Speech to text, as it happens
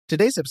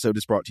Today's episode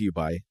is brought to you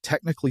by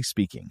Technically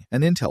Speaking,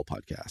 an Intel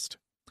podcast.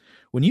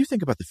 When you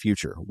think about the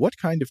future, what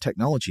kind of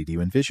technology do you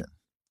envision?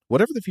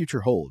 Whatever the future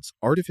holds,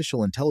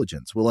 artificial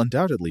intelligence will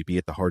undoubtedly be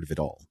at the heart of it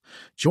all.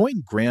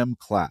 Join Graham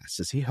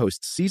Class as he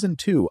hosts Season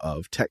 2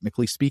 of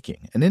Technically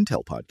Speaking, an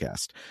Intel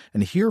podcast,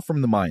 and hear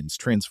from the minds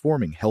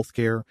transforming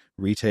healthcare,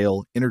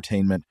 retail,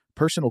 entertainment,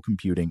 personal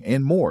computing,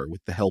 and more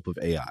with the help of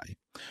AI.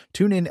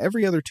 Tune in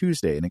every other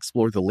Tuesday and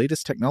explore the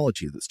latest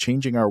technology that's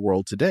changing our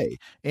world today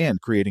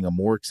and creating a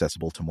more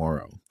accessible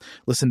tomorrow.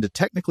 Listen to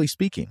Technically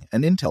Speaking,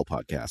 an Intel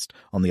podcast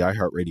on the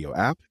iHeartRadio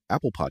app,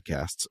 Apple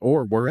Podcasts,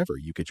 or wherever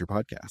you get your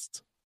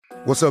podcasts.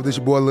 What's up, this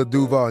your boy Lil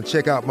Duval, and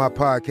check out my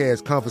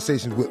podcast,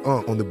 Conversations with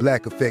Unc, on the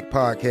Black Effect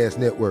Podcast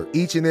Network.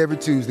 Each and every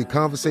Tuesday,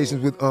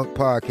 Conversations with Unc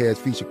podcast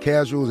feature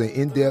casuals and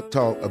in-depth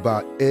talk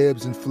about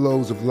ebbs and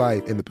flows of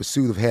life and the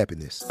pursuit of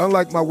happiness.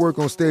 Unlike my work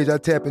on stage, I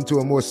tap into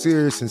a more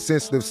serious and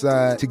sensitive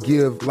side to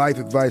give life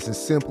advice and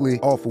simply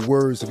offer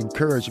words of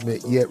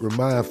encouragement, yet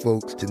remind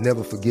folks to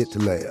never forget to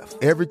laugh.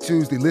 Every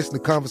Tuesday, listen to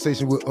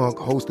Conversations with Unc,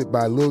 hosted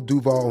by Lil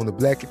Duval on the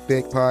Black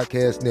Effect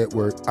Podcast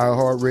Network,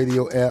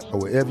 iHeartRadio app,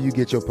 or wherever you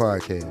get your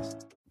podcasts.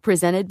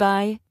 Presented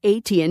by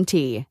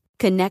AT&T.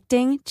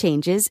 Connecting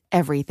changes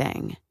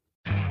everything.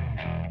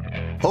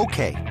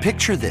 Okay,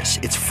 picture this.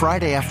 It's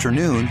Friday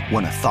afternoon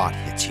when a thought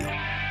hits you.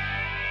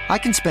 I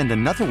can spend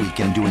another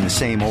weekend doing the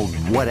same old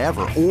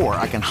whatever, or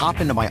I can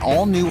hop into my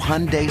all-new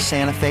Hyundai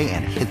Santa Fe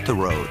and hit the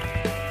road.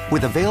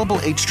 With available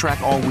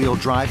H-Track all-wheel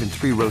drive and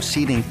 3-row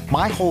seating,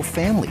 my whole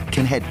family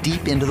can head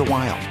deep into the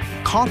wild.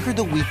 Conquer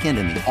the weekend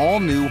in the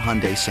all-new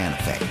Hyundai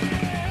Santa Fe.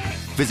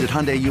 Visit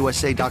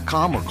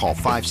HyundaiUSA.com or call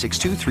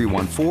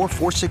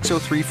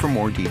 562-314-4603 for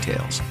more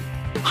details.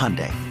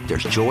 Hyundai,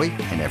 there's joy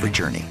in every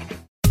journey.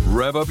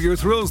 Rev up your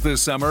thrills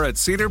this summer at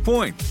Cedar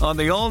Point on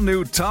the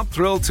all-new Top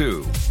Thrill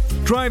 2.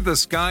 Drive the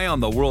sky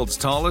on the world's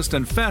tallest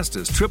and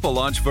fastest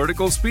triple-launch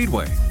vertical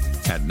speedway.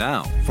 And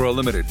now, for a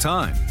limited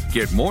time,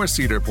 get more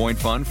Cedar Point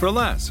fun for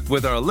less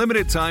with our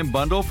limited-time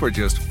bundle for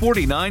just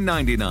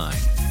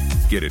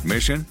 $49.99. Get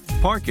admission,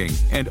 parking,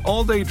 and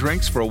all-day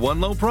drinks for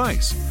one low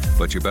price.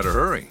 But you better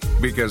hurry,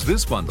 because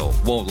this bundle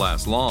won't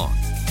last long.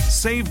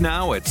 Save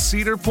now at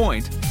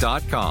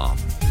cedarpoint.com.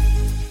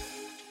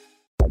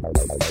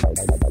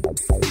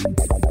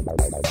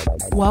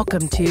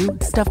 Welcome to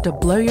Stuff to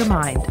Blow Your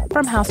Mind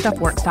from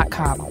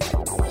HowStuffWorks.com.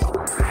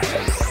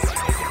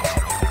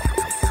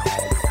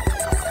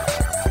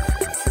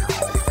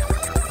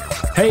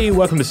 Hey,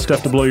 welcome to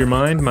Stuff to Blow Your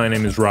Mind. My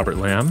name is Robert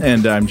Lamb.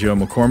 And I'm Joe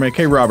McCormick.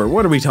 Hey, Robert,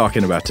 what are we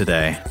talking about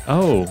today?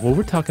 Oh, well,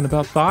 we're talking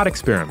about thought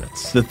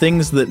experiments. The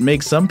things that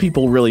make some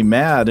people really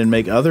mad and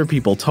make other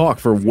people talk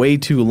for way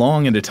too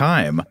long at a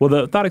time. Well,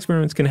 the thought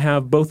experiments can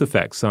have both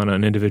effects on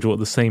an individual at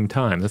the same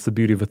time. That's the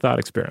beauty of a thought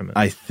experiment.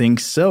 I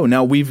think so.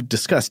 Now, we've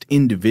discussed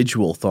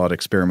individual thought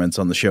experiments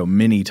on the show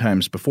many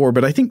times before,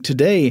 but I think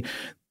today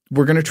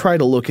we're going to try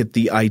to look at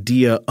the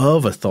idea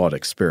of a thought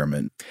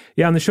experiment.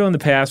 Yeah, on the show in the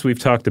past, we've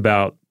talked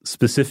about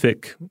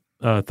specific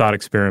thought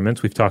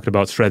experiments. We've talked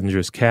about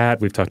Schrodinger's cat.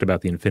 We've talked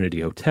about the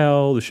Infinity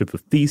Hotel, the Ship of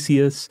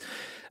Theseus.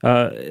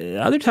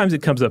 Other times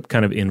it comes up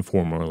kind of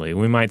informally.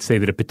 We might say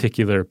that a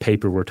particular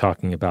paper we're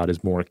talking about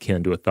is more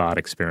akin to a thought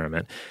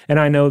experiment. And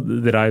I know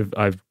that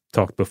I've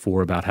talked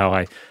before about how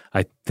I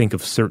think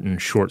of certain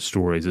short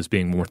stories as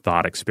being more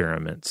thought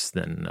experiments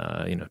than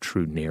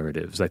true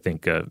narratives. I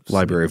think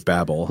Library of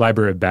Babel,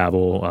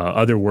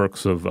 other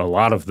works of a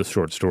lot of the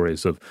short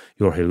stories of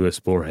Jorge Luis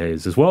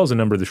Borges, as well as a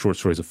number of the short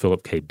stories of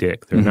Philip K.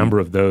 Dick. There are a number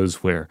of those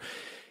where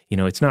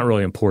it's not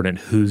really important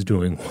who's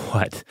doing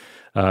what.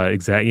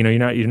 Exactly.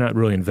 You're not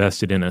really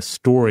invested in a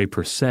story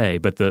per se,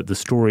 but the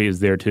story is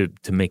there to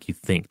make you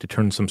think, to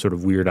turn some sort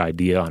of weird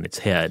idea on its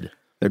head.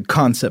 They're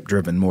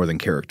concept-driven more than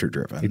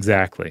character-driven.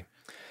 Exactly.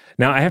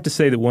 Now, I have to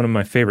say that one of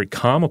my favorite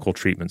comical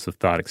treatments of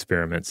thought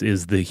experiments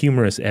is the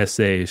humorous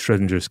essay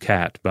Schrodinger's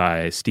Cat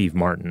by Steve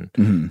Martin,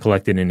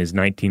 collected in his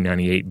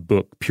 1998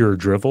 book Pure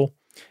Drivel.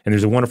 And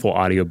there's a wonderful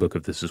audiobook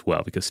of this as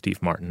well, because Steve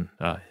Martin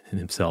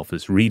himself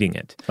is reading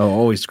it. Oh,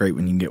 always great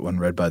when you can get one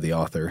read by the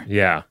author.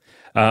 Yeah.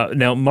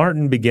 Now,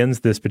 Martin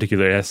begins this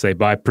particular essay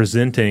by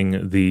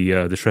presenting the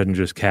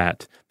Schrodinger's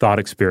Cat thought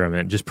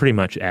experiment just pretty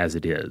much as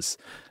it is.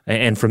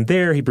 And from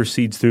there, he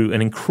proceeds through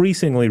an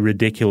increasingly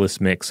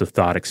ridiculous mix of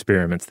thought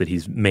experiments that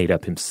he's made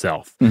up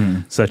himself,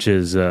 such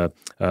as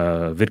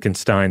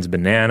Wittgenstein's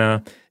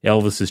banana,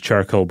 Elvis's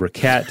charcoal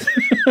briquette,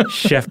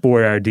 Chef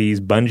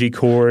Boyardee's bungee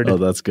cord. Oh,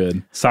 that's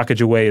good.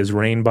 Sacagawea's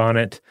rain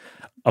bonnet,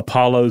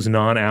 Apollo's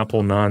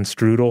non-apple,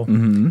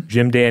 non-strudel,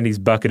 Jim Dandy's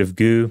bucket of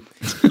goo,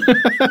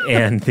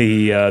 and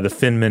the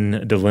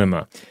Feynman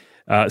dilemma.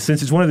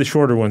 Since it's one of the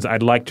shorter ones,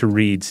 I'd like to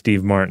read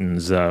Steve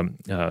Martin's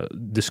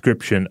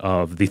description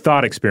of the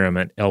thought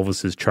experiment,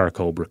 Elvis's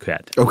charcoal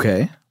briquette.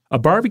 Okay. A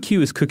barbecue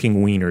is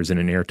cooking wieners in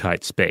an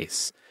airtight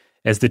space.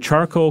 As the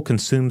charcoal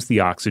consumes the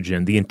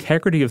oxygen, the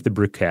integrity of the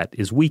briquette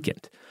is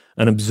weakened.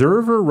 An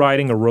observer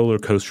riding a roller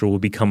coaster will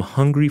become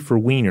hungry for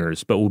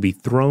wieners, but will be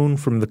thrown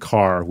from the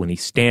car when he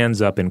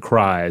stands up and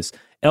cries,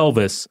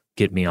 "Elvis,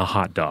 get me a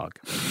hot dog."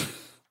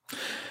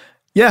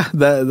 Yeah,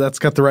 that's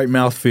got the right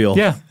mouthfeel.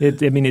 Yeah,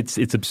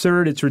 it's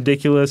absurd, it's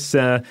ridiculous,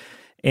 but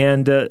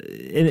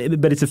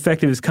it's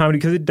effective as comedy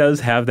because it does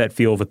have that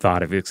feel of a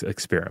thought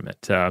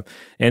experiment.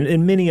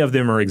 And many of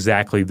them are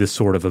exactly this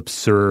sort of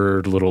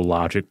absurd little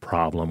logic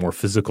problem or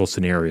physical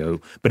scenario,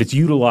 but it's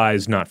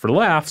utilized not for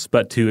laughs,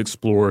 but to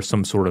explore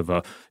some sort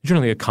of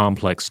generally a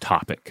complex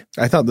topic.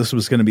 I thought this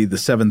was going to be the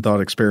 7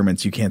 thought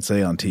experiments you can't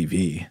say on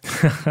TV.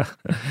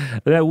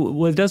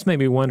 It does make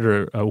me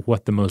wonder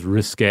what the most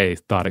risque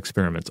thought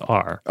experiments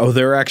are. Oh,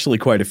 there are actually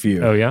quite a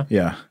few. Oh, yeah?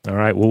 Yeah. All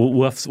right. Well,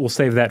 we'll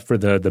save that for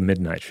the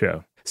midnight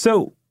show.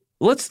 So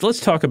let's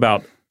talk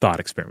about thought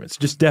experiments,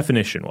 just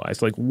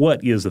definition-wise. Like,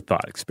 what is a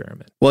thought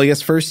experiment? Well, I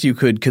guess first you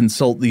could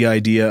consult the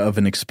idea of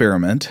an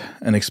experiment.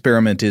 An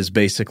experiment is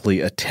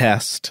basically a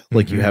test.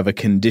 Like you have a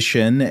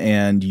condition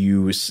and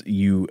you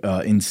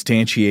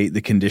instantiate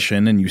the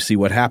condition and you see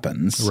what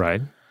happens.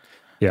 Right.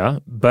 Yeah.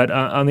 But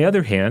on the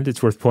other hand,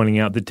 it's worth pointing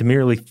out that to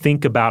merely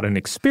think about an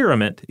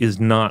experiment is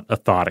not a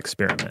thought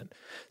experiment.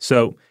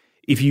 So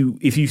if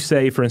you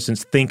say, for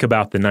instance, think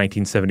about the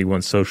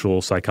 1971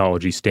 social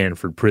psychology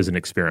Stanford prison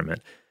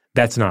experiment,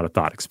 that's not a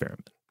thought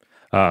experiment.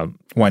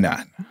 Why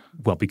not?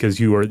 Well, because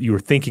you are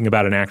thinking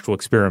about an actual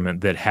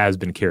experiment that has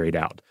been carried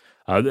out.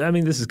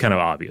 This is kind of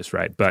obvious,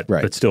 right?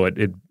 But still,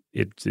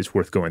 it's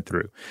worth going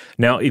through.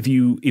 Now, if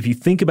you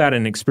think about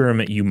an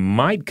experiment you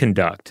might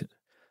conduct,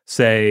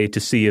 say to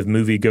see if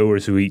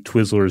moviegoers who eat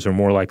Twizzlers are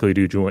more likely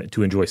to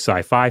enjoy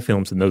sci-fi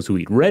films than those who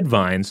eat red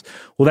vines,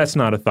 well, that's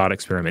not a thought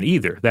experiment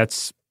either.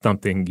 That's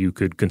something you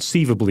could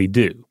conceivably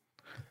do.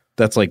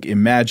 That's like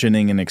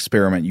imagining an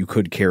experiment you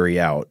could carry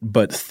out,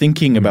 but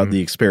thinking about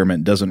the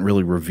experiment doesn't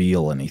really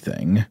reveal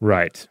anything.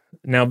 Right.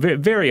 Now,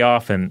 very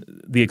often,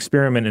 the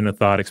experiment in a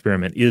thought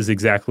experiment is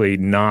exactly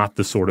not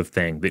the sort of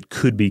thing that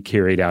could be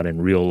carried out in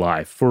real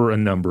life for a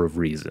number of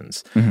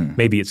reasons.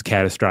 Maybe it's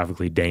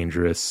catastrophically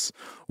dangerous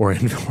or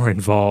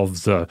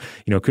involves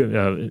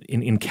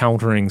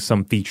encountering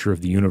some feature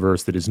of the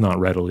universe that is not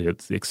readily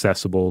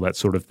accessible, that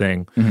sort of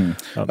thing.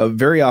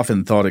 Very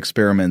often thought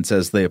experiments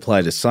as they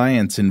apply to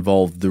science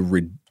involve the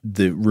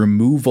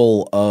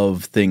removal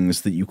of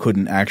things that you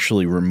couldn't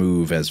actually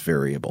remove as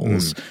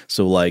variables.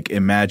 So like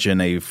imagine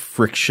a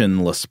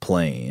frictionless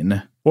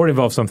plane. Or it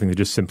involves something that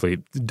just simply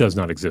does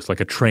not exist,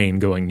 like a train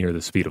going near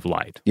the speed of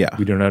light. Yeah.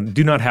 We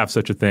do not have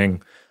such a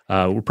thing.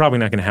 We're probably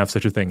not going to have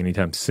such a thing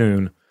anytime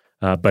soon,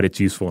 but it's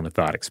useful in a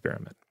thought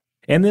experiment.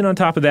 And then on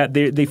top of that,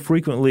 they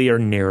frequently are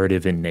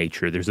narrative in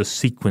nature. There's a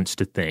sequence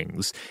to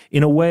things.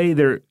 In a way,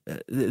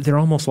 they're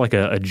almost like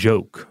a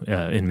joke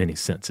in many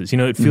senses.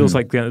 It feels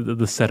like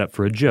the setup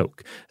for a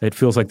joke. It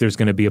feels like there's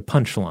going to be a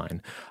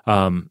punchline.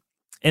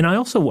 And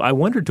I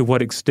wonder to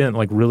what extent,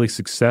 like really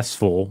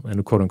successful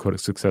and quote unquote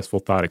successful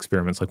thought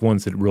experiments, like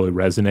ones that really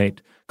resonate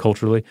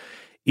culturally,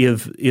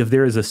 if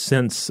there is a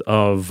sense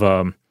of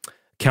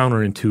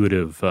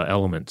counterintuitive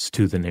elements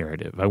to the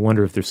narrative. I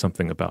wonder if there's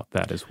something about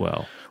that as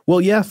well.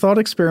 Well, yeah, thought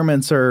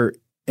experiments are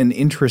an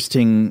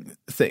interesting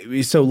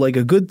thing. So like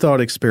a good thought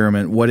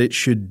experiment, what it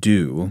should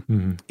do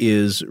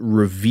is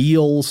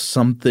reveal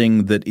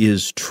something that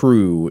is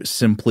true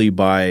simply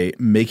by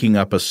making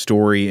up a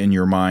story in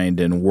your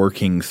mind and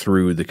working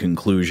through the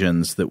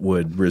conclusions that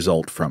would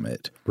result from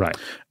it. Right.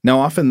 Now,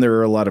 often there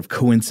are a lot of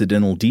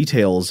coincidental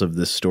details of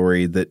this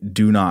story that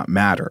do not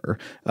matter.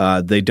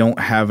 They don't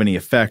have any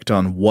effect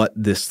on what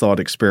this thought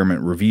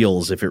experiment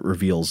reveals, if it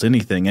reveals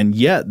anything, and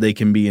yet they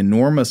can be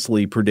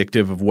enormously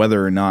predictive of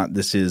whether or not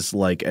this is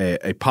like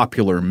a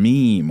popular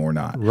meme or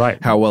not. Right.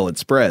 How well it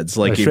spreads.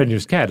 Like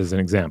Schrodinger's cat is an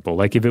example.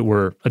 Like if it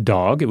were a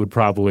dog, it would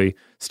probably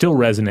still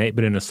resonate,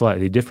 but in a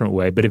slightly different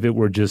way. But if it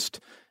were just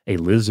a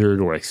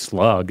lizard or a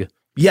slug,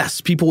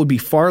 yes, people would be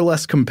far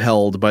less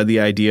compelled by the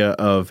idea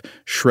of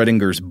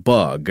Schrodinger's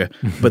bug,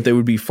 but they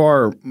would be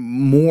far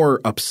more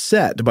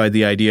upset by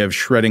the idea of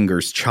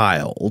Schrodinger's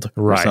child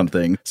or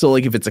something. So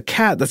like if it's a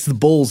cat, that's the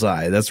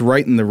bullseye. That's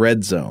right in the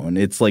red zone.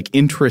 It's like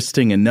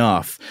interesting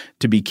enough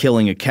to be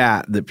killing a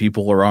cat that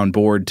people are on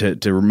board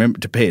to remember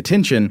to pay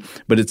attention,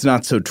 but it's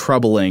not so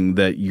troubling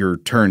that you're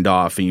turned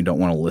off and you don't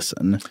want to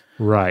listen.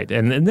 Right.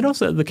 And then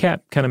also the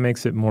cat kind of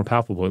makes it more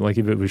palpable. Like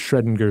if it was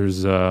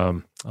Schrodinger's,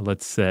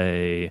 let's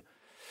say,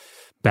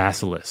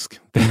 basilisk,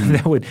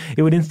 it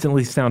would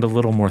instantly sound a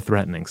little more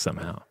threatening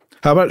somehow.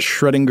 How about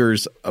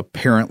Schrodinger's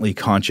apparently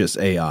conscious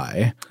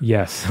AI?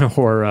 Yes,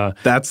 or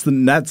that's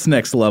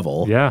next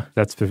level. Yeah,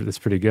 that's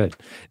pretty good.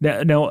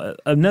 Now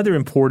another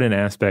important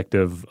aspect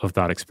of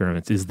thought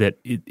experiments is that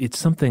it's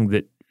something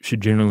that should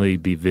generally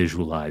be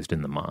visualized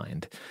in the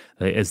mind.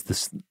 As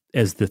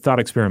the thought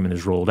experiment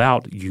is rolled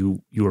out,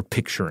 you are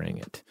picturing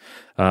it.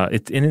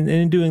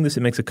 In doing this,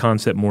 it makes a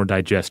concept more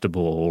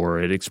digestible,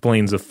 or it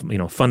explains a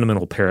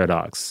fundamental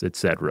paradox,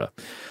 etc.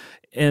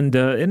 And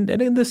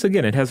in this,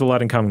 again, it has a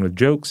lot in common with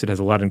jokes. It has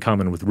a lot in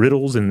common with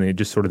riddles and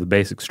just sort of the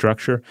basic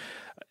structure.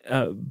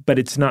 But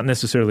it's not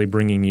necessarily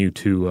bringing you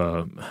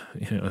to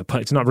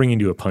it's not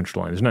bringing you to a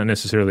punchline. There's not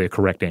necessarily a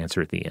correct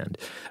answer at the end.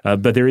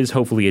 But there is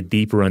hopefully a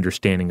deeper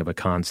understanding of a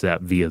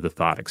concept via the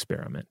thought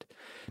experiment.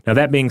 Now,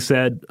 that being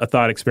said, a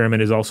thought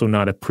experiment is also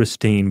not a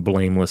pristine,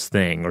 blameless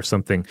thing or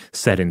something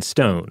set in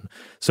stone.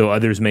 So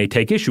others may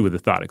take issue with the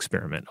thought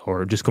experiment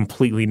or just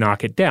completely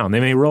knock it down. They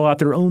may roll out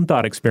their own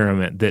thought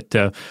experiment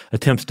that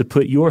attempts to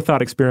put your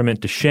thought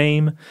experiment to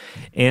shame,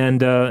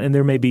 and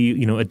there may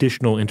be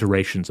additional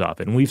iterations of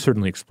it. And we've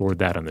certainly explored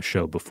that on the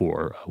show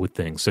before with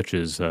things such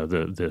as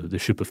the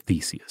ship of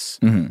Theseus.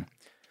 Mm-hmm.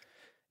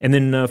 And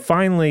then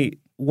finally,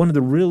 one of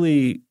the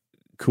really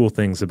cool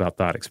things about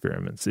thought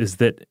experiments is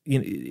that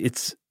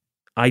it's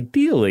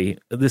ideally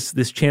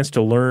this chance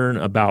to learn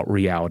about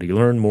reality,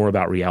 learn more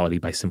about reality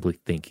by simply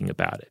thinking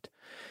about it.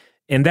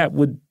 And that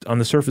would, on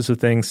the surface of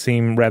things,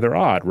 seem rather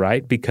odd,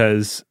 right?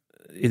 Because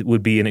it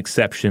would be an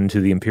exception to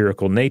the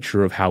empirical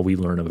nature of how we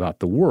learn about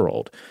the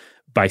world.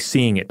 By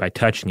seeing it, by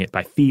touching it,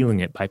 by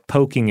feeling it, by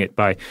poking it,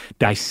 by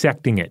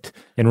dissecting it,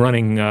 and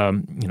running,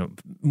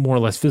 more or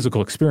less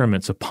physical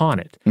experiments upon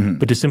it. Mm-hmm.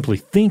 But to simply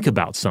think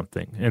about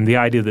something, and the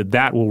idea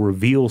that will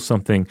reveal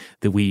something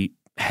that we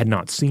had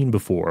not seen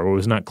before or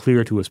was not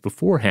clear to us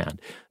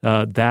beforehand,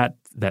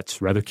 that's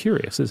rather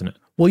curious, isn't it?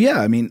 Well, yeah.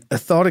 I mean, a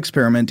thought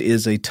experiment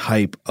is a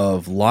type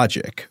of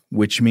logic,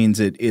 which means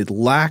it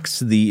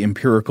lacks the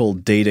empirical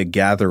data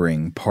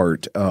gathering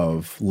part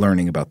of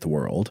learning about the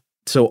world.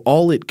 So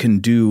all it can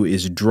do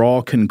is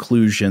draw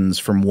conclusions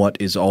from what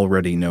is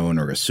already known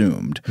or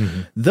assumed.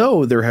 Mm-hmm.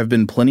 Though there have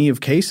been plenty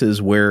of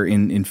cases where,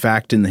 in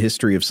fact, in the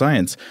history of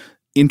science,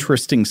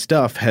 interesting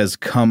stuff has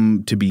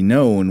come to be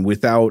known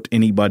without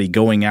anybody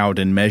going out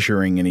and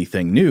measuring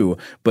anything new,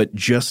 but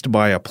just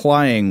by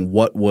applying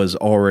what was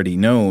already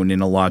known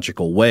in a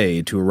logical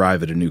way to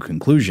arrive at a new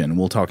conclusion.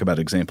 We'll talk about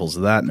examples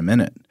of that in a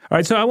minute. All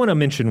right, so I want to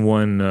mention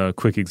one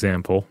quick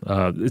example.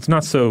 It's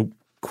not so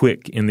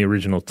quick in the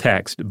original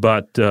text,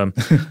 but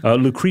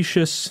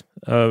Lucretius,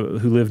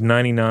 who lived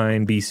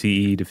 99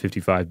 BCE to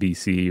 55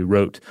 BCE,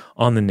 wrote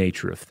On the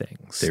Nature of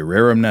Things. De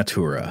Rerum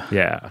Natura.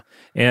 Yeah.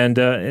 And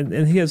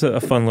he has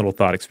a fun little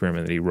thought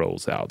experiment that he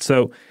rolls out.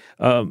 So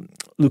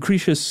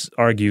Lucretius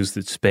argues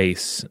that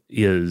space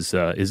is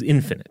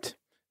infinite.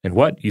 And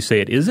what? You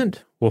say it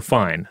isn't? Well,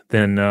 fine.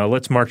 Then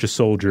let's march a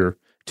soldier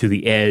to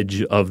the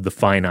edge of the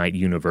finite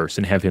universe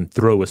and have him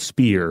throw a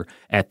spear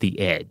at the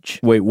edge.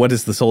 Wait, what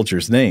is the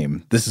soldier's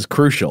name? This is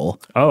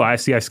crucial. Oh, I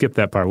see. I skipped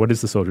that part. What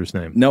is the soldier's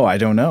name? No, I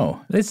don't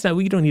know. It's not.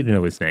 We don't need to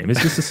know his name.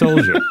 It's just a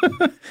soldier.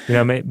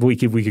 We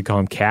could call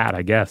him Cat,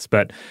 I guess.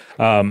 But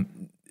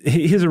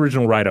his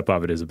original write-up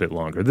of it is a bit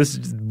longer. This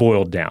is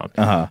boiled down.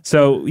 Uh-huh.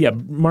 So, yeah,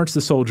 march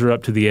the soldier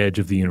up to the edge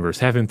of the universe.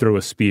 Have him throw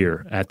a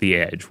spear at the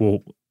edge. Well,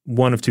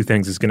 one of two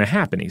things is going to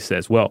happen, he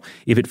says. Well,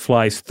 if it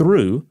flies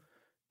through,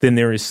 then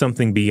there is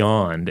something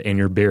beyond, and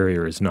your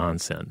barrier is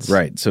nonsense.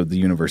 Right. So the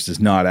universe is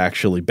not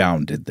actually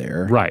bounded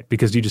there. Right,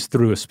 because you just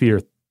threw a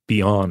spear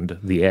beyond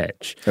the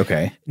edge.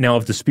 Okay. Now,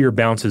 if the spear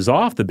bounces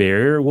off the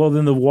barrier, well,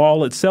 then the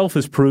wall itself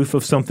is proof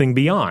of something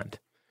beyond.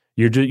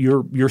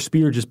 Your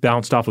spear just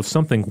bounced off of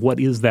something. What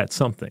is that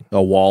something?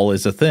 A wall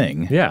is a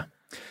thing. Yeah.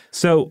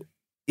 So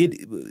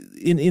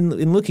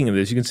in looking at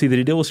this, you can see that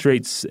it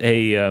illustrates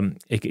a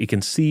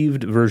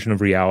conceived version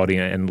of reality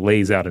and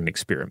lays out an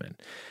experiment.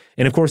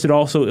 And, of course, it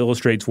also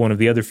illustrates one of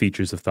the other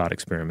features of thought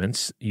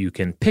experiments. You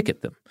can pick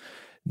at them.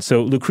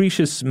 So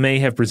Lucretius may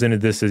have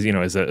presented this as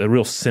a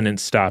real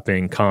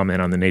sentence-stopping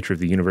comment on the nature of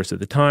the universe at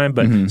the time,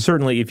 but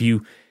certainly if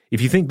you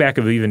think back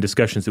of even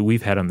discussions that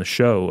we've had on the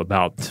show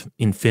about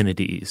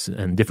infinities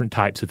and different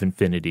types of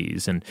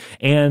infinities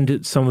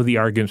and some of the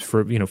arguments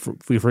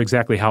for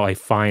exactly how a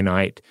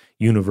finite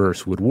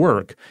universe would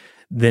work,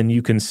 then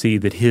you can see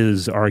that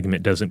his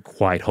argument doesn't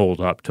quite hold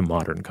up to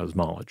modern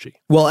cosmology.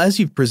 Well, as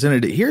you've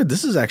presented it here,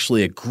 this is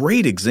actually a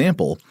great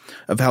example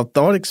of how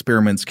thought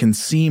experiments can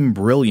seem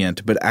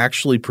brilliant but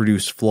actually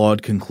produce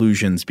flawed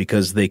conclusions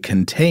because they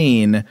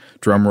contain,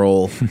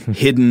 drumroll,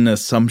 hidden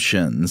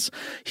assumptions.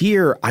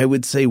 Here, I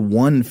would say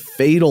one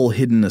fatal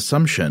hidden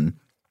assumption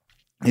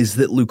is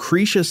that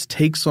Lucretius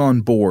takes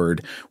on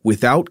board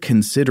without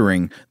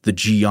considering the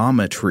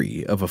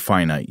geometry of a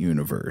finite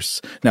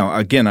universe. Now,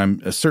 again,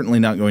 I'm certainly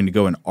not going to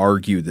go and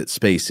argue that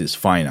space is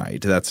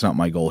finite. That's not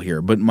my goal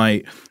here. But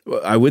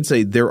I would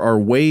say there are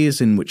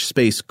ways in which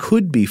space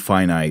could be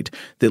finite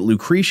that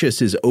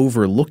Lucretius is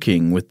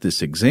overlooking with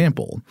this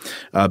example,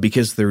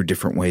 because there are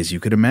different ways you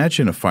could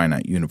imagine a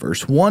finite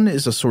universe. One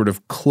is a sort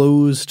of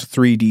closed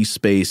 3D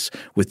space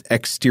with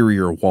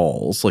exterior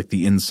walls, like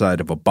the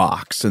inside of a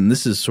box. And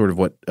this is sort of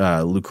what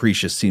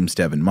Lucretius seems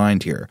to have in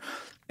mind here.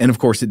 And of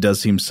course, it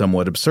does seem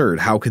somewhat absurd.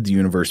 How could the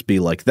universe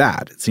be like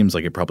that? It seems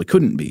like it probably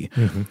couldn't be.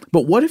 Mm-hmm.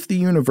 But what if the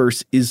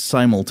universe is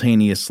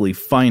simultaneously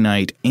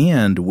finite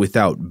and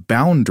without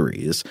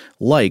boundaries,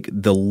 like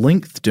the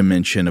length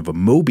dimension of a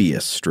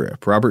Mobius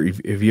strip? Robert,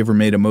 have you ever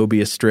made a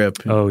Mobius strip?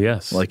 Oh,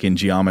 yes. Like in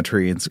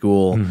geometry in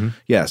school? Mm-hmm.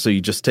 Yeah, so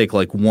you just take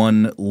like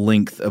one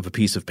length of a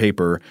piece of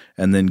paper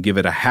and then give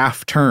it a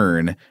half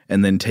turn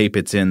and then tape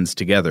its ends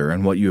together.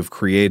 And what you have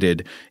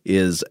created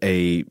is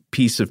a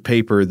piece of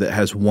paper that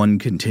has one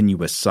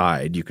continuous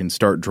side. You can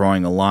start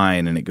drawing a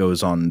line and it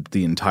goes on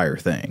the entire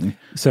thing.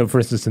 So, for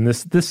instance, in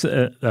this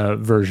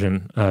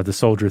version, the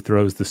soldier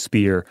throws the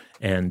spear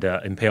and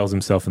impales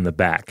himself in the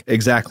back.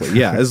 Exactly,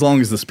 yeah, as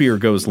long as the spear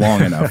goes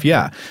long enough,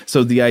 yeah.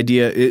 So the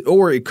idea,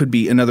 or it could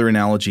be, another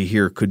analogy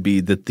here could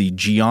be that the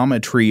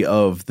geometry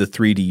of the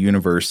 3D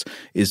universe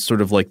is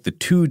sort of like the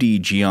 2D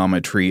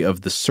geometry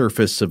of the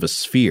surface of a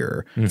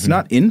sphere. Mm-hmm. It's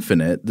not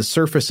infinite. The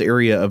surface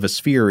area of a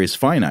sphere is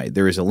finite.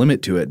 There is a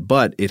limit to it,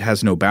 but it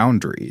has no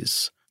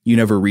boundaries. You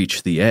never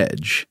reach the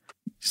edge.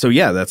 So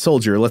yeah, that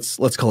soldier, let's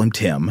call him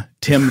Tim.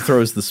 Tim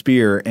throws the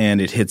spear and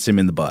it hits him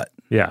in the butt.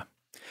 Yeah.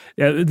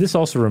 Yeah, this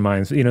also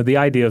reminds, the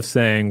idea of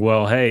saying,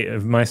 well, hey,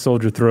 if my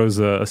soldier throws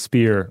a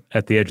spear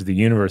at the edge of the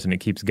universe and it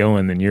keeps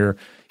going, then your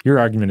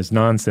argument is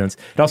nonsense.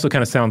 It also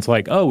kind of sounds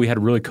like, oh, we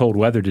had really cold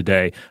weather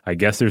today. I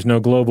guess there's no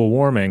global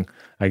warming.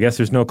 I guess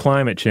there's no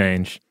climate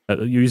change.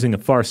 You're using a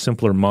far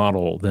simpler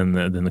model than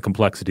the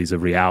complexities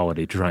of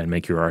reality to try and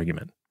make your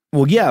argument.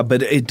 Well, yeah,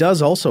 but it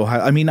does also –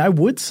 I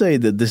would say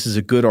that this is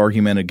a good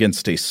argument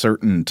against a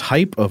certain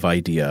type of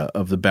idea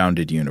of the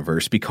bounded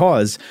universe,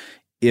 because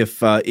if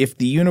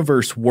the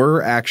universe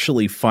were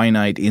actually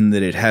finite in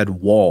that it had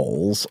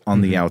walls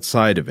on the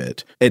outside of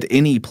it, at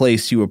any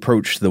place you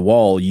approached the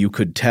wall, you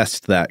could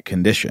test that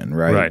condition,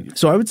 right?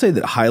 So I would say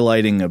that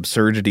highlighting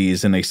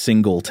absurdities in a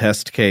single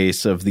test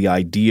case of the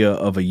idea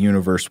of a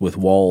universe with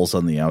walls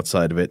on the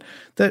outside of it,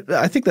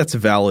 I think that's a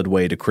valid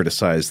way to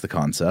criticize the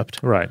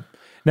concept. Right.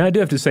 Now, I do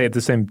have to say at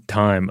the same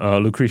time,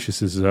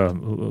 Lucretius's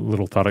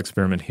little thought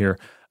experiment here,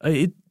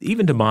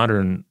 even to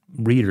modern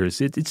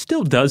readers, it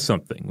still does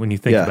something when you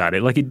think about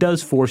it. Like, it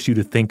does force you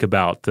to think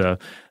about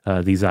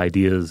these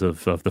ideas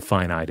of the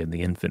finite and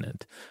the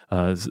infinite.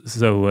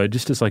 So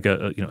just as like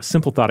a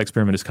simple thought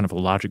experiment is kind of a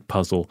logic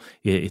puzzle,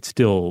 it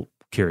still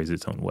carries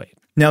its own weight.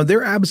 Now,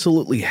 there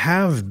absolutely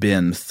have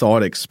been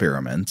thought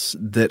experiments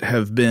that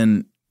have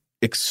been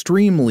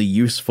extremely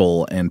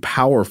useful and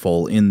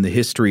powerful in the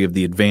history of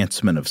the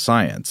advancement of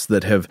science,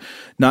 that have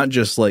not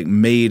just like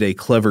made a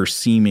clever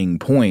seeming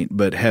point,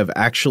 but have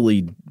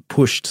actually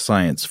pushed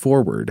science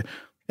forward.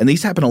 And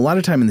these happen a lot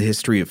of time in the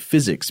history of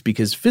physics,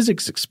 because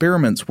physics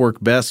experiments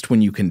work best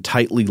when you can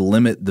tightly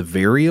limit the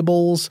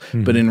variables.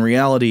 Mm-hmm. But in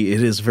reality,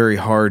 it is very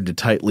hard to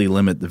tightly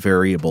limit the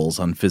variables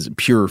on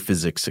pure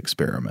physics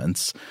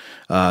experiments.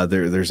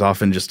 There's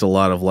often just a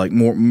lot of like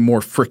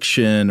more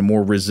friction,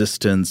 more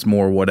resistance,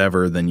 more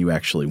whatever than you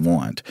actually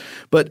want.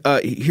 But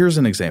here's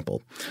an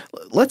example.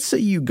 Let's say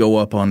you go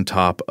up on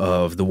top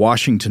of the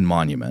Washington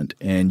Monument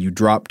and you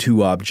drop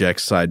two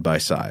objects side by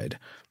side.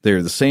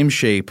 They're the same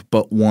shape,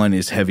 but one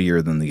is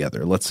heavier than the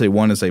other. Let's say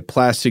one is a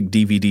plastic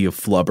DVD of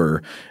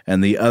Flubber,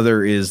 and the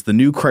other is the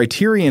new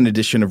Criterion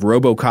edition of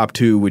RoboCop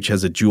 2, which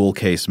has a jewel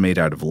case made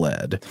out of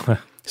lead.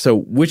 So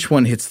which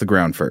one hits the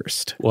ground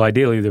first? Well,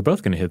 ideally, they're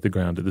both going to hit the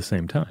ground at the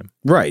same time.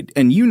 Right.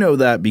 And you know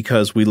that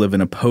because we live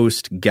in a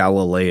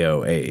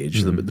post-Galileo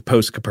age, the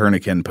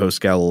post-Copernican,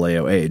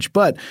 post-Galileo age.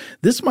 But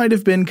this might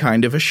have been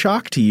kind of a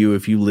shock to you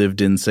if you lived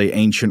in, say,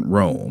 ancient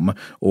Rome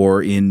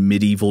or in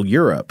medieval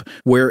Europe,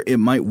 where it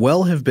might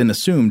well have been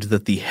assumed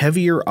that the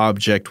heavier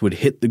object would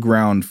hit the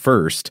ground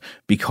first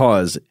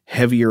because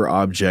heavier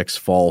objects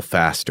fall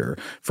faster.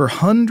 For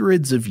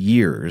hundreds of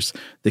years,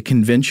 the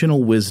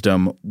conventional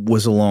wisdom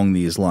was along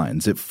these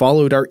lines. It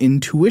followed our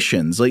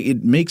intuitions. Like,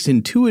 it makes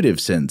intuitive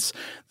sense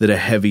that a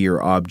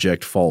heavier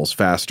object falls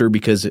faster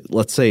because,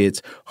 let's say,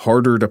 it's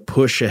harder to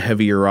push a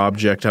heavier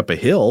object up a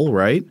hill,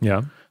 right?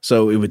 Yeah.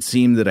 So it would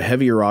seem that a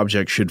heavier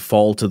object should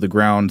fall to the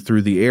ground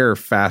through the air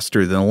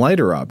faster than a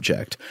lighter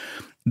object.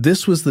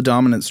 This was the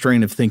dominant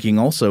strain of thinking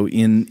also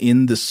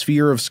in the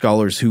sphere of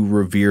scholars who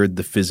revered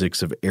the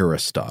physics of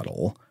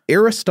Aristotle.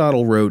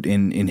 Aristotle wrote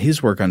in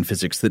his work on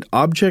physics that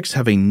objects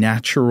have a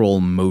natural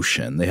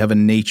motion. They have a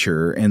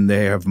nature, and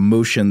they have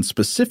motion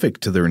specific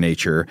to their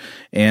nature,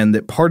 and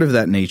that part of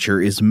that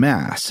nature is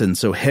mass, and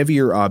so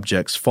heavier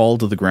objects fall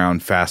to the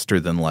ground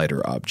faster than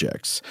lighter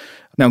objects.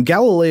 Now,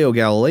 Galileo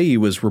Galilei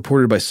was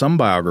reported by some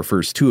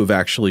biographers to have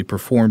actually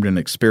performed an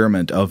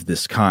experiment of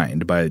this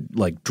kind by,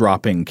 like,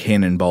 dropping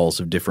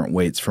cannonballs of different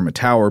weights from a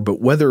tower.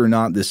 But whether or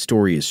not this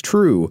story is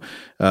true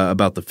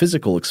about the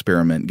physical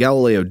experiment,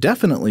 Galileo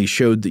definitely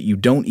showed that you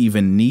don't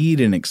even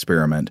need an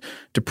experiment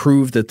to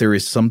prove that there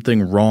is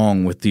something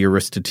wrong with the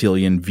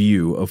Aristotelian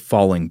view of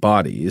falling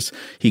bodies.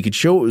 He could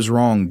show it was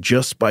wrong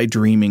just by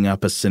dreaming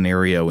up a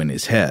scenario in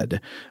his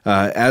head.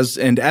 As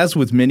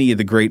with many of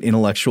the great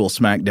intellectual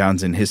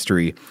smackdowns in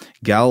history,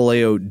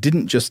 Galileo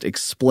didn't just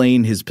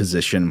explain his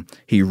position,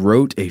 he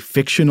wrote a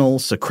fictional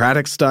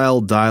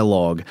Socratic-style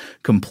dialogue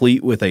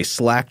complete with a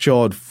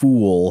slack-jawed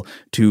fool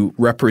to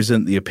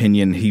represent the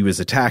opinion he was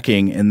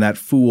attacking, and that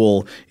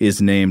fool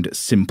is named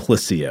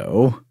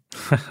Simplicio.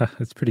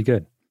 That's pretty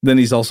good. Then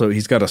he's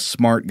got a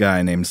smart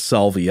guy named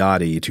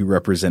Salviati to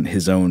represent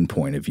his own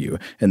point of view,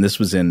 and this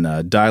was in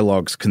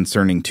Dialogues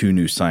Concerning Two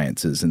New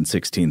Sciences in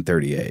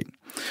 1638.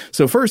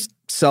 So first,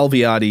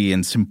 Salviati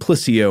and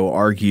Simplicio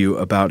argue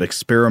about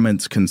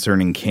experiments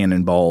concerning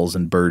cannonballs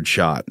and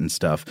birdshot and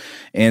stuff.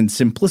 And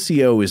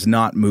Simplicio is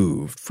not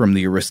moved from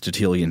the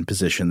Aristotelian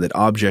position that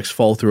objects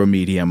fall through a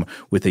medium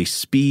with a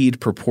speed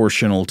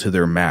proportional to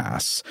their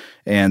mass.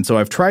 And so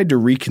I've tried to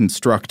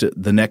reconstruct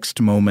the next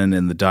moment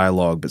in the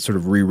dialogue, but sort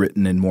of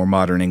rewritten in more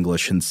modern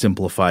English and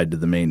simplified to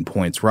the main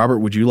points. Robert,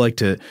 would you like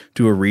to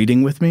do a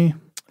reading with me?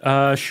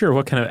 Sure.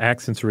 What kind of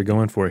accents are we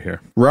going for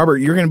here? Robert,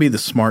 you're going to be the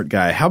smart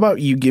guy. How about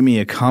you give me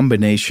a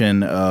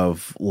combination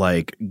of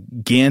like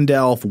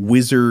Gandalf,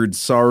 wizard,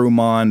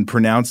 Saruman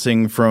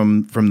pronouncing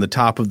from the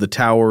top of the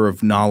Tower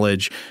of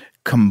Knowledge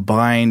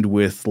combined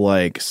with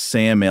like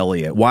Sam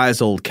Elliott, wise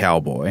old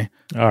cowboy.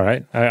 All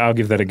right. I'll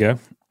give that a go.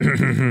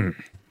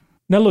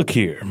 Now look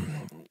here.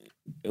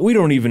 We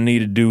don't even need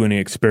to do any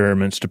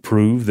experiments to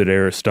prove that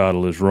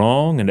Aristotle is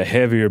wrong and a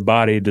heavier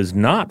body does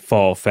not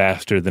fall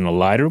faster than a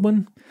lighter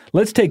one.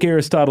 Let's take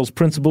Aristotle's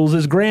principles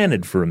as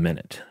granted for a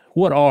minute.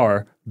 What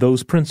are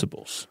those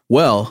principles?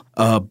 Well,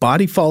 a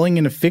body falling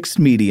in a fixed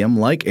medium,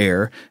 like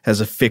air,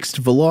 has a fixed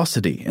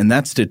velocity, and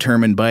that's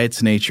determined by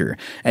its nature.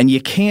 And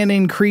you can't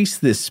increase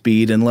this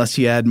speed unless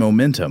you add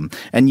momentum,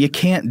 and you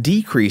can't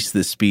decrease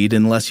this speed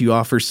unless you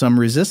offer some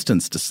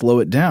resistance to slow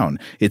it down.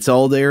 It's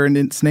all there in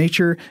its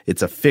nature.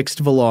 It's a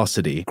fixed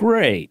velocity.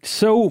 Great.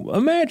 So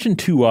imagine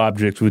two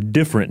objects with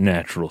different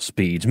natural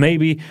speeds.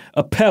 Maybe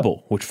a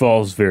pebble, which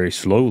falls very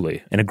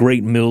slowly, and a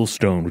great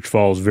millstone, which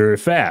falls very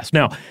fast.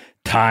 Now,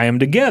 tie them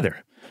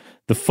together.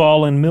 The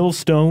fallen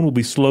millstone will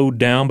be slowed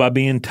down by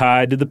being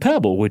tied to the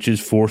pebble, which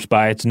is forced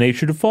by its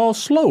nature to fall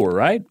slower,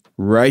 right?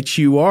 Right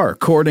you are.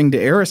 According to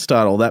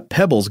Aristotle, that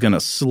pebble's going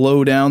to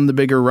slow down the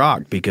bigger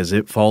rock because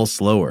it falls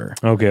slower.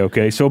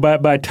 Okay. So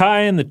by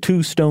tying the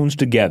two stones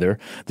together,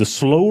 the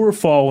slower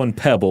fallen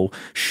pebble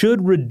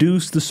should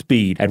reduce the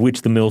speed at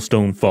which the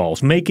millstone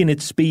falls, making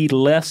its speed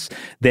less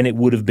than it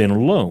would have been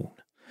alone.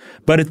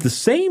 But at the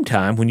same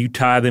time, when you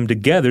tie them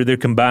together, their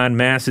combined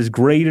mass is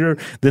greater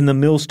than the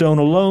millstone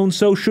alone,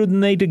 so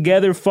shouldn't they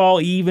together fall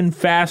even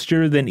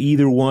faster than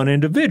either one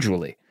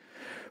individually?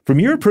 From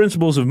your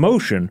principles of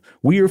motion,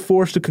 we are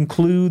forced to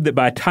conclude that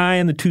by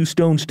tying the two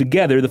stones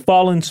together, the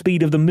falling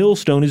speed of the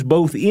millstone is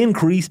both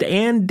increased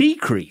and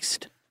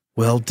decreased.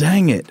 Well,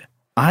 dang it.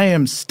 I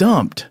am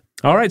stumped.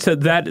 All right, so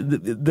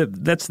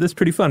that's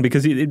pretty fun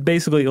because it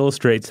basically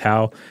illustrates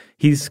how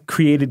he's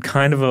created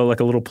kind of a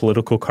little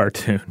political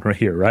cartoon right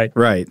here, right?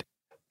 Right.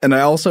 And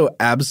I also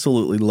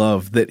absolutely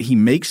love that he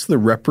makes the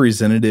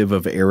representative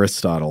of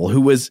Aristotle,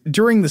 who was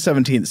during the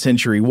 17th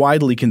century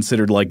widely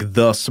considered like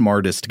the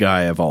smartest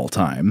guy of all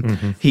time.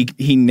 Mm-hmm.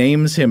 He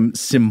names him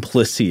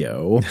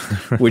Simplicio,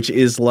 which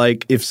is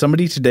like if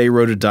somebody today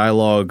wrote a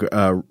dialogue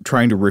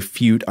trying to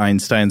refute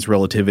Einstein's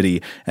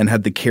relativity and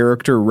had the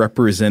character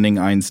representing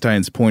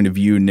Einstein's point of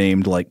view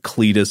named like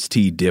Cletus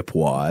T.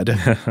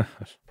 Dipwad.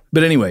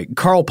 But anyway,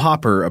 Karl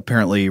Popper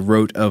apparently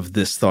wrote of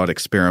this thought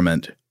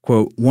experiment,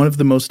 quote, one of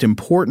the most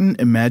important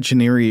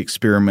imaginary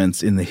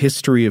experiments in the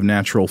history of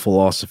natural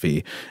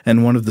philosophy,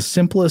 and one of the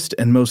simplest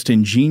and most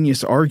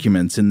ingenious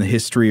arguments in the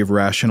history of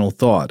rational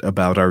thought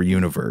about our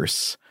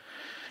universe.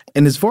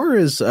 And as far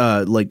as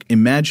like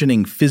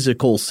imagining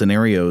physical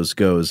scenarios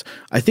goes,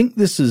 I think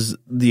this is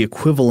the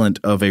equivalent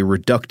of a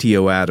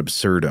reductio ad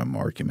absurdum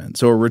argument.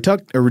 So a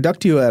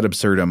reductio ad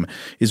absurdum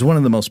is one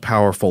of the most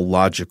powerful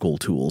logical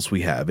tools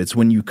we have. It's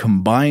when you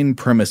combine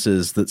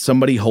premises that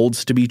somebody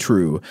holds to be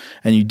true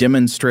and you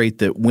demonstrate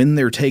that when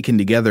they're taken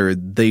together,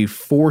 they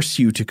force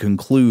you to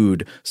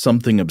conclude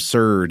something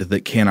absurd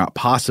that cannot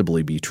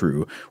possibly be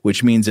true,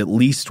 which means at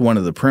least one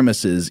of the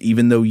premises,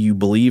 even though you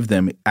believe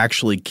them,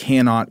 actually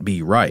cannot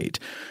be right.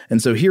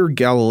 And so here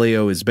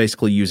Galileo is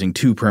basically using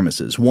two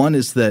premises. One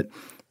is that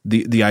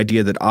the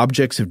idea that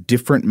objects of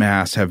different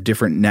mass have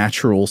different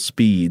natural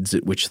speeds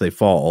at which they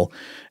fall,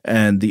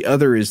 and the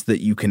other is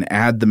that you can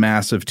add the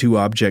mass of two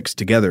objects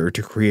together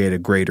to create a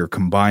greater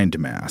combined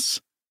mass.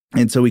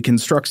 And so he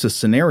constructs a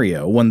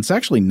scenario, one that's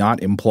actually not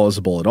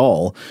implausible at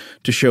all,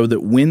 to show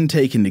that when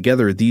taken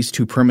together, these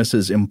two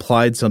premises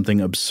implied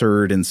something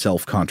absurd and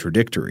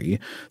self-contradictory.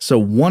 So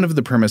one of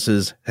the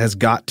premises has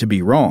got to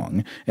be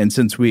wrong. And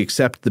since we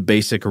accept the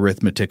basic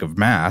arithmetic of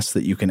mass,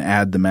 that you can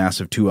add the mass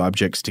of two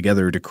objects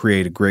together to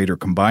create a greater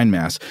combined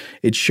mass,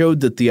 it showed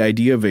that the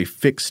idea of a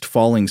fixed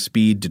falling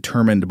speed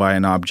determined by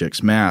an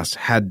object's mass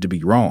had to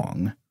be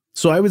wrong.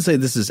 So I would say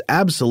this is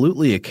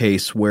absolutely a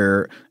case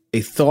where a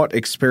thought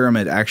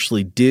experiment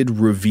actually did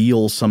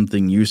reveal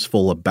something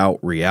useful about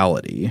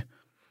reality.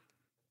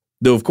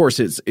 Though, of course,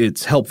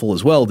 it's helpful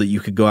as well that you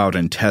could go out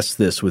and test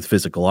this with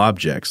physical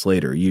objects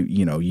later.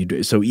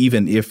 So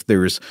even if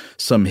there's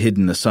some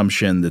hidden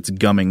assumption that's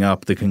gumming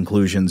up the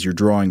conclusions you're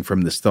drawing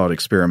from this thought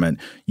experiment,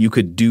 you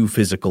could do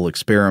physical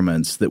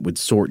experiments that would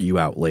sort you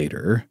out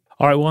later.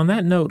 All right, well, on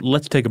that note,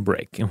 let's take a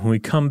break. And when we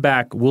come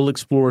back, we'll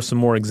explore some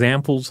more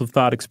examples of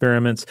thought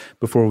experiments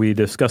before we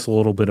discuss a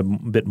little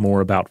bit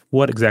more about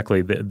what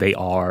exactly they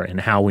are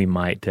and how we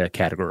might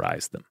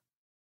categorize them.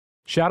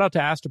 Shout out to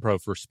Astapro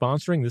for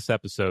sponsoring this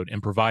episode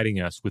and providing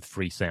us with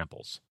free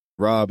samples.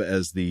 Rob,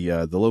 as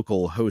the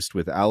local host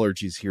with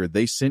allergies here,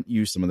 they sent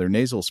you some of their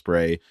nasal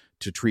spray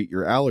to treat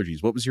your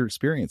allergies. What was your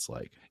experience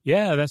like?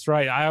 Yeah, that's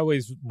right. I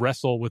always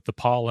wrestle with the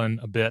pollen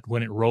a bit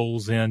when it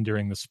rolls in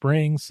during the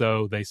spring.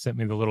 So they sent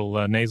me the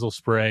little nasal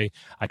spray.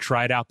 I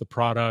tried out the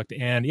product,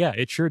 and yeah,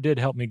 it sure did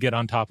help me get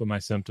on top of my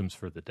symptoms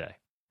for the day.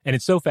 And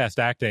it's so fast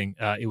acting,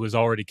 it was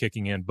already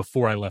kicking in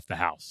before I left the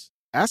house.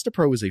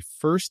 Astepro is a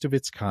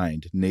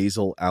first-of-its-kind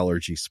nasal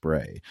allergy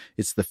spray.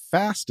 It's the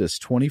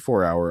fastest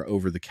 24-hour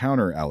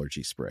over-the-counter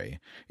allergy spray.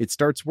 It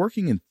starts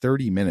working in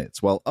 30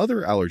 minutes, while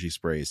other allergy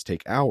sprays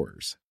take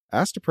hours.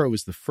 Astepro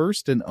is the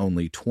first and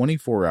only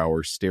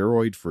 24-hour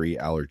steroid-free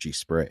allergy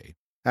spray.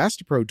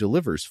 Astepro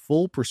delivers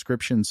full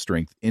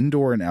prescription-strength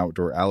indoor and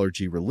outdoor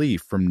allergy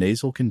relief from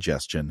nasal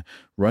congestion,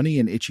 runny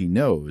and itchy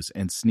nose,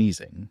 and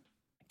sneezing.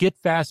 Get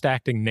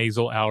fast-acting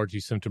nasal allergy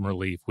symptom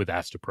relief with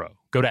Astepro.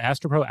 Go to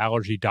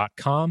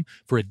asteproallergy.com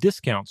for a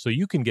discount so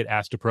you can get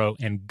Astepro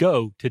and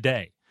go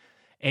today.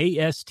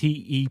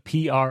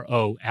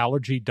 ASTEPRO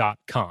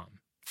allergy.com.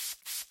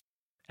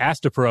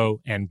 Astepro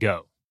and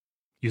go.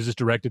 Use as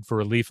directed for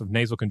relief of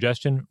nasal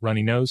congestion,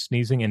 runny nose,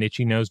 sneezing, and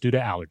itchy nose due to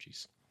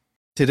allergies.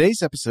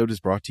 Today's episode is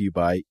brought to you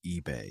by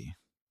eBay.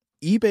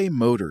 eBay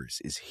Motors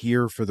is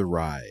here for the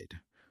ride.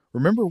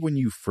 Remember when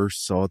you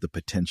first saw the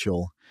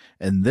potential?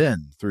 And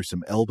then, through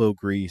some elbow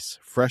grease,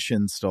 fresh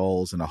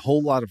installs, and a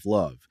whole lot of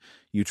love,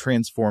 you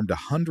transformed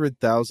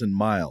 100,000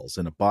 miles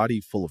and a body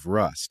full of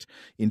rust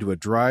into a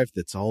drive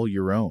that's all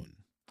your own.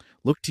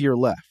 Look to your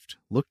left.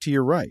 Look to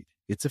your right.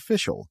 It's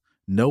official.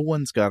 No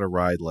one's got a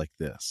ride like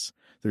this.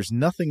 There's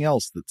nothing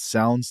else that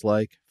sounds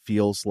like,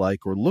 feels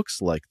like, or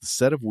looks like the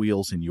set of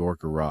wheels in your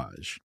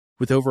garage.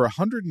 With over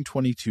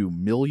 122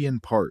 million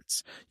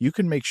parts, you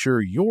can make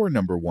sure your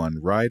number one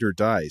ride or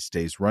die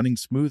stays running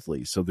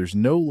smoothly so there's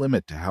no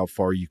limit to how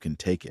far you can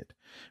take it.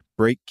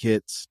 Brake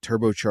kits,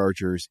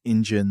 turbochargers,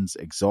 engines,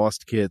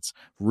 exhaust kits,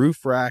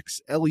 roof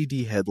racks, LED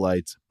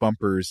headlights,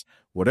 bumpers,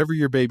 whatever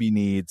your baby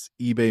needs,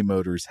 eBay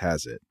Motors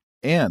has it.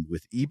 And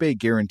with eBay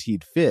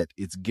Guaranteed Fit,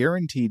 it's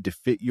guaranteed to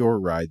fit your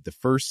ride the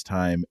first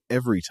time,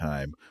 every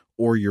time,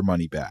 or your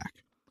money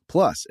back.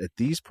 Plus, at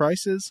these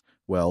prices,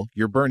 well,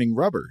 you're burning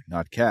rubber,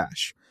 not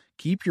cash.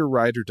 Keep your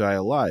ride or die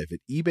alive at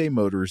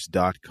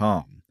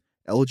ebaymotors.com.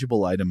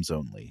 Eligible items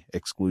only.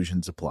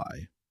 Exclusions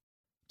apply.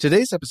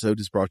 Today's episode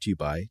is brought to you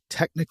by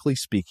Technically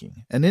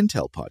Speaking, an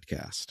Intel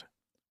podcast.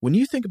 When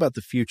you think about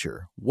the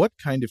future, what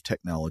kind of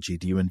technology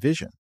do you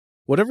envision?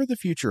 Whatever the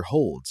future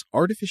holds,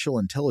 artificial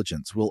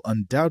intelligence will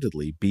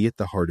undoubtedly be at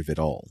the heart of it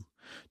all.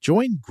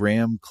 Join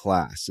Graham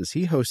Class as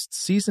he hosts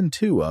Season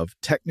 2 of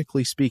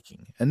Technically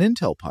Speaking, an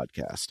Intel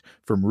podcast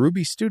from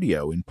Ruby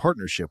Studio in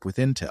partnership with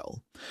Intel.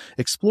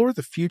 Explore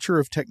the future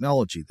of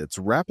technology that's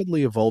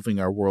rapidly evolving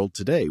our world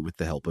today with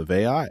the help of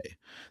AI.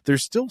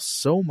 There's still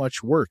so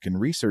much work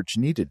and research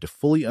needed to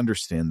fully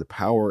understand the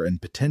power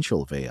and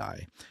potential of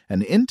AI,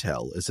 and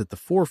Intel is at the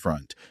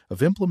forefront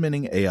of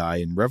implementing AI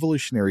in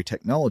revolutionary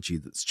technology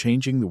that's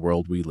changing the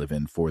world we live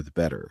in for the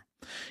better.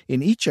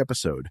 In each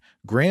episode,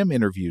 Graham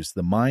interviews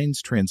the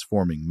minds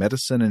transforming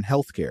medicine and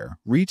healthcare,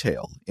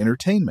 retail,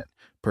 entertainment,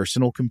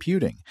 personal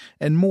computing,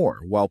 and more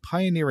while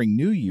pioneering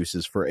new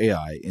uses for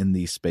AI in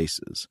these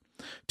spaces.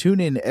 Tune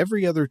in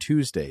every other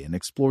Tuesday and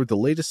explore the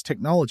latest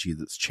technology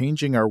that's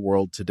changing our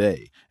world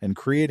today and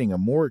creating a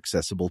more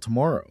accessible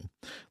tomorrow.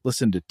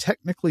 Listen to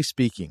Technically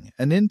Speaking,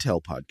 an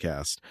Intel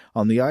podcast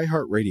on the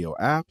iHeartRadio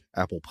app,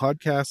 Apple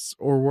Podcasts,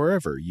 or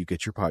wherever you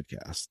get your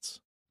podcasts.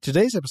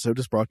 Today's episode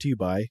is brought to you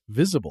by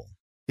Visible.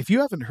 If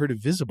you haven't heard of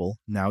Visible,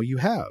 now you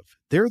have.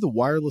 They're the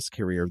wireless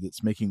carrier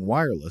that's making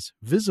wireless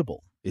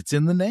visible. It's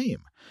in the name.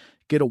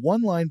 Get a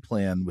one-line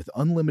plan with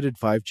unlimited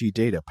 5G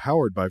data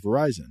powered by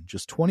Verizon,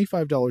 just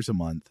 $25 a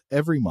month,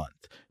 every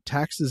month,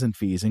 taxes and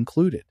fees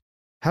included.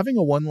 Having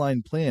a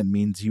one-line plan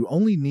means you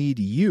only need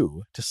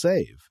you to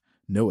save.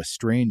 No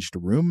estranged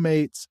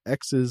roommates,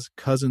 exes,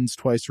 cousins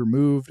twice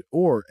removed,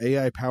 or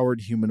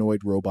AI-powered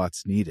humanoid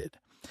robots needed.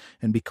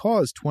 And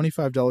because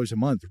 $25 a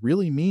month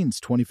really means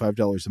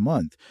 $25 a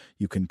month,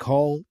 you can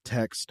call,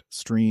 text,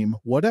 stream,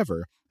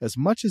 whatever, as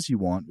much as you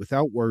want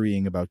without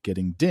worrying about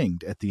getting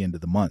dinged at the end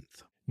of the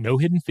month. No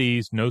hidden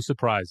fees, no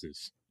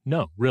surprises.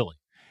 No, really.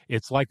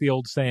 It's like the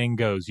old saying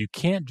goes, you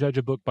can't judge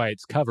a book by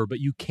its cover, but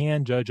you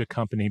can judge a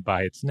company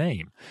by its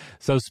name.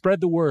 So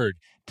spread the word.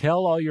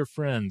 Tell all your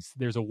friends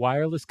there's a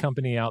wireless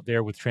company out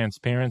there with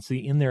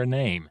transparency in their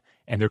name,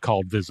 and they're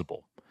called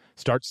Visible.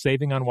 Start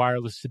saving on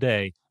wireless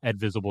today at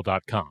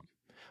Visible.com.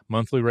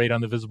 Monthly rate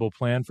on the Visible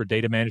plan for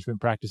data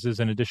management practices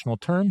and additional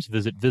terms,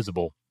 visit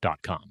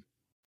Visible.com.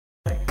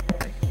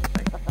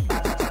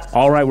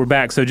 All right, we're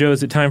back. So, Joe,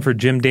 is it time for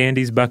Jim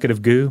Dandy's bucket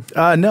of goo?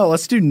 No,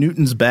 let's do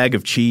Newton's bag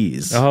of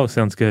cheese. Oh,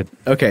 sounds good.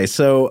 Okay,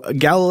 so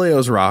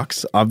Galileo's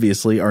rocks,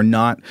 obviously, are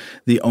not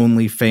the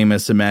only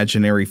famous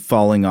imaginary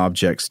falling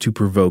objects to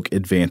provoke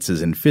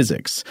advances in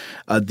physics.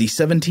 The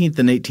 17th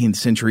and 18th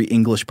century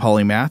English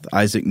polymath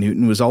Isaac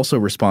Newton was also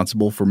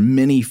responsible for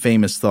many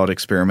famous thought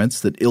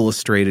experiments that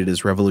illustrated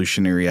his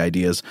revolutionary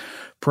ideas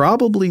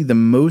Probably the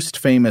most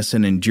famous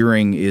and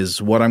enduring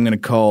is what I'm going to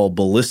call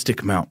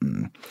Ballistic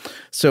Mountain.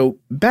 So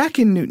back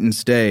in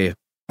Newton's day,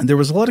 there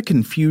was a lot of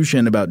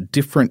confusion about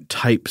different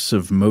types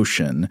of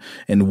motion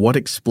and what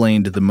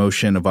explained the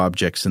motion of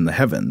objects in the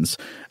heavens.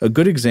 A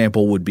good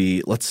example would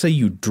be, let's say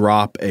you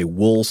drop a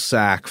wool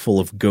sack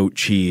full of goat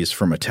cheese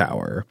from a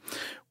tower.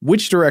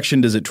 Which direction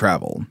does it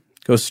travel?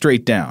 Goes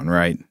straight down,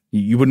 right?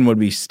 You wouldn't want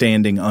to be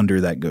standing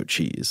under that goat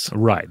cheese.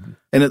 Right.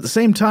 And at the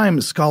same time,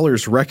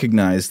 scholars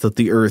recognized that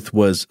the Earth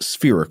was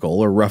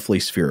spherical, or roughly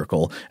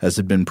spherical, as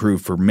had been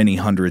proved for many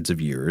hundreds of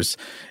years.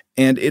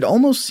 And it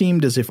almost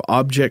seemed as if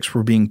objects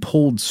were being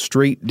pulled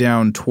straight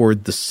down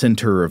toward the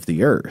center of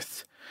the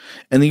Earth.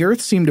 And the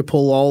Earth seemed to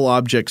pull all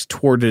objects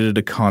toward it at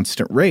a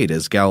constant rate,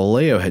 as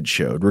Galileo had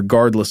showed,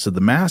 regardless of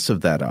the mass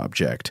of that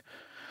object.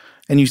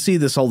 And you see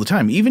this all the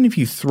time. Even if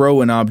you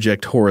throw an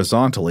object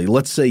horizontally,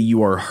 let's say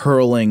you are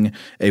hurling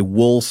a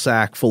wool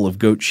sack full of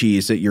goat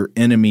cheese at your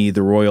enemy,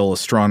 the royal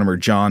astronomer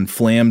John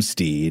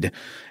Flamsteed.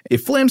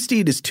 If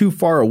Flamsteed is too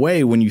far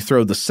away when you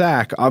throw the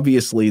sack,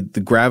 obviously the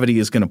gravity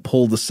is going to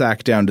pull the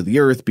sack down to the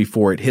Earth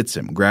before it hits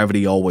him.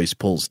 Gravity always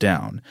pulls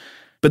down.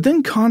 But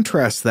then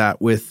contrast that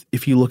with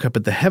if you look up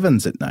at the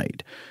heavens at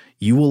night.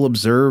 You will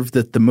observe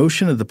that the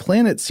motion of the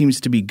planet seems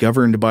to be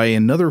governed by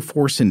another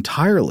force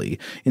entirely.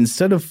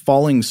 Instead of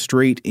falling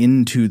straight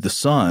into the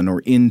sun or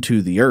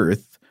into the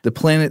Earth, the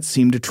planets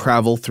seem to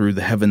travel through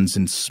the heavens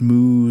in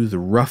smooth,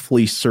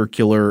 roughly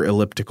circular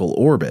elliptical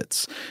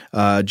orbits,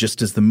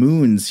 just as the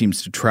moon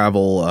seems to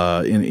travel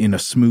in a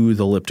smooth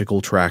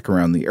elliptical track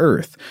around the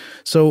Earth.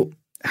 So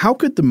how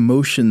could the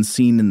motion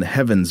seen in the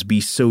heavens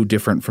be so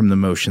different from the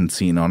motion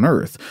seen on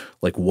Earth?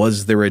 Like,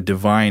 was there a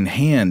divine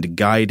hand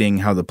guiding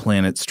how the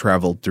planets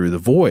traveled through the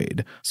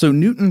void? So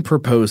Newton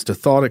proposed a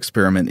thought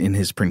experiment in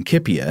his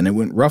Principia, and it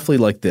went roughly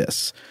like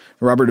this.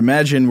 Robert,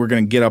 imagine we're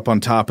going to get up on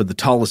top of the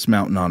tallest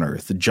mountain on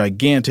Earth, a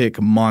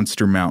gigantic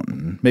monster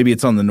mountain. Maybe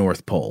it's on the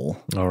North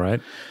Pole. All right.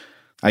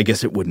 I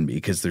guess it wouldn't be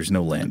because there's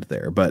no land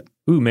there, but...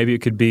 Ooh, maybe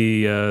it could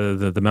be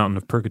the Mountain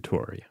of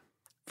Purgatory.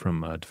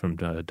 From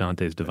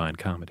Dante's Divine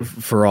Comedy.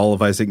 For all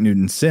of Isaac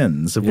Newton's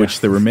sins, of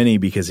which there were many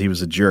because he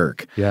was a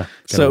jerk. Yeah,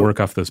 gotta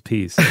work off those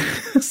P's.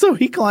 So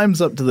he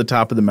climbs up to the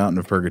top of the Mountain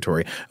of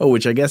Purgatory,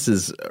 which I guess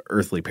is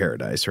earthly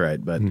paradise,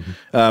 right? But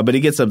but he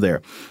gets up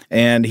there,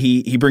 and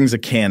he brings a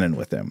cannon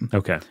with him.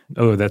 Okay.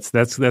 Oh,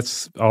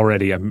 that's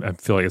already, I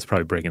feel like it's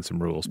probably breaking some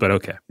rules, but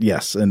okay.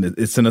 Yes, and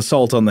it's an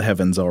assault on the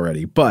heavens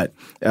already. But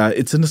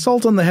it's an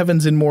assault on the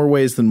heavens in more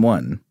ways than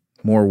one.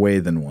 More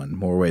ways than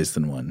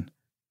one.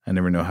 I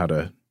never know how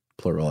to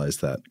pluralize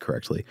that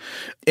correctly.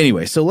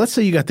 Anyway, so let's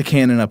say you got the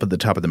cannon up at the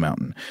top of the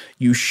mountain.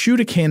 You shoot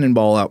a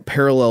cannonball out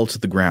parallel to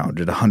the ground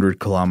at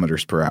 100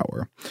 kilometers per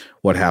hour.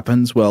 What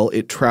happens? Well,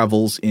 it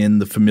travels in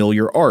the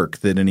familiar arc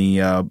that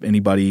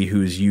anybody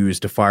who's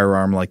used a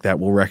firearm like that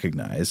will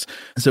recognize.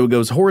 So it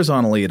goes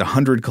horizontally at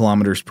 100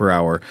 kilometers per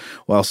hour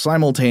while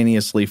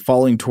simultaneously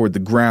falling toward the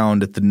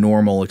ground at the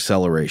normal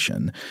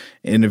acceleration.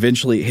 And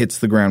eventually it hits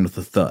the ground with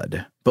a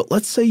thud. But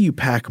let's say you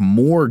pack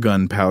more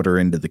gunpowder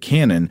into the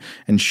cannon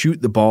and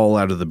shoot the ball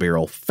out of the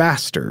barrel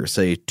faster,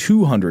 say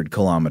 200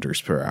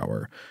 kilometers per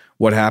hour.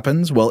 What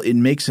happens? Well, it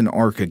makes an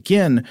arc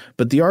again,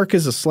 but the arc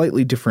is a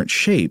slightly different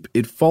shape.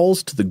 It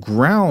falls to the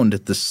ground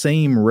at the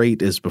same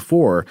rate as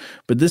before,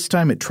 but this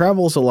time it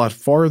travels a lot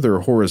farther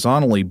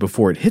horizontally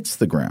before it hits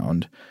the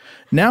ground.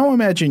 Now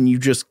imagine you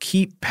just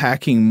keep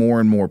packing more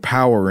and more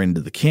power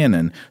into the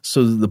cannon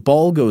so that the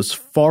ball goes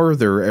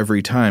farther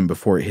every time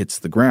before it hits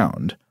the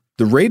ground.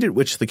 The rate at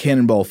which the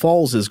cannonball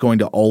falls is going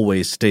to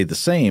always stay the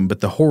same,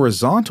 but the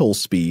horizontal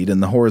speed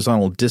and the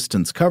horizontal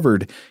distance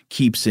covered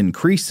keeps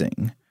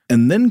increasing.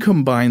 And then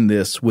combine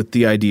this with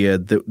the idea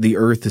that the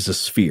Earth is a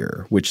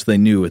sphere, which they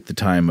knew at the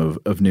time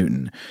of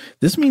Newton.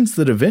 This means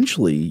that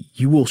eventually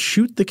you will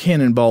shoot the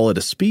cannonball at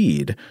a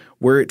speed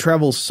where it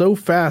travels so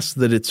fast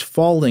that its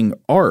falling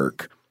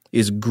arc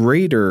is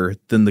greater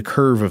than the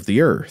curve of the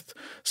Earth.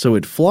 So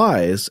it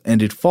flies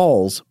and it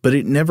falls, but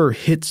it never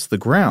hits the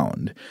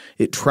ground.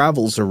 It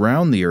travels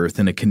around the Earth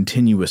in a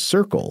continuous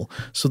circle.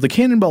 So the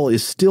cannonball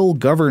is still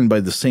governed by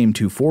the same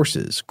two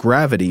forces,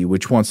 gravity,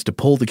 which wants to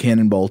pull the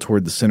cannonball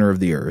toward the center of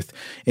the Earth,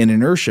 and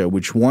inertia,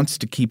 which wants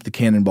to keep the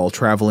cannonball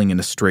traveling in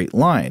a straight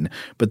line.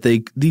 But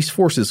these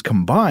forces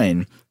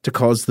combine to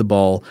cause the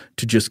ball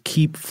to just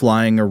keep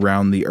flying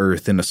around the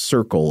Earth in a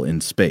circle in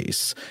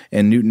space.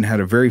 And Newton had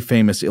a very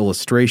famous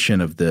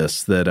illustration of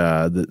this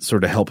that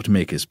sort of helped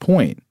make his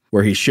point,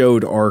 where he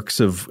showed arcs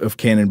of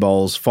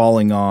cannonballs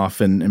falling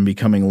off and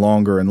becoming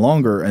longer and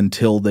longer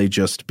until they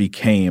just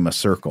became a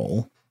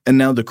circle. And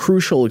now the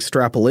crucial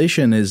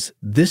extrapolation is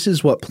this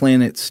is what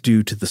planets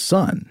do to the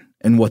sun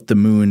and what the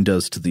moon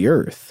does to the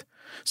Earth.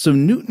 So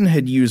Newton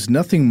had used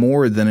nothing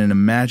more than an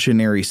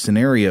imaginary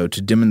scenario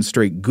to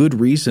demonstrate good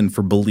reason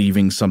for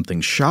believing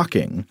something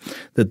shocking,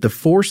 that the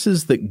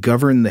forces that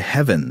govern the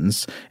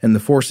heavens and the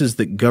forces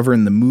that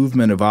govern the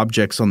movement of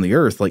objects on the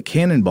earth, like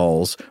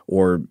cannonballs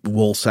or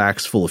wool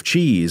sacks full of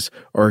cheese,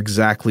 are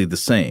exactly the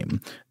same.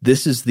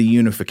 This is the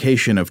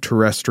unification of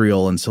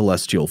terrestrial and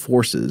celestial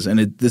forces, and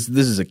this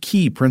is a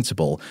key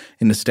principle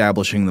in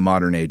establishing the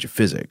modern age of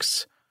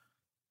physics.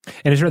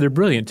 And it's rather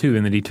brilliant, too,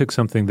 in that he took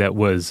something that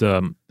was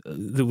so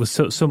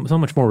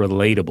much more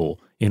relatable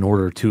in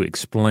order to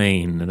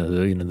explain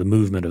the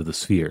movement of the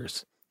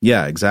spheres.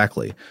 Yeah,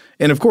 exactly.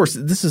 And of course,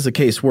 this is a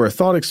case where a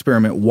thought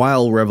experiment,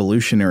 while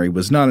revolutionary,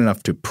 was not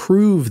enough to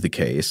prove the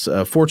case.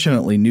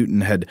 Fortunately, Newton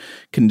had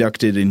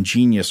conducted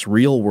ingenious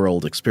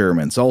real-world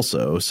experiments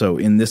also. So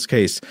in this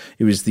case,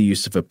 it was the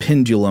use of a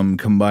pendulum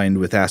combined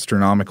with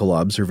astronomical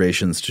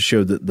observations to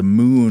show that the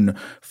moon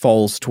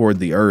falls toward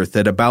the Earth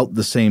at about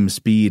the same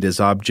speed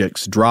as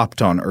objects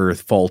dropped on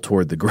Earth fall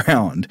toward the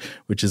ground,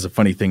 which is a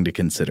funny thing to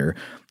consider.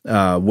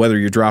 Whether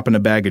you're dropping a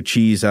bag of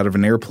cheese out of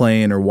an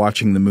airplane or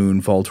watching the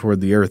moon fall toward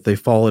the Earth, they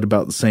fall at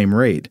about the same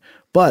rate.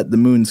 But the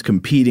moon's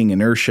competing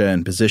inertia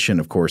and position,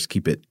 of course,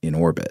 keep it in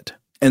orbit.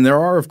 And there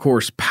are, of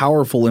course,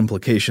 powerful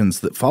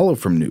implications that follow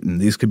from Newton.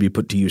 These could be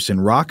put to use in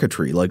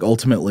rocketry. Like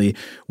ultimately,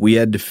 we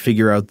had to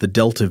figure out the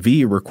delta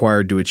V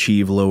required to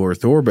achieve low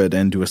Earth orbit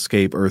and to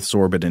escape Earth's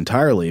orbit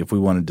entirely if we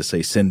wanted to,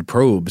 say, send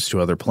probes to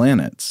other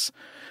planets.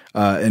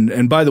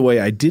 And by the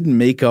way, I didn't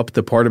make up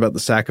the part about the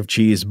sack of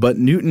cheese, but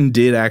Newton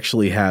did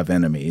actually have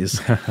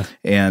enemies.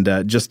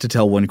 And just to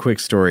tell one quick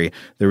story,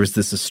 there was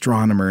this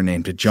astronomer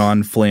named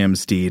John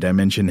Flamsteed. I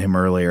mentioned him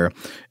earlier.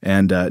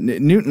 And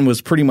Newton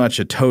was pretty much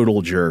a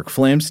total jerk.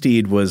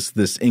 Flamsteed was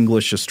this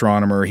English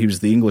astronomer. He was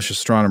the English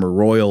Astronomer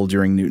Royal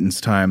during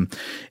Newton's time.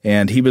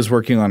 And he was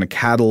working on a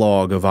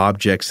catalog of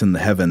objects in the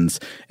heavens.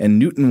 And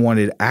Newton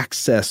wanted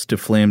access to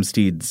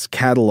Flamsteed's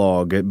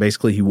catalog.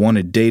 Basically, he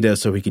wanted data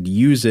so he could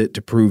use it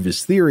to prove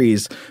his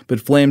theories, but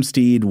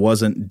Flamsteed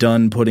wasn't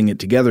done putting it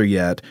together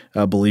yet,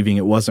 believing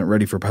it wasn't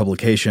ready for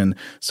publication.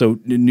 So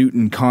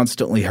Newton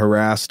constantly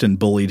harassed and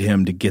bullied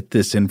him to get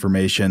this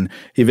information.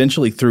 He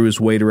eventually threw his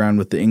weight around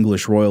with the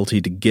English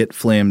royalty to get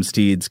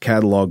Flamsteed's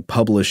catalog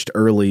published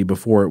early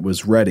before it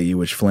was ready,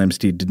 which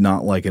Flamsteed did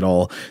not like at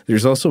all.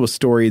 There's also a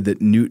story that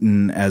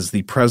Newton, as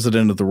the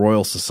president of the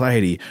Royal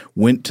Society,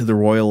 went to the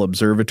Royal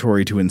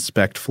Observatory to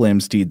inspect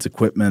Flamsteed's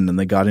equipment, and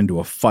they got into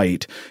a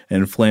fight.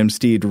 And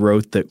Flamsteed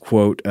wrote that,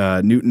 quote,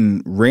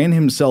 Newton ran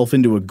himself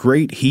into a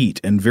great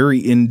heat and very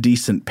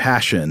indecent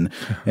passion,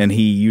 and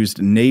he used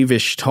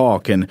knavish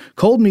talk and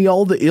called me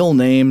all the ill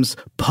names,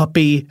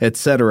 puppy,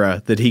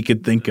 etc., that he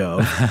could think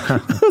of.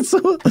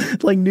 So,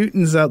 like,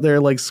 Newton's out there,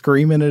 like,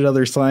 screaming at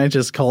other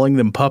scientists, calling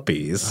them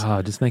puppies.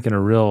 Oh, just making a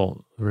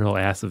real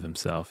ass of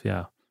himself,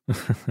 yeah.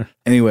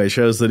 Anyway,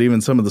 shows that even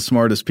some of the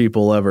smartest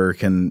people ever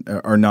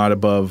are not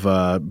above,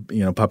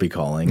 puppy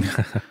calling.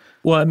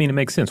 Well, I mean, it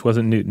makes sense.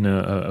 Wasn't Newton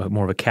a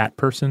more of a cat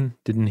person?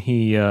 Didn't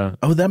he?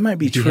 That might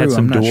be true. He had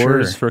some I'm not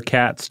doors sure. for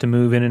cats to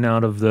move in and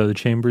out of the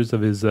chambers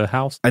of his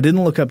house. I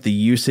didn't look up the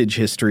usage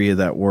history of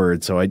that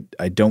word, so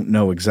I don't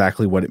know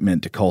exactly what it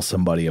meant to call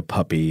somebody a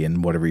puppy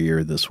in whatever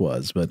year this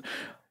was. But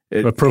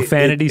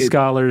profanity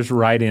scholars,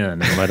 write in and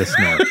let us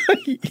know.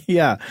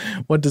 Yeah,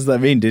 what does that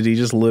mean? Did he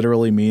just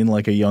literally mean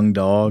like a young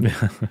dog?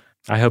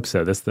 I hope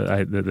so. That's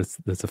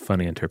a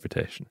funny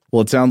interpretation.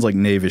 Well, it sounds like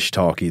knavish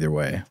talk either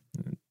way.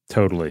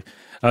 Totally.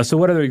 So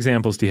what other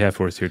examples do you have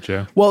for us here,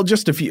 Joe? Well,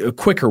 just a few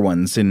quicker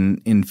ones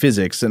in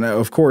physics. And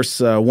of course,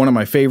 one of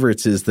my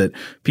favorites is that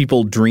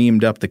people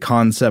dreamed up the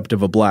concept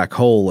of a black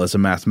hole as a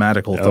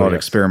mathematical thought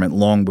experiment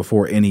long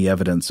before any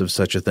evidence of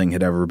such a thing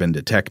had ever been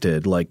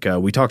detected. Like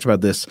we talked about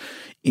this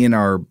in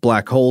our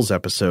black holes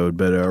episode,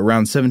 but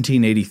around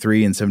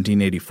 1783 and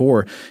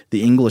 1784,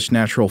 the English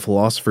natural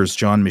philosophers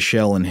John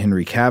Michell and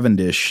Henry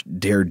Cavendish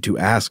dared to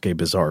ask a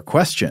bizarre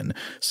question.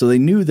 So they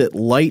knew that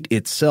light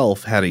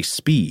itself had a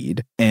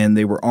speed, and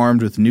they were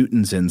armed with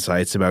Newton's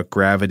insights about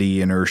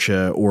gravity,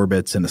 inertia,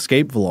 orbits, and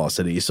escape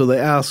velocity. So they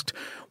asked,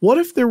 what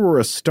if there were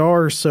a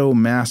star so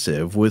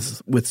massive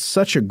with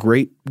such a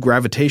great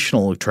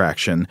gravitational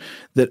attraction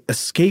that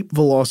escape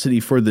velocity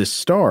for this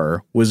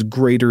star was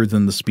greater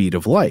than the speed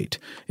of light?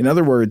 In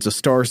other words, a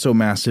star so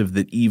massive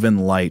that even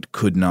light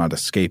could not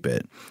escape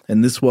it.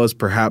 And this was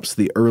perhaps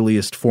the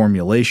earliest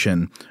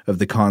formulation of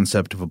the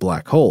concept of a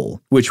black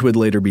hole, which would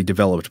later be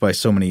developed by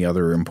so many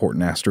other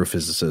important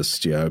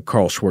astrophysicists,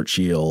 Carl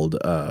Schwarzschild,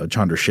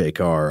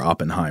 Chandrasekhar,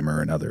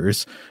 Oppenheimer, and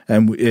others.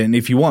 And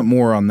if you want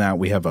more on that,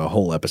 we have a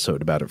whole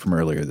episode about it from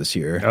earlier this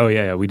year. Oh,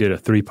 yeah. We did a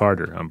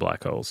 3-parter on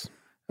black holes.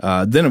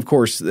 Then, of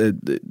course,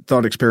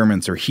 thought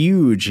experiments are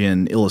huge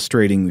in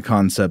illustrating the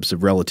concepts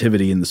of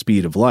relativity and the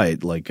speed of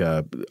light. Like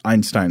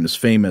Einstein is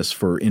famous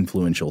for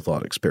influential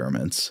thought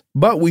experiments.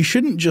 But we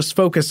shouldn't just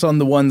focus on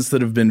the ones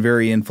that have been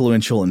very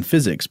influential in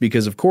physics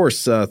because, of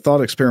course,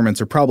 thought experiments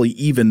are probably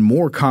even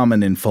more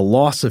common in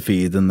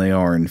philosophy than they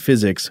are in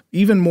physics,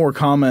 even more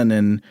common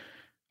in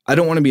I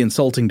don't want to be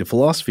insulting to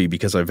philosophy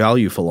because I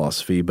value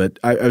philosophy, but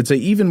I would say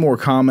even more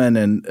common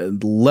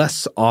and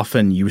less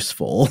often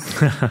useful.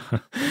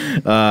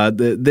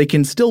 They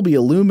can still be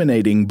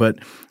illuminating, but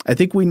I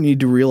think we need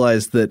to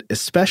realize that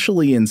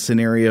especially in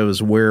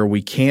scenarios where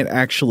we can't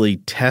actually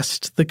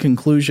test the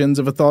conclusions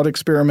of a thought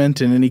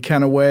experiment in any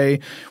kind of way,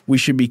 we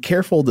should be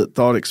careful that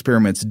thought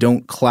experiments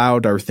don't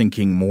cloud our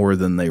thinking more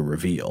than they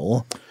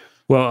reveal.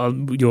 Well,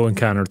 you'll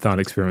encounter thought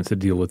experiments that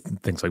deal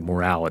with things like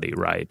morality,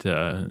 right?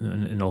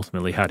 And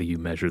ultimately, how do you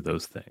measure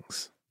those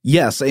things?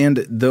 Yes,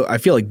 and I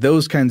feel like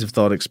those kinds of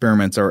thought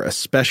experiments are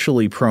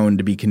especially prone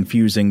to be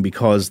confusing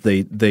because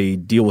they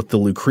deal with the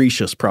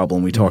Lucretius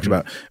problem we talked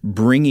about,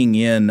 bringing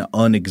in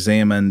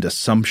unexamined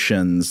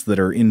assumptions that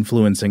are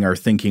influencing our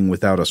thinking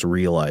without us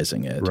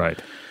realizing it. Right.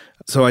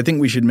 So I think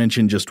we should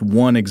mention just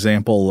one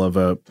example of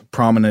a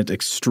prominent,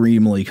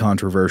 extremely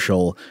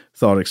controversial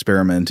thought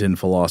experiment in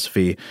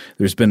philosophy.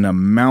 There's been a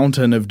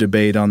mountain of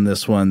debate on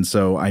this one,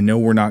 so I know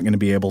we're not going to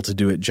be able to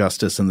do it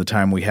justice in the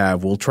time we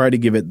have. We'll try to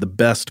give it the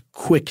best,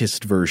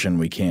 quickest version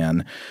we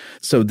can.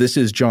 So this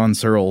is John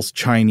Searle's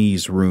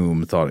Chinese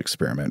room thought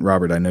experiment.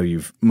 Robert, I know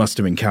you must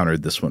have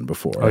encountered this one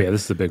before. Oh, yeah,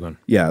 this is a big one.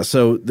 Yeah,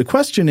 so the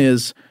question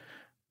is,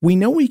 we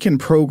know we can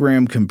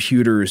program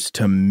computers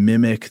to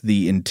mimic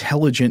the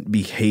intelligent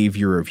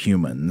behavior of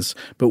humans,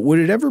 but would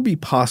it ever be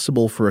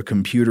possible for a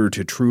computer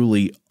to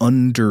truly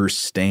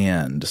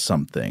understand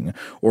something,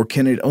 or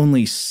can it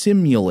only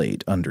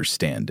simulate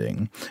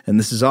understanding? And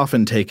this is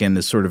often taken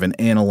as sort of an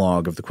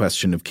analog of the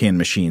question of can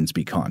machines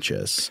be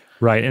conscious?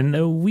 Right,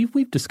 and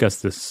we've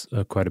discussed this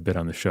quite a bit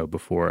on the show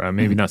before.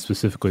 Maybe not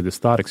specifically this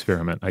thought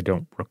experiment, I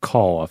don't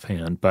recall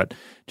offhand, but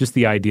just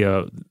the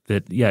idea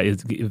that,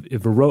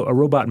 if a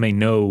robot may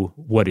know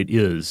what it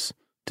is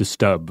to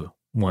stub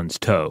one's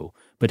toe,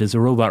 but does a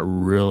robot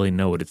really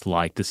know what it's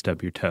like to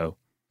stub your toe?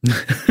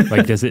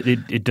 Like, does it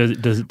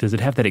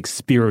have that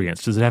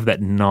experience? Does it have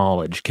that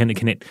knowledge? Can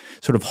it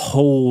sort of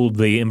hold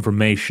the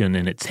information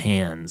in its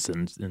hands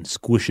and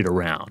squish it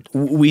around?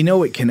 We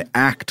know it can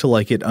act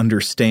like it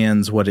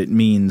understands what it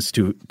means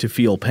to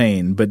feel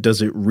pain, but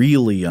does it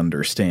really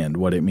understand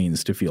what it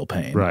means to feel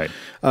pain? Right.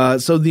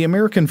 So the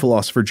American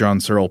philosopher John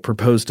Searle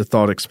proposed a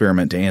thought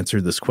experiment to answer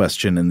this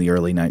question in the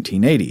early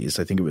 1980s.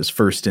 I think it was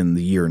first in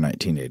the year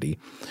 1980.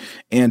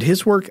 And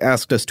his work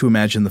asked us to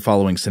imagine the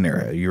following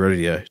scenario. You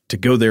ready to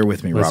go there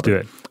with me, Robert? Let's do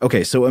it.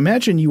 Okay, so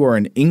imagine you are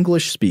an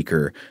English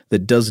speaker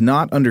that does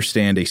not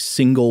understand a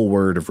single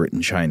word of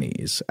written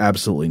Chinese.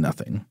 Absolutely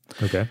nothing.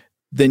 Okay.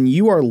 Then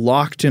you are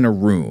locked in a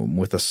room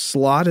with a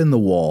slot in the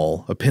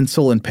wall, a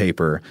pencil and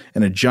paper,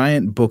 and a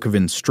giant book of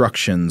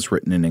instructions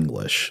written in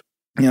English.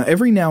 Now,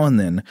 every now and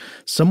then,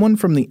 someone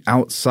from the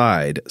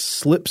outside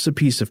slips a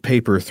piece of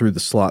paper through the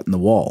slot in the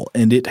wall,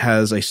 and it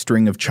has a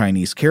string of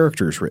Chinese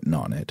characters written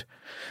on it.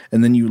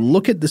 And then you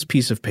look at this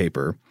piece of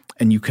paper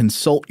and you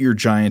consult your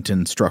giant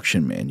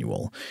instruction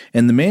manual.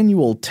 And the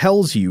manual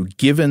tells you,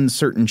 given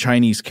certain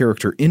Chinese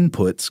character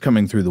inputs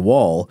coming through the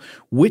wall,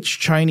 which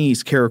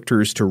Chinese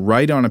characters to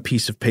write on a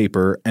piece of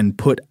paper and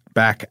put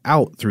back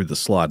out through the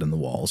slot in the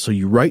wall. So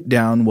you write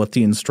down what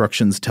the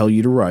instructions tell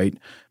you to write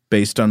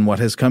based on what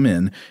has come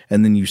in,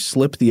 and then you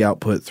slip the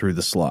output through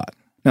the slot.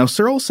 Now,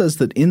 Searle says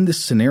that in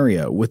this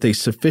scenario, with a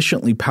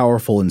sufficiently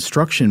powerful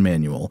instruction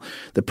manual,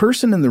 the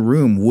person in the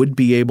room would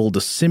be able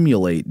to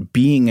simulate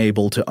being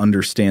able to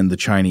understand the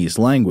Chinese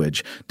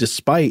language,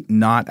 despite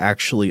not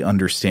actually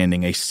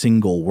understanding a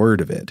single word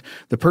of it.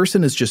 The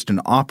person is just an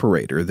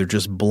operator. They're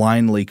just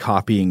blindly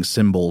copying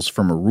symbols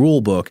from a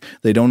rule book.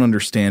 They don't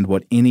understand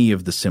what any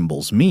of the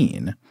symbols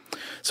mean.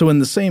 So in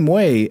the same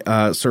way,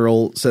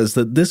 Searle says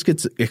that this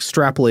gets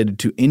extrapolated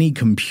to any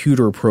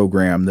computer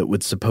program that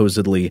would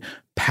supposedly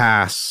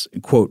pass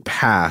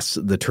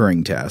the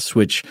Turing test,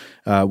 which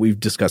we've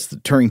discussed the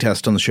Turing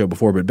test on the show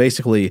before, but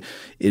basically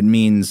it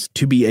means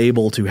to be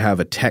able to have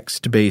a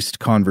text-based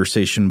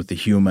conversation with the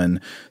human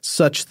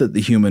such that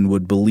the human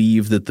would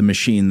believe that the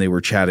machine they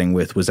were chatting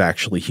with was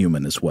actually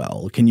human as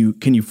well. Can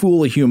you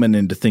fool a human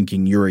into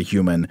thinking you're a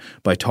human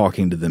by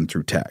talking to them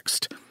through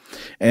text?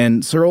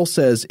 And Searle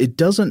says it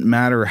doesn't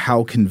matter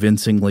how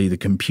convincingly the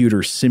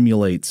computer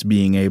simulates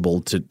being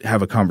able to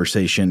have a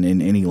conversation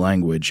in any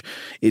language.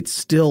 It's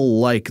still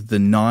like the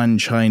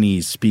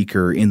non-Chinese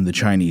speaker in the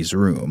Chinese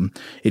room.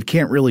 It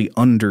can't really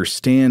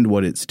understand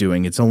what it's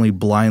doing. It's only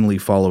blindly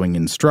following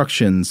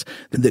instructions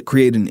that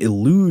create an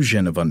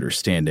illusion of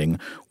understanding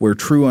where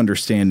true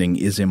understanding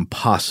is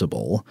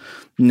impossible.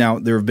 Now,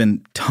 there have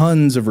been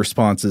tons of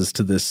responses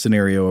to this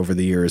scenario over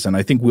the years, and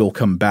I think we'll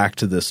come back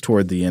to this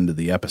toward the end of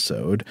the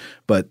episode.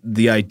 But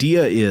the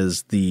idea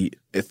is the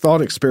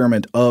thought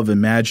experiment of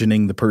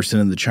imagining the person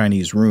in the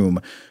Chinese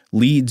room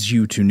leads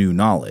you to new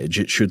knowledge.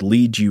 It should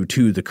lead you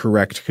to the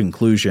correct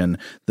conclusion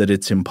that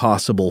it's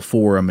impossible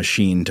for a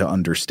machine to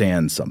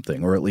understand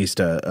something, or at least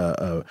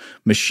a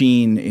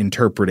machine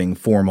interpreting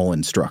formal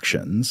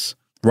instructions.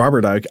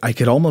 Robert, I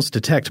could almost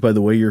detect by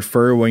the way you're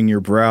furrowing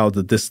your brow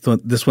that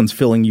this one's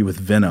filling you with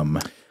venom.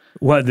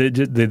 What,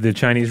 the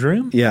Chinese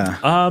room? Yeah.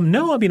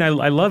 No, I mean I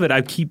love it.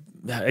 I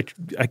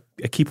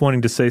keep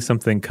wanting to say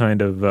something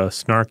kind of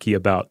snarky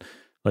about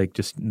like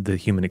just the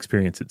human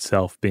experience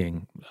itself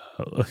being,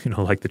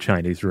 like the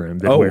Chinese room.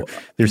 That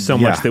there's so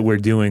much that we're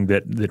doing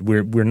that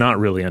we're not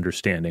really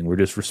understanding. We're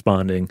just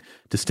responding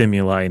to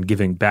stimuli and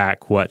giving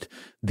back what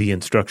the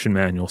instruction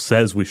manual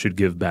says we should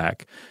give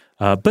back.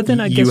 But then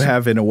I guess you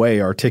have, in a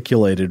way,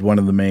 articulated one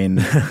of the main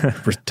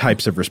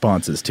types of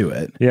responses to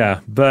it.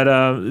 Yeah, but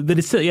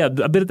it's still,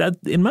 but that,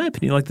 in my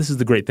opinion, like this is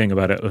the great thing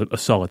about a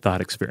solid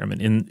thought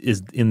experiment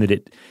in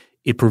that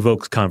it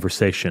provokes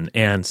conversation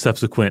and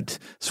subsequent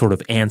sort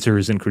of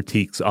answers and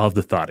critiques of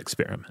the thought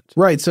experiment.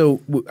 Right.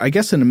 So I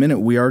guess in a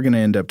minute we are going to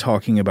end up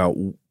talking about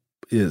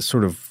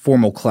sort of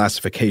formal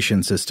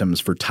classification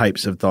systems for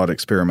types of thought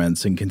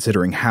experiments and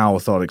considering how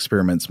thought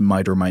experiments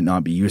might or might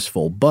not be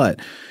useful. But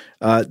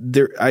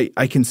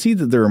I can see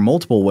that there are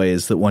multiple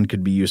ways that one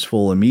could be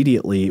useful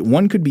immediately.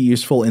 One could be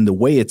useful in the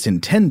way it's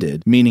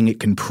intended, meaning it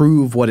can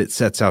prove what it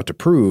sets out to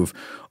prove.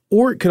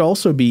 Or it could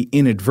also be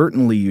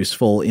inadvertently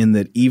useful in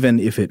that even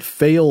if it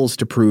fails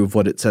to prove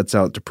what it sets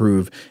out to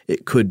prove,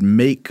 it could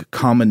make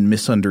common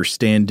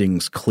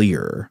misunderstandings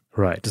clear.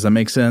 Right. Does that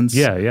make sense?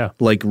 Yeah.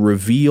 Like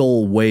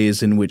reveal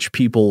ways in which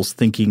people's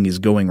thinking is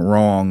going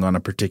wrong on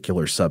a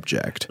particular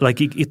subject. Like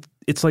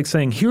it's like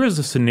saying, here is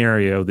a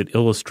scenario that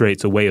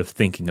illustrates a way of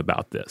thinking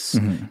about this.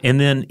 Mm-hmm. And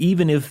then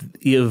even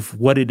if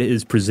what it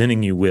is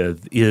presenting you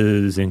with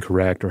is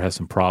incorrect or has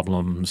some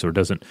problems or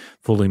doesn't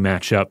fully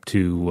match up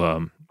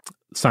to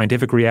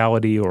scientific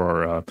reality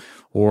or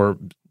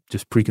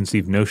just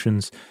preconceived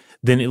notions,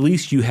 then at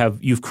least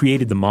you've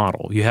created the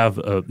model. You have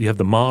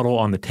the model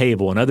on the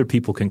table, and other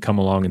people can come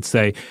along and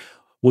say,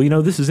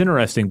 well, this is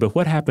interesting, but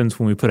what happens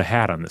when we put a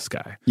hat on this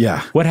guy?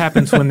 Yeah. What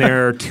happens when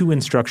there are two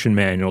instruction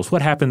manuals?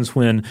 What happens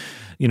when,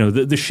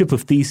 the ship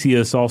of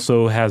Theseus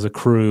also has a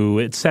crew,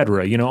 et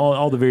cetera?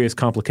 All the various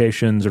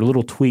complications or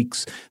little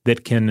tweaks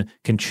that can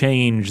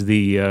change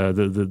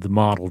the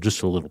model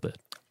just a little bit.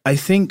 I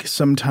think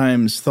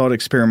sometimes thought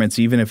experiments,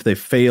 even if they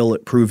fail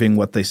at proving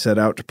what they set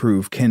out to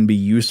prove, can be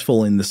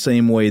useful in the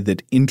same way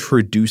that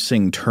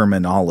introducing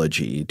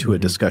terminology to a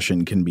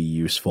discussion can be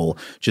useful.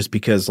 Just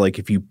because, like,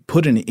 if you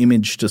put an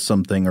image to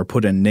something or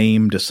put a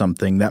name to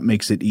something, that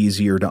makes it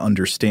easier to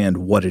understand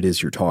what it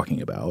is you're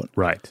talking about.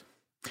 Right.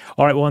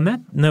 All right. Well, on that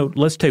note,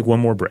 let's take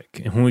one more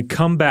break. And when we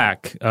come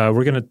back,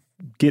 we're going to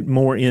get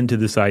more into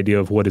this idea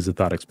of what is a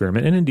thought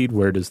experiment and, indeed,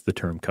 where does the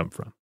term come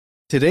from.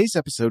 Today's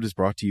episode is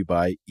brought to you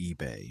by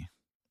eBay.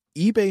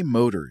 eBay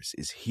Motors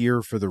is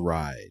here for the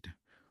ride.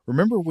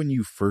 Remember when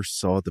you first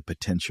saw the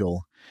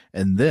potential?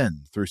 And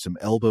then, through some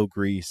elbow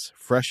grease,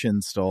 fresh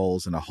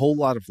installs, and a whole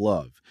lot of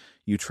love,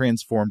 you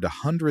transformed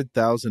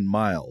 100,000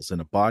 miles and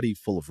a body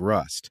full of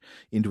rust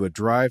into a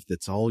drive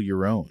that's all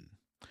your own.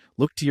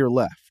 Look to your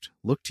left.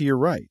 Look to your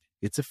right.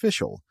 It's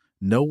official.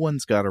 No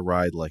one's got a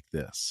ride like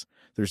this.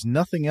 There's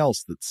nothing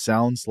else that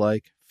sounds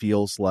like,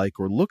 feels like,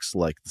 or looks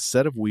like the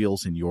set of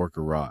wheels in your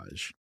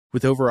garage.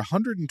 With over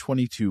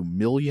 122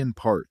 million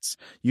parts,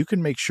 you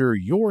can make sure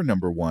your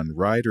number one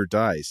ride or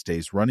die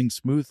stays running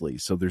smoothly,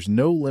 so there's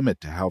no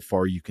limit to how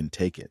far you can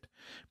take it.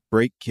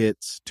 Brake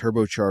kits,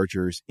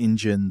 turbochargers,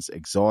 engines,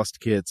 exhaust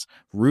kits,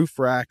 roof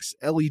racks,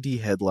 LED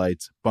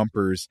headlights,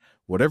 bumpers,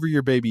 whatever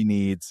your baby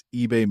needs,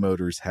 eBay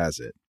Motors has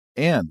it.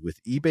 And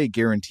with eBay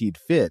Guaranteed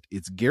Fit,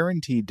 it's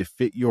guaranteed to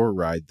fit your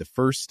ride the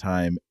first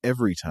time,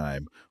 every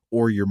time,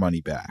 or your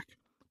money back.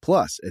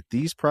 Plus, at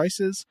these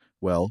prices,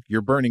 well,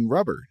 you're burning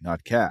rubber,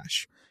 not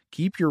cash.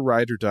 Keep your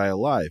ride or die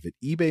alive at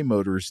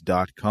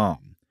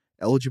ebaymotors.com.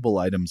 Eligible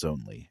items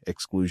only.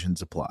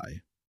 Exclusions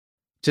apply.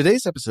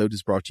 Today's episode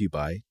is brought to you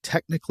by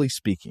Technically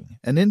Speaking,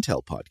 an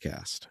Intel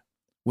podcast.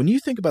 When you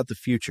think about the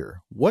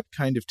future, what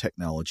kind of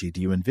technology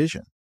do you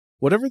envision?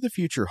 Whatever the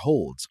future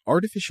holds,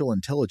 artificial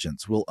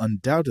intelligence will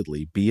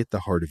undoubtedly be at the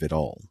heart of it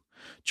all.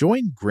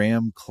 Join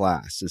Graham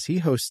Class as he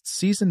hosts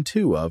Season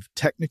 2 of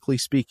Technically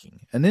Speaking,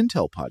 an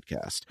Intel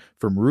podcast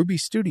from Ruby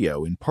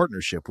Studio in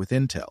partnership with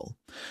Intel.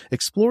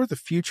 Explore the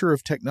future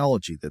of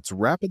technology that's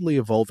rapidly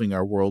evolving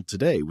our world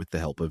today with the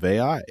help of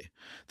AI.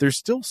 There's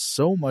still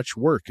so much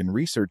work and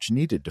research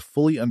needed to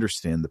fully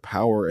understand the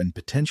power and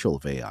potential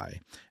of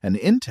AI, and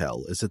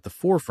Intel is at the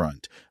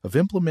forefront of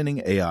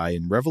implementing AI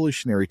in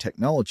revolutionary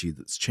technology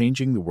that's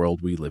changing the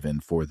world we live in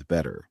for the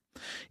better.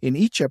 In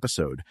each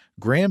episode,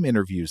 Graham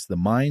interviews the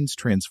minds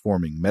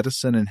transforming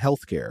medicine and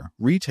healthcare,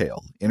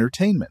 retail,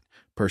 entertainment,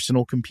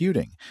 personal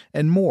computing,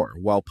 and more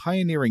while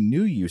pioneering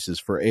new uses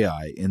for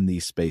AI in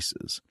these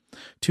spaces.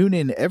 Tune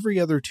in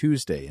every other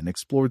Tuesday and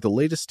explore the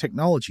latest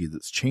technology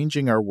that's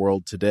changing our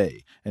world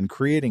today and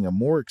creating a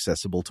more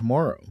accessible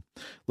tomorrow.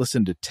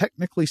 Listen to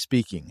Technically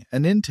Speaking,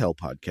 an Intel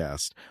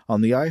podcast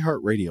on the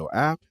iHeartRadio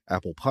app,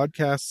 Apple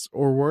Podcasts,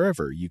 or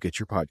wherever you get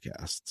your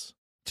podcasts.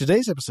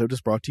 Today's episode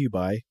is brought to you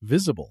by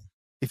Visible.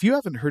 If you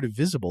haven't heard of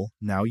Visible,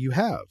 now you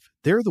have.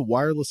 They're the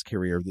wireless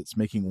carrier that's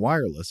making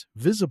wireless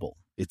visible.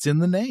 It's in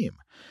the name.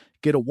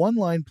 Get a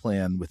one-line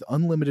plan with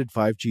unlimited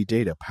 5G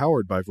data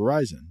powered by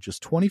Verizon,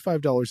 just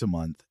 $25 a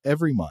month,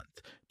 every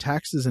month,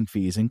 taxes and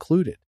fees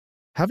included.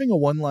 Having a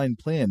one-line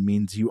plan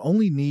means you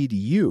only need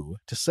you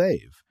to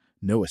save.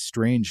 No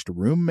estranged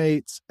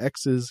roommates,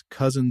 exes,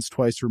 cousins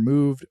twice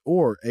removed,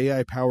 or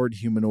AI-powered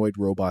humanoid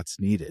robots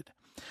needed.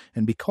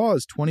 And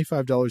because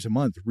 $25 a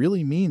month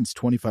really means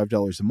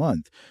 $25 a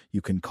month,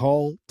 you can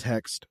call,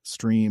 text,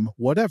 stream,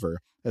 whatever,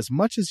 as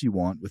much as you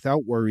want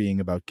without worrying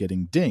about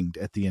getting dinged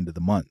at the end of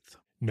the month.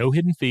 No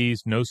hidden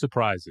fees, no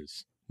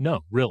surprises.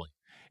 No, really.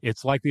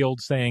 It's like the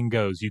old saying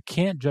goes, you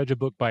can't judge a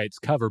book by its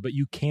cover, but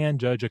you can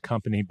judge a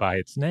company by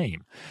its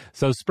name.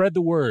 So spread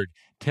the word.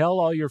 Tell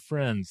all your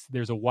friends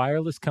there's a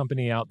wireless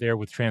company out there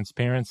with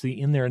transparency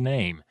in their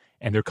name,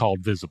 and they're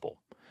called Visible.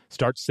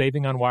 Start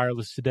saving on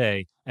wireless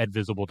today at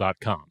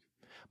Visible.com.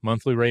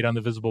 Monthly rate on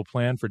the Visible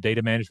plan for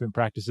data management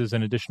practices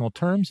and additional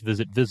terms,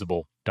 visit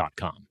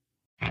Visible.com.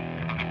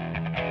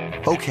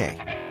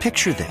 Okay,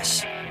 picture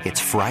this. It's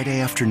Friday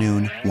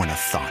afternoon when a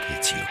thought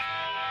hits you.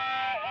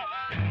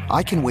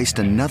 I can waste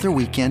another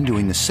weekend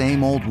doing the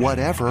same old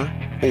whatever,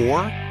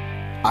 or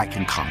I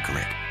can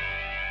conquer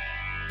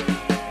it.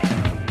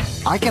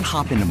 I can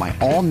hop into my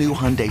all-new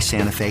Hyundai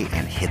Santa Fe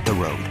and hit the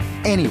road.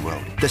 Any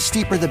road. The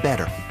steeper, the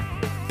better.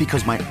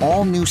 Because my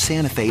all-new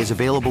Santa Fe is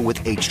available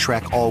with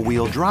H-Track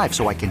all-wheel drive,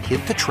 so I can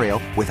hit the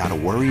trail without a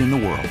worry in the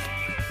world.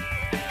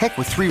 Heck,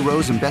 with 3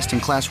 rows and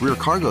best-in-class rear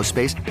cargo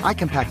space, I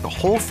can pack the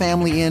whole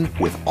family in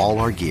with all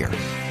our gear.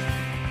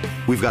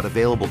 We've got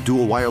available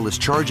dual wireless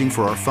charging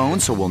for our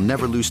phones, so we'll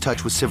never lose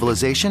touch with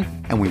civilization,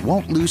 and we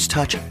won't lose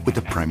touch with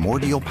the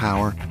primordial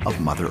power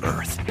of Mother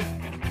Earth.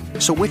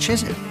 So which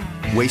is it?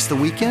 Waste the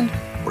weekend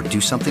or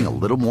do something a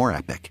little more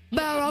epic?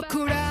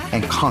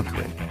 And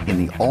conquer it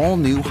in the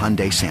all-new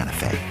Hyundai Santa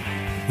Fe.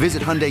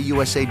 Visit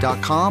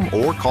HyundaiUSA.com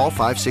or call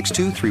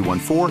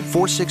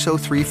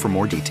 562-314-4603 for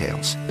more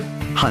details.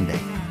 Hyundai,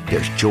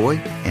 there's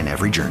joy in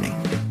every journey.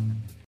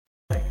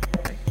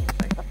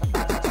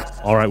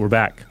 All right, we're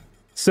back.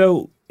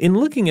 So in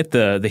looking at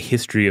the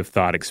history of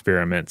thought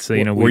experiments,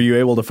 were you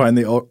able to find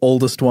the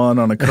oldest one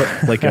on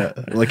like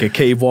a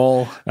cave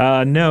wall?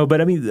 No,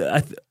 but I mean,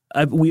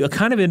 we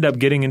kind of end up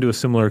getting into a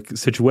similar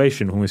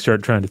situation when we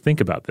start trying to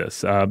think about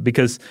this,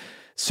 because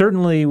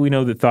certainly we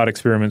know that thought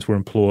experiments were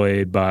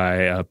employed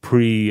by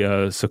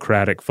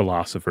pre-Socratic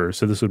philosophers.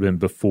 So this would have been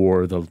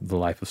before the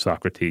life of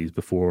Socrates,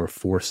 before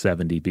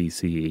 470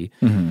 BCE.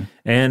 Mm-hmm.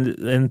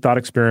 And thought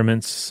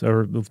experiments,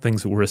 or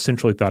things that were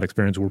essentially thought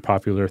experiments, were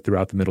popular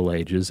throughout the Middle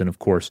Ages and, of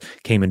course,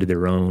 came into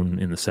their own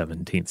in the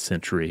 17th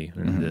century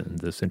and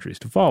the centuries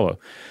to follow.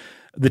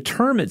 The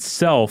term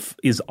itself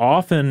is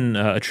often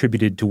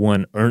attributed to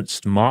one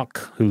Ernst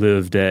Mach, who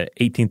lived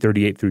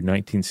 1838 through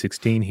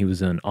 1916. He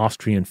was an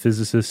Austrian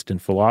physicist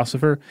and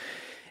philosopher.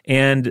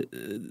 And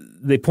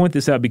they point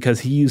this out because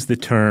he used the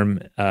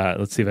term,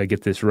 let's see if I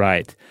get this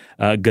right,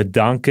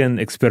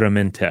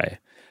 Gedankenexperimente.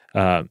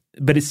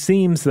 But it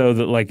seems, though,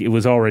 that it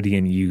was already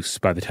in use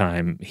by the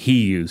time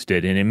he used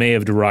it, and it may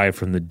have derived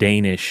from the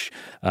Danish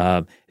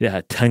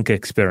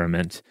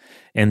Tankeexperiment.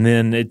 And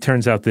then it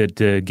turns out that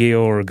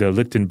Georg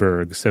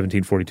Lichtenberg,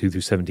 1742 through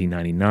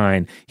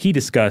 1799, he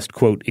discussed,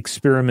 quote,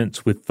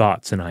 experiments with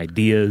thoughts and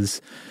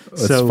ideas.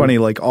 It's funny,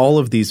 all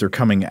of these are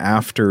coming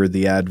after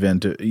the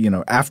advent,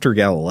 after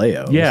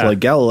Galileo. Yeah. So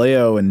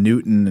Galileo and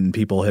Newton and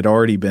people had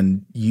already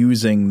been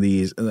using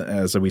these.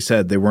 As we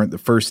said, they weren't the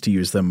first to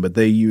use them, but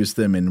they used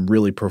them in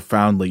really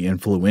profoundly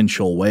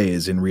influential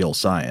ways in real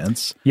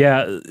science.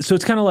 Yeah. So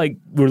it's kind of like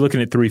we're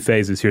looking at 3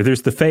 phases here.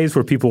 There's the phase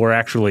where people are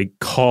actually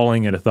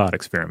calling it a thought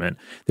experiment.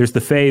 There's the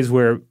phase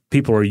where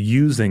people are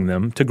using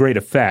them to great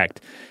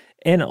effect.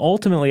 And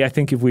ultimately, I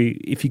think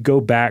if you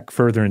go back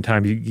further in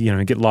time,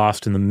 you get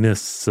lost in the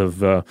mists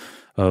of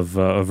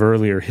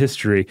earlier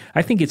history.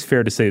 I think it's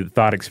fair to say that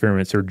thought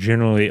experiments are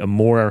generally a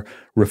more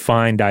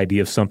refined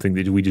idea of something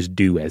that we just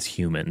do as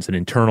humans, an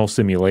internal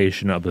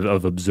simulation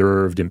of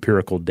observed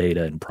empirical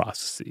data and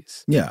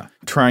processes. Yeah,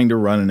 trying to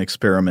run an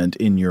experiment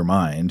in your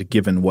mind,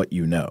 given what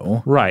you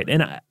know. Right,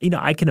 and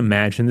I can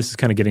imagine this is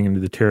kind of getting into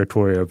the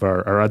territory of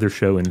our other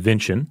show,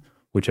 Invention,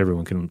 which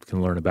everyone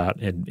can learn about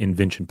at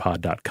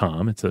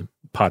inventionpod.com. It's a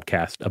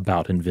podcast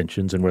about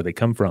inventions and where they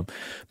come from.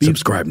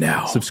 Subscribe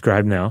now.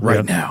 Subscribe now.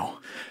 Right now.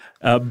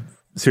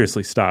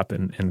 Seriously, stop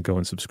and go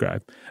and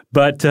subscribe.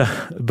 But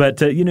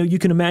you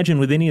can imagine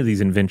with any of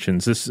these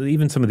inventions,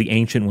 even some of the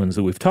ancient ones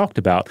that we've talked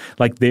about,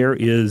 there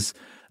is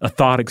a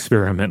thought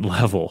experiment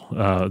level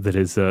that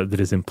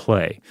is in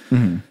play.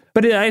 Mm-hmm.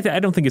 But I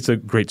don't think it's a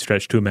great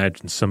stretch to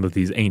imagine some of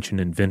these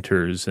ancient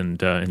inventors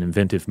and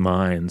inventive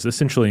minds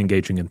essentially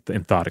engaging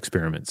in thought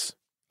experiments.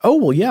 Oh,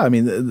 well, yeah. I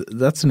mean,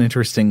 that's an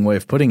interesting way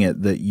of putting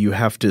it, that you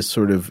have to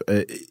sort of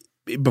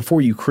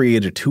before you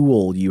create a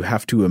tool, you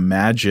have to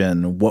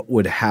imagine what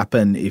would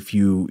happen if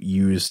you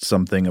used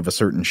something of a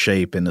certain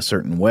shape in a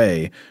certain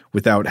way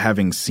without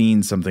having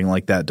seen something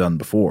like that done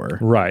before.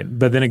 Right.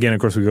 But then again,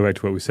 of course, we go back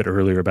to what we said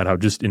earlier about how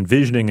just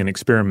envisioning an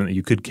experiment that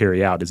you could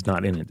carry out is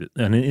not in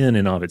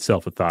and of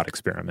itself a thought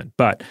experiment.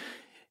 But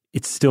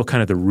it's still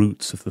kind of the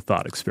roots of the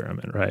thought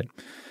experiment, right?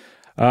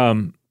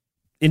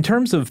 in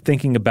terms of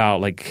thinking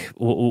about, like,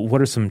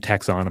 what are some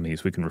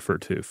taxonomies we can refer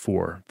to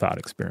for thought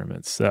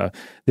experiments? There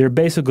are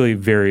basically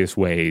various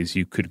ways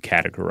you could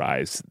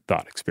categorize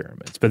thought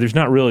experiments, but there's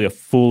not really a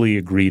fully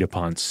agreed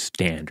upon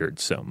standard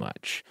so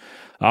much.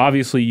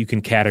 Obviously, you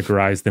can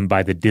categorize them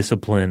by the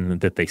discipline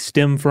that they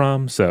stem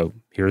from. So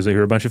here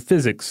are a bunch of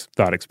physics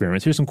thought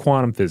experiments. Here's some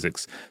quantum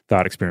physics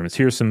thought experiments.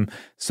 Here's some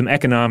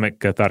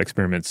economic thought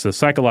experiments,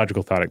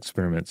 psychological thought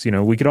experiments.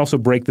 We could also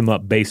break them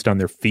up based on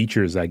their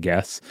features, I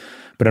guess.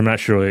 But I'm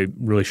not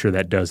really sure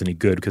that does any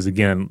good because,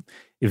 again,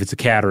 if it's a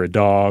cat or a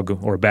dog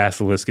or a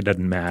basilisk, it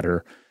doesn't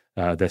matter.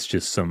 That's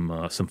just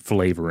some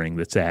flavoring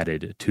that's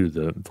added to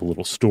the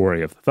little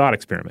story of the thought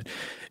experiment.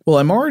 Well,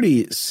 I'm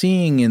already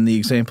seeing in the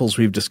examples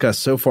we've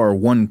discussed so far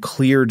one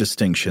clear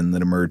distinction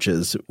that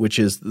emerges, which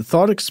is the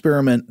thought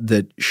experiment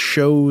that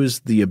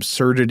shows the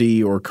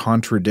absurdity or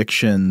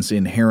contradictions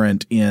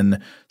inherent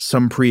in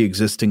some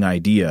pre-existing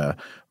idea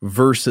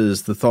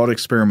versus the thought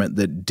experiment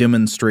that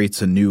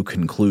demonstrates a new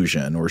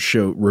conclusion or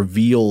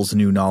reveals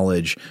new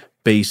knowledge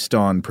based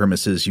on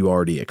premises you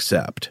already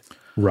accept.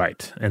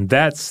 Right. And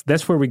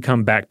that's where we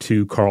come back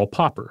to Karl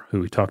Popper,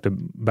 who we talked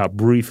about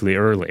briefly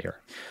earlier.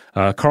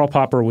 Karl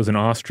Popper was an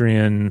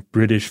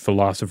Austrian-British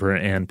philosopher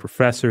and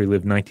professor. He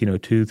lived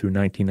 1902 through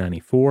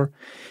 1994.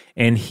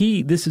 And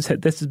this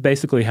is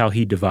basically how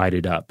he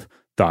divided up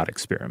thought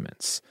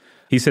experiments.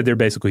 He said there are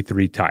basically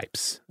three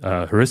types.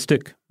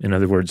 Heuristic, in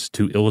other words,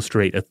 to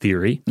illustrate a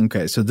theory.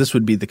 Okay, so this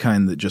would be the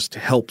kind that just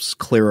helps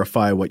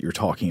clarify what you're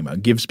talking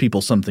about, gives people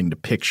something to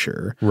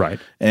picture. Right.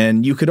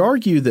 And you could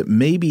argue that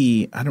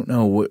maybe, I don't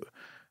know,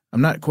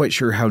 I'm not quite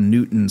sure how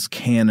Newton's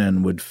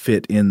canon would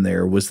fit in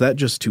there. Was that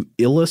just to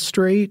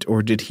illustrate,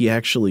 or did he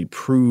actually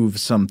prove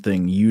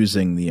something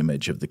using the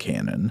image of the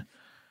canon?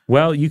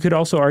 Well, you could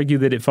also argue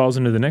that it falls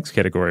into the next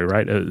category,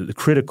 right?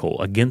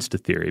 Critical, against a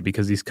theory,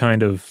 because he's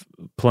kind of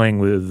playing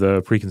with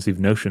preconceived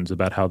notions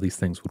about how these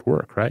things would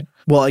work, right?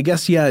 Well, I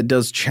guess, yeah, it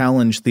does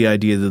challenge the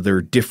idea that there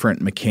are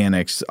different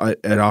mechanics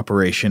at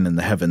operation in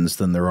the heavens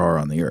than there are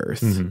on the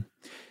earth. Mm-hmm.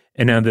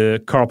 And now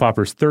the Karl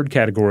Popper's third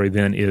category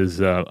then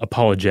is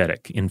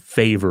apologetic, in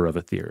favor of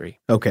a theory.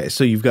 Okay,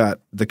 so you've got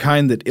the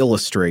kind that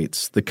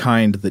illustrates, the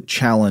kind that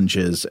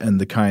challenges, and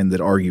the kind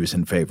that argues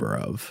in favor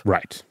of.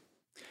 Right.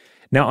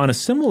 Now, on a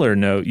similar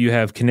note, you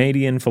have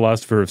Canadian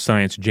philosopher of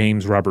science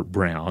James Robert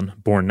Brown,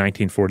 born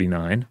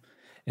 1949,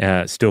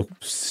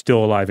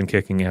 still alive and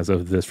kicking as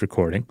of this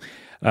recording.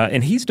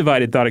 And he's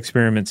divided thought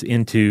experiments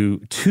into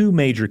two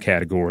major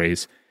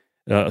categories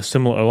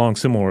along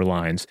similar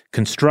lines,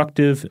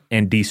 constructive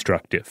and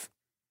destructive.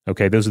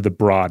 Okay, those are the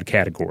broad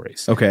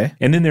categories. Okay.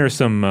 And then there are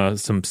some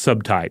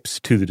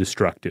subtypes to the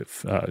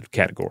destructive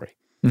category.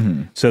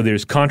 Mm-hmm. So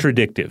there's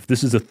contradictive.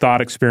 This is a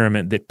thought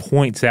experiment that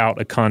points out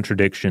a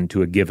contradiction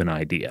to a given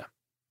idea.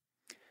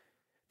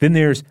 Then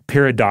there's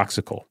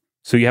paradoxical.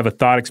 So you have a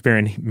thought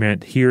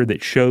experiment here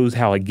that shows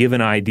how a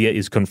given idea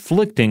is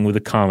conflicting with a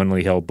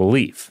commonly held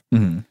belief.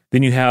 Mm-hmm.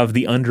 Then you have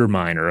the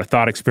underminer, a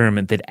thought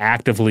experiment that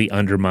actively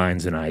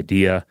undermines an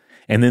idea.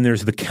 And then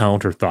there's the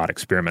counter thought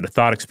experiment, a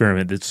thought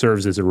experiment that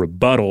serves as a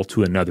rebuttal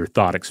to another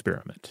thought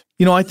experiment.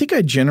 I think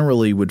I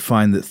generally would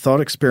find that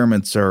thought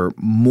experiments are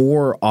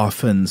more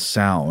often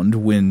sound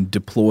when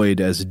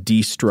deployed as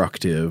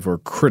destructive or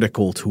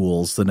critical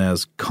tools than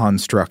as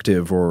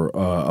constructive or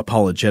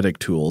apologetic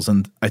tools.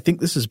 And I think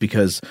this is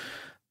because,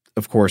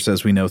 of course,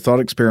 as we know, thought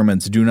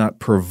experiments do not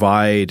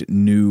provide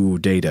new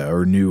data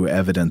or new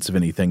evidence of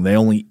anything. They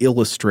only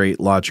illustrate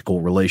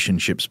logical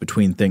relationships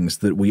between things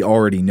that we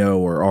already know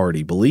or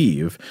already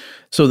believe.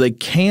 So they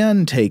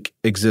can take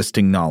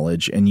existing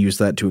knowledge and use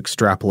that to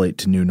extrapolate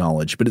to new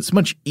knowledge, but it's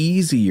much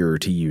easier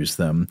to use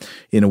them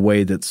in a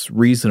way that's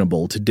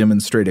reasonable to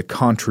demonstrate a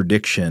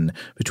contradiction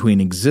between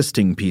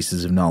existing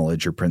pieces of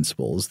knowledge or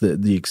principles,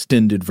 the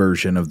extended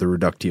version of the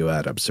reductio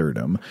ad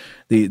absurdum.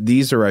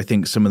 These are, I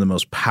think, some of the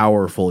most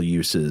powerful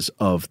uses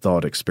of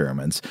thought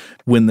experiments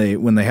when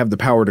they have the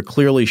power to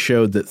clearly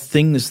show that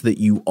things that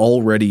you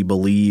already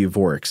believe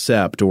or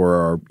accept or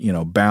are,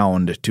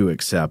 bound to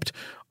accept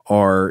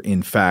are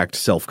in fact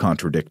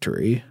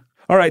self-contradictory.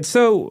 All right,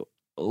 so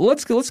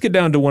let's get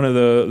down to one of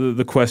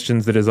the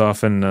questions that is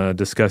often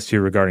discussed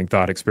here regarding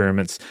thought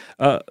experiments.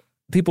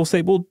 People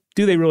say, well,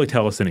 do they really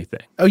tell us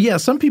anything? Oh, yeah.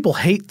 Some people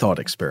hate thought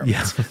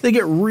experiments. Yeah. They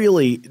get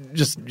really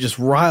just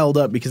riled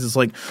up because it's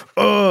like,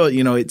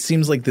 it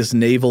seems like this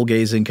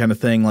navel-gazing kind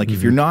of thing. Like,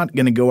 if you're not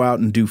going to go out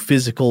and do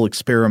physical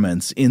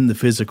experiments in the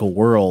physical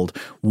world,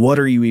 what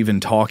are you even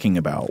talking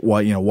about?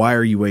 Why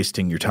are you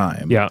wasting your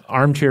time? Yeah,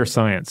 armchair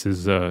science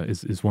is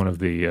one of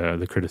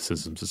the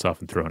criticisms that's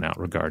often thrown out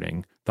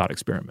regarding thought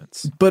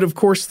experiments. But, of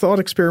course, thought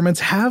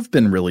experiments have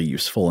been really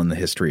useful in the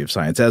history of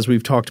science. As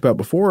we've talked about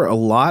before, a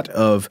lot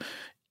of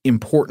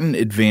important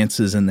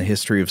advances in the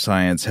history of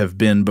science have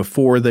been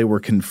before they were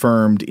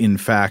confirmed, in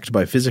fact,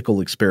 by physical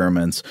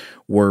experiments,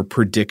 were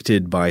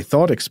predicted by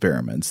thought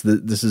experiments.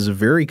 This is a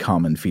very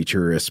common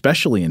feature,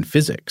 especially in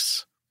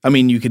physics. I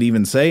mean, you could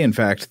even say, in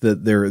fact,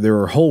 that there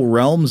are whole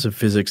realms of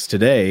physics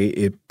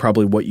today,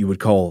 probably what you would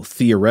call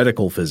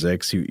theoretical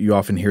physics. You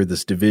often hear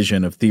this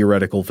division of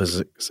theoretical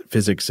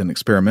physics and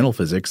experimental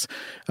physics.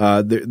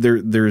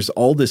 There's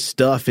all this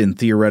stuff in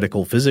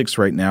theoretical physics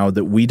right now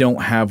that we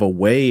don't have a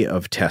way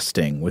of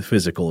testing with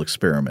physical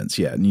experiments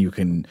yet. And you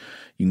can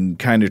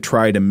kind of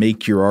try to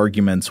make your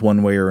arguments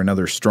one way or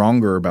another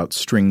stronger about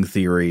string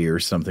theory or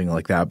something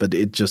like that, but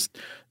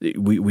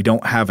we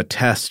don't have a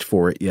test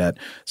for it yet.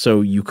 So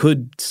you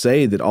could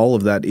say that all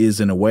of that is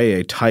in a way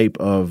a type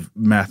of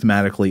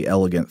mathematically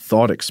elegant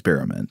thought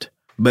experiment.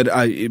 But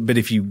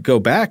if you go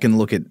back and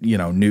look at,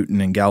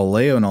 Newton and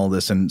Galileo and all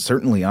this, and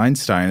certainly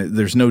Einstein,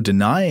 there's no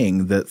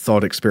denying that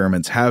thought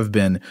experiments have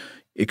been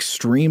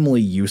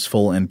extremely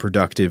useful and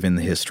productive in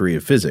the history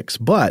of physics.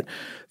 But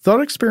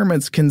thought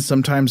experiments can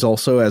sometimes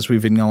also, as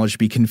we've acknowledged,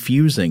 be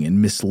confusing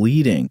and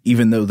misleading,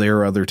 even though they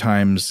are other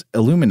times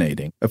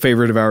illuminating. A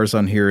favorite of ours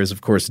on here is,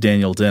 of course,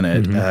 Daniel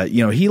Dennett.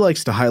 Mm-hmm. He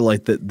likes to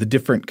highlight the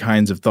different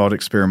kinds of thought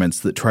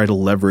experiments that try to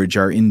leverage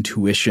our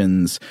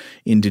intuitions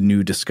into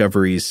new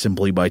discoveries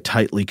simply by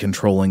tightly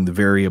controlling the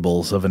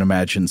variables of an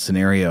imagined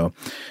scenario.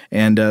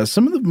 And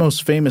some of the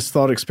most famous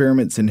thought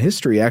experiments in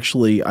history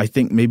actually, I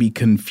think, maybe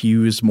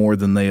confuse more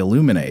than they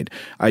illuminate.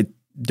 I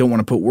don't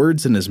want to put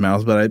words in his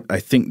mouth, but I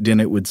think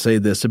Dennett would say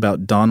this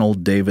about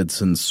Donald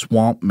Davidson's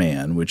Swamp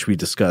Man, which we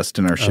discussed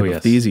in our Ship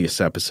of Theseus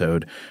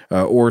episode,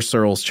 or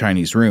Searle's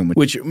Chinese Room,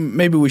 which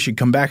maybe we should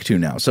come back to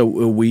now. So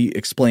we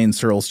explained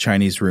Searle's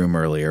Chinese Room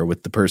earlier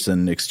with the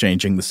person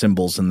exchanging the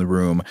symbols in the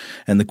room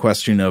and the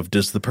question of,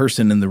 does the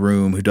person in the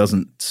room who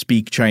doesn't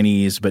speak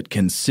Chinese but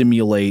can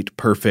simulate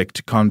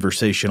perfect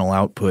conversational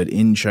output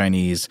in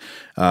Chinese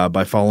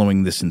by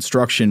following this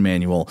instruction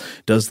manual,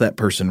 does that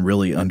person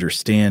really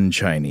understand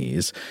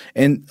Chinese?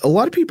 And a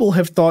lot of people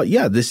have thought,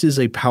 this is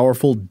a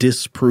powerful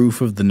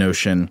disproof of the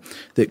notion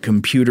that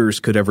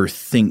computers could ever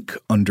think,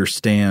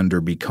 understand,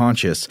 or be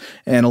conscious.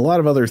 And a lot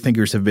of other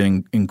thinkers have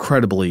been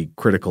incredibly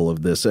critical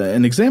of this.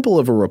 An example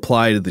of a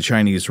reply to the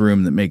Chinese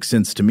Room that makes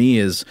sense to me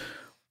is,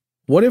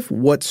 what if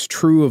what's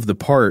true of the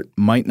part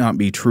might not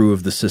be true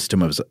of the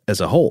system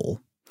as a whole?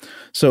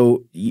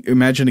 So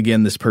imagine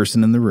again this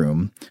person in the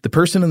room. The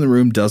person in the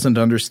room doesn't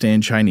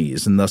understand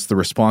Chinese, and thus the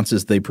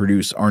responses they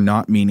produce are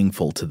not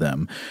meaningful to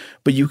them.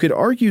 But you could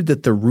argue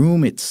that the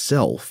room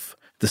itself,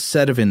 the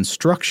set of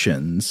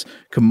instructions,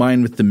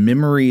 combined with the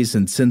memories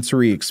and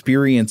sensory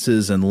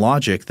experiences and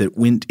logic that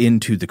went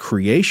into the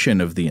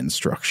creation of the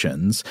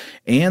instructions,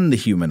 and the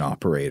human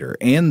operator,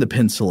 and the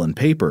pencil and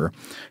paper,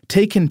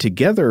 taken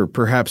together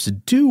perhaps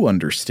do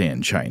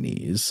understand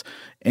Chinese.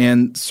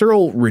 And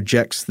Searle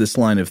rejects this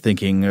line of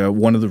thinking.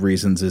 One of the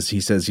reasons is he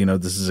says,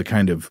 this is a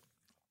kind of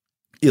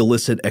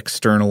illicit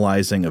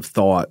externalizing of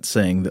thought,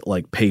 saying that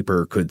like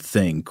paper could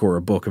think or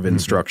a book of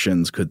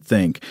instructions could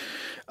think.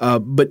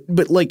 But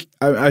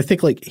I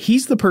think like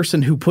he's the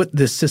person who put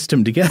this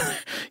system together.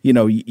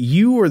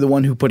 You are the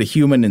one who put a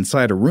human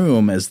inside a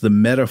room as the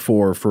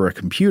metaphor for a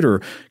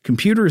computer.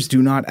 Computers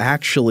do not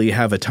actually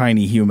have a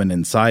tiny human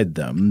inside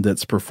them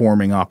that's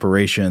performing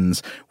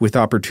operations with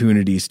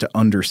opportunities to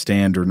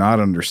understand or not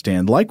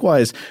understand.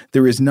 Likewise,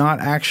 there is not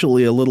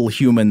actually a little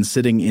human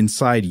sitting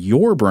inside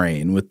your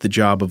brain with the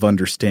job of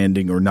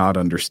understanding or not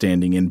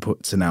understanding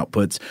inputs and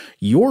outputs.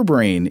 Your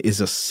brain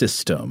is a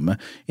system.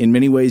 In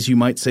many ways, you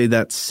might say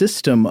that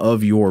system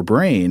of your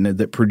brain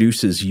that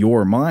produces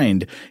your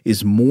mind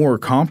is more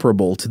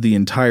comparable to the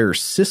entire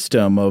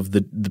system of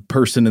the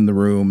person in the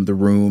room,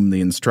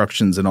 the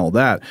instructions and all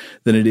that,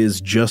 than it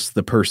is just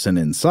the person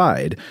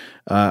inside.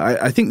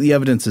 I think the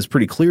evidence is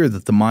pretty clear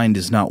that the mind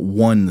is not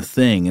one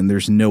thing, and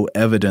there's no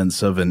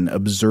evidence of an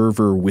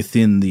observer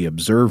within the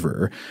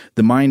observer.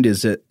 The mind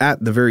is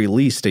at the very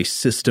least a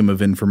system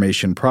of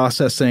information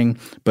processing,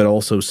 but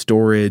also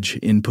storage,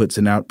 inputs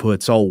and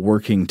outputs all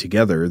working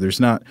together.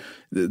 There's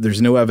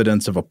no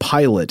evidence of a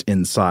pilot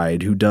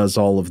inside who does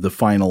all of the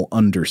final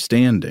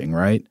understanding,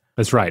 right?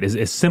 That's right.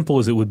 As simple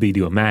as it would be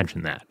to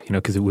imagine that,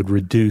 because it would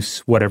reduce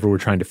whatever we're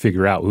trying to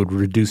figure out. It would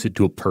reduce it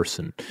to a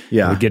person.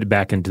 Yeah. It would get it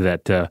back into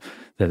that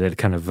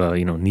kind of,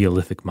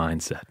 Neolithic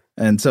mindset.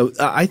 And so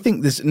I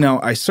think this – now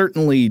I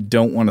certainly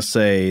don't want to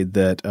say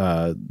that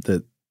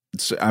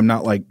I'm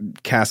not like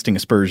casting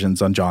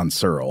aspersions on John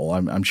Searle.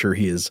 I'm sure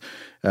he is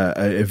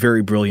a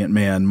very brilliant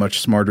man, much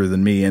smarter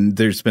than me, and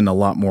there's been a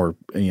lot more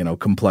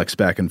complex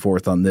back and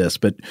forth on this.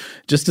 But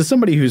just as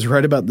somebody who's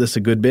read about this a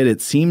good bit,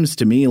 it seems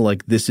to me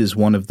like this is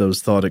one of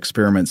those thought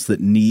experiments that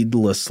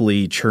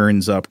needlessly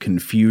churns up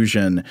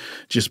confusion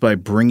just by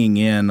bringing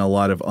in a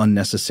lot of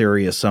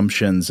unnecessary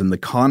assumptions and the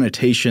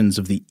connotations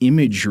of the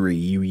imagery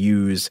you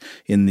use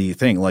in the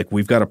thing. Like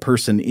we've got a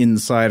person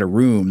inside a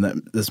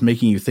room that's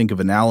making you think of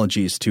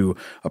analogies to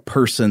a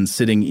person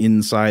sitting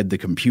inside the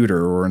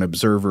computer or an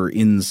observer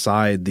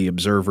inside the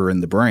observer in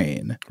the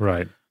brain.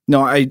 Right.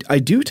 No, I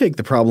do take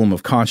the problem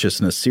of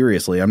consciousness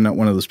seriously. I'm not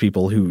one of those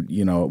people who,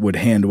 would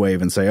hand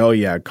wave and say, oh,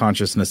 yeah,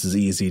 consciousness is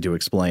easy to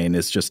explain.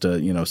 It's just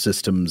a,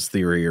 systems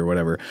theory or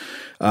whatever.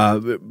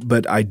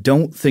 But I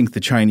don't think the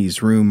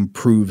Chinese room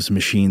proves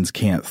machines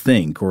can't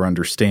think or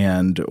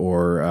understand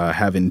or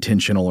have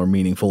intentional or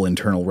meaningful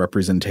internal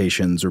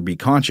representations or be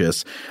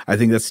conscious. I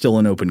think that's still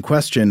an open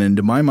question. And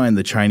to my mind,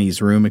 the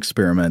Chinese room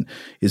experiment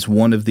is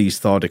one of these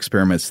thought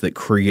experiments that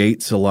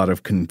creates a lot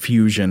of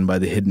confusion by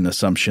the hidden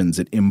assumptions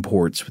it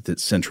imports with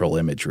its central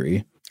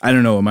imagery. I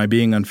don't know. Am I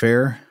being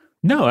unfair?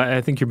 No, I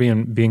think you're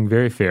being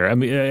very fair. I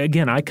mean,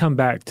 again, I come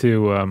back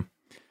to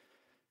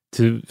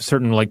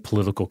certain like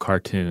political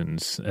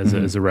cartoons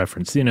as a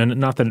reference.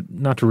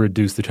 Not to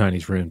reduce the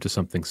Chinese room to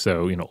something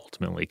so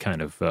ultimately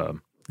kind of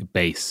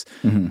base,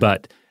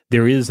 but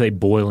there is a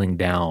boiling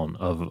down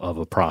of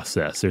a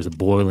process. There's a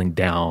boiling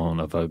down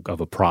of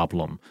a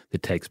problem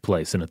that takes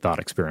place in a thought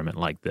experiment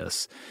like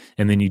this,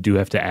 and then you do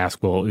have to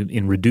ask, well,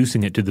 in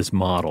reducing it to this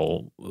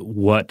model,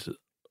 what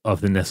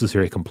of the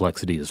necessary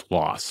complexity is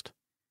lost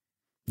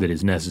that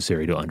is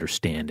necessary to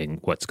understanding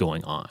what's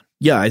going on?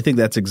 Yeah, I think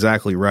that's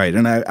exactly right.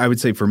 And I would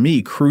say for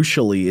me,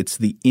 crucially, it's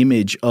the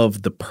image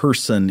of the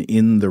person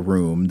in the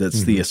room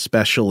that's the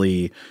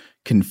especially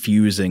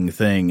confusing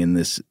thing in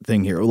this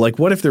thing here. Like,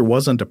 what if there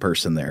wasn't a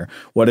person there?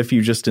 What if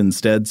you just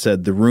instead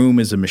said the room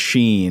is a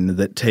machine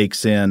that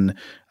takes in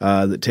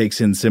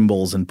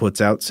symbols and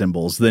puts out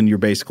symbols? Then you're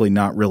basically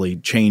not really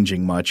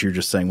changing much. You're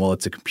just saying, well,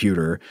 it's a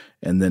computer,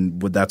 and then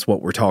that's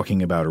what we're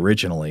talking about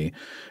originally.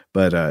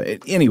 But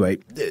anyway,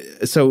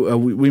 so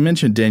we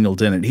mentioned Daniel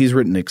Dennett. He's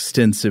written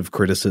extensive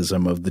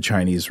criticism of the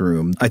Chinese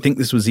room. I think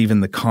this was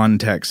even the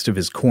context of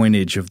his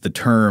coinage of the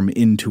term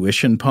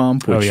intuition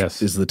pump, which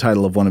is the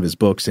title of one of his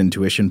books,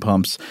 Intuition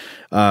Pumps.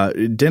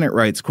 Dennett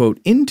writes, quote,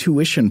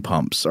 "Intuition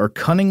pumps are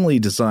cunningly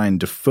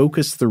designed to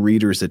focus the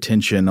reader's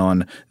attention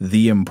on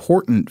the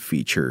important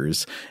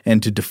features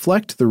and to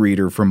deflect the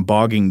reader from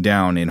bogging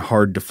down in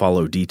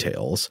hard-to-follow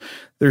details.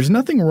 There's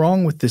nothing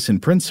wrong with this in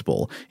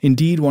principle.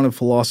 Indeed, one of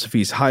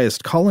philosophy's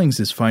highest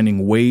callings is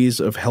finding ways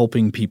of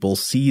helping people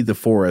see the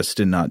forest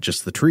and not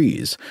just the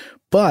trees.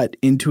 But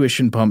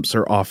intuition pumps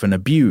are often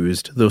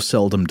abused, though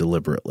seldom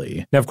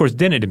deliberately." Now, of course,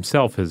 Dennett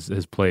himself has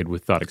played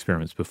with thought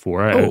experiments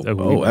before.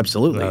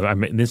 Absolutely.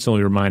 I'm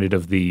instantly reminded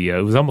of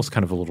it was almost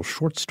kind of a little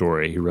short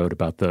story he wrote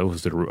about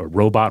was it a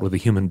robot with a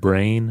human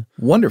brain?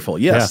 Wonderful.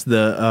 Yes. Yeah.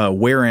 The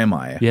Where Am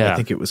I? Yeah. I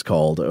think it was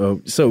called.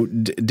 So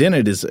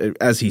Dennett is,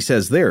 as he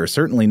says there,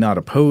 certainly not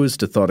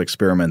opposed to thought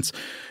experiments,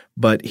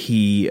 but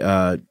he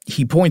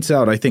points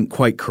out, I think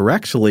quite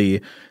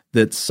correctly,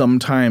 that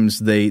sometimes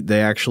they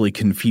actually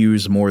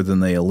confuse more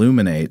than they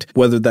illuminate.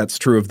 Whether that's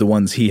true of the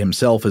ones he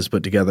himself has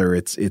put together,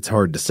 it's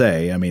hard to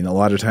say. I mean, a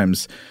lot of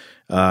times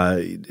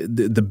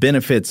the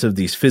benefits of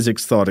these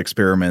physics thought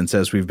experiments,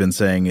 as we've been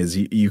saying, is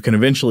you can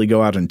eventually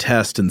go out and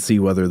test and see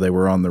whether they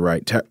were on the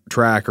right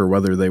track or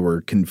whether they were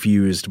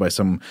confused by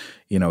some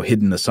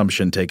hidden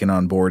assumption taken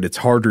on board. It's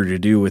harder to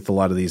do with a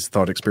lot of these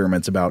thought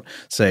experiments about,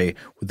 say,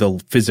 the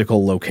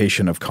physical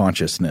location of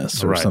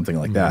consciousness or something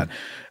like that.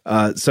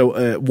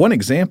 So one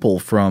example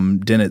from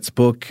Dennett's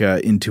book,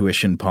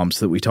 Intuition Pumps,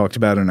 that we talked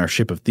about in our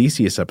Ship of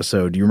Theseus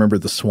episode, do you remember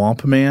the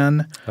Swamp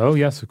Man? Oh,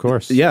 yes, of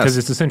course. Yes. Because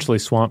it's essentially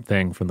Swamp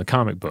Thing from the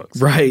comic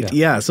books. Right,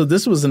 yeah. So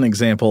this was an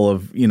example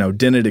of,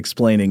 Dennett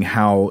explaining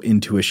how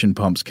intuition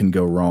pumps can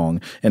go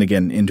wrong. And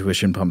again,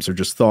 intuition pumps are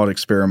just thought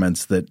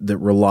experiments that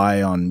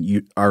rely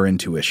on our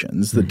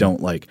intuitions that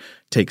don't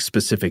take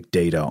specific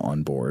data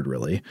on board,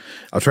 really.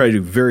 I'll try to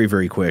do very,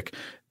 very quick.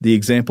 The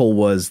example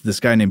was this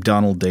guy named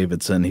Donald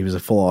Davidson. He was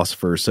a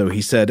philosopher. So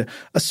he said,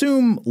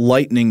 assume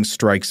lightning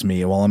strikes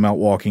me while I'm out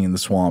walking in the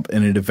swamp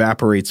and it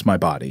evaporates my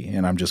body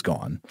and I'm just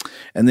gone.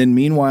 And then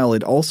meanwhile,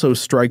 it also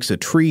strikes a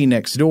tree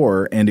next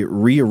door and it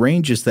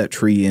rearranges that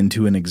tree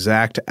into an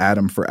exact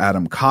atom for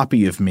atom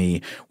copy of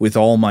me with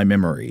all my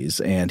memories.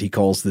 And he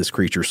calls this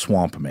creature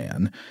Swamp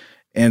Man.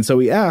 And so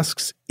he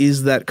asks,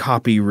 is that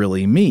copy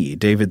really me?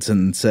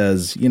 Davidson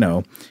says,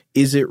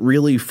 is it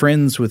really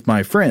friends with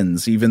my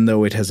friends, even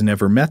though it has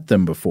never met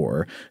them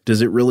before?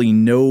 Does it really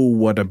know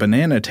what a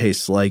banana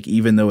tastes like,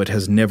 even though it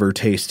has never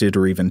tasted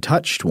or even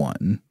touched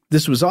one?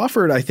 This was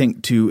offered, I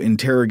think, to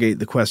interrogate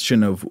the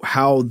question of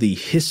how the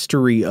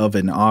history of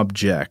an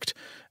object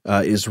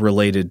is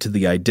related to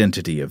the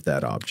identity of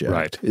that object.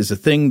 Right. Is a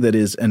thing that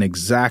is an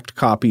exact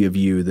copy of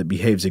you that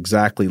behaves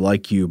exactly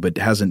like you but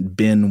hasn't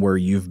been where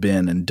you've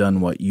been and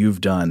done what you've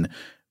done.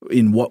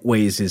 In what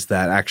ways is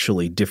that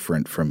actually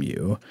different from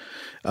you?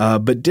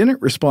 But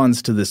Dennett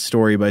responds to this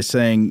story by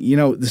saying,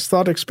 this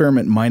thought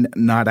experiment might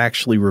not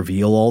actually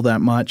reveal all that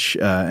much.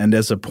 And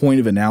as a point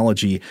of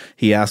analogy,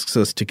 he asks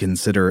us to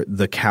consider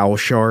the cow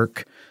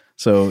shark.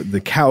 So the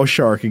cow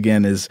shark,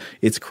 again,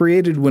 it's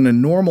created when a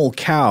normal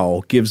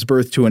cow gives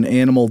birth to an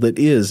animal that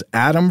is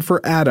atom for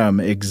atom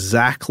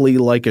exactly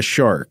like a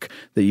shark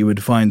that you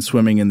would find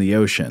swimming in the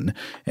ocean.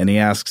 And he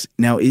asks,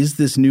 now, is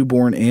this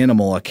newborn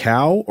animal a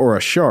cow or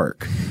a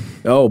shark?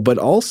 Oh, but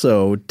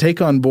also take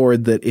on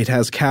board that it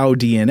has cow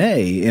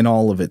DNA in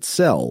all of its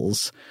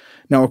cells.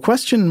 Now, a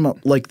question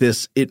like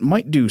this, it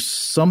might do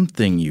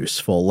something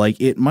useful. Like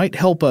it might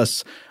help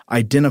us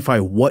identify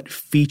what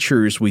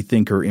features we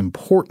think are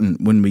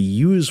important when we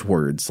use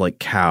words like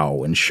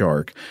cow and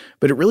shark,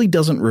 but it really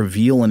doesn't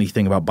reveal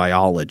anything about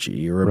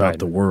biology or about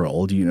the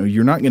world. You know,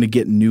 you're not going to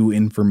get new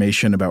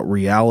information about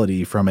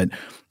reality from it.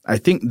 I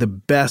think the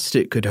best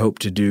it could hope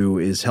to do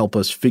is help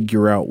us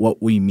figure out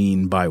what we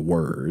mean by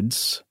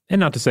words. And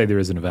not to say there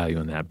isn't a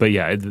value in that, but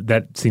yeah,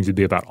 that seems to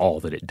be about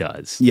all that it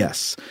does.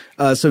 Yes.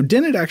 So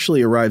Dennett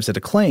actually arrives at a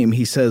claim.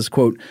 He says,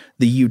 quote,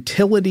 "The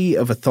utility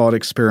of a thought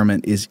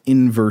experiment is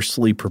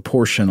inversely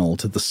proportional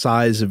to the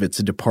size of its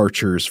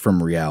departures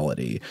from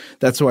reality."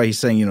 That's why he's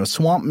saying, you know,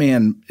 Swamp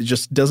Man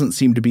just doesn't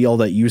seem to be all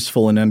that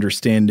useful in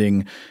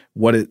understanding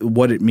what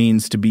it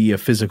means to be a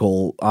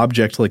physical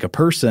object like a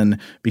person,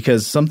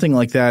 because something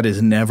like that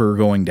is never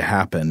going to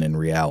happen in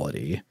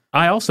reality.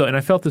 I also, and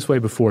I felt this way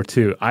before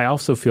too, I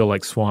also feel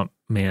like Swamp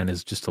Man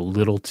is just a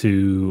little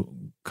too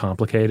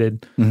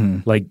complicated.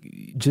 Mm-hmm. Like,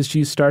 just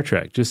use Star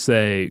Trek. Just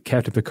say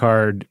Captain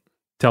Picard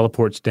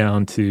teleports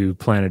down to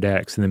Planet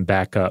X and then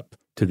back up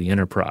to the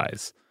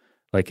Enterprise.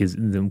 Like,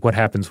 what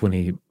happens when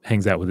he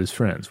hangs out with his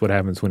friends? What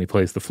happens when he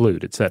plays the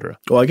flute, et cetera?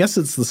 Well, I guess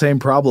it's the same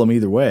problem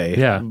either way.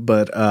 Yeah.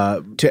 But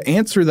to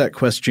answer that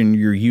question,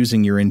 you're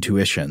using your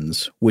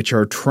intuitions, which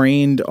are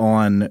trained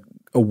on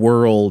a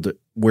world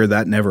where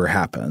that never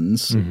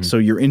happens. Mm-hmm. So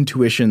your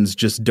intuitions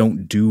just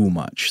don't do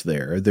much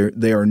there.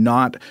 They are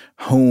not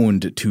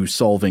honed to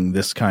solving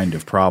this kind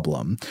of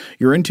problem.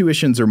 Your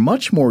intuitions are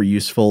much more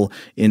useful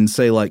in,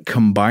 say, like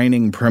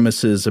combining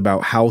premises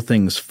about how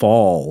things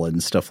fall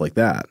and stuff like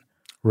that.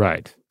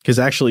 Right. Because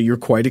actually you're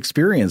quite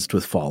experienced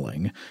with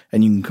falling,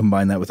 and you can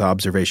combine that with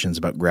observations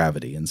about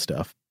gravity and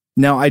stuff.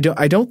 Now, I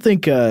don't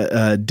think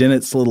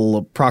Dennett's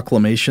little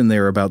proclamation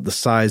there about the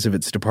size of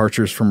its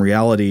departures from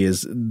reality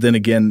is then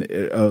again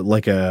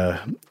like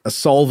a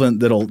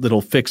solvent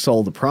that'll fix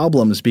all the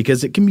problems,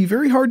 because it can be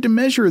very hard to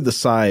measure the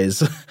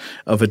size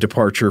of a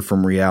departure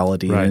from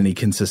reality in any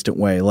consistent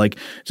way. Like,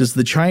 does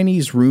the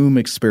Chinese room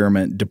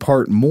experiment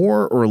depart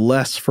more or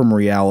less from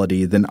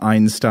reality than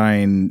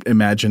Einstein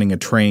imagining a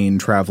train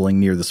traveling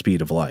near the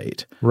speed of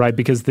light? Right,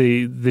 because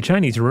the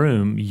Chinese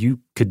room, you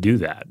could do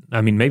that. I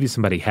mean, maybe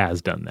somebody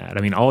has done that.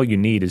 I mean, all you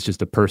need is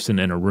just a person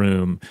in a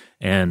room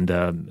and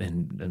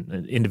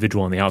an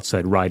individual on the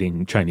outside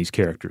writing Chinese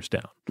characters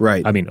down.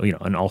 Right. I mean, you know,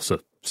 and also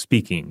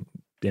speaking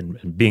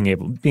and being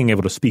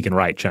able to speak and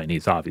write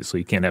Chinese. Obviously,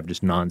 you can't have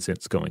just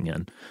nonsense going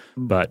in.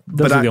 But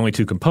those are the only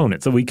two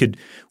components. So we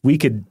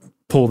could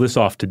pull this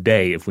off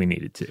today if we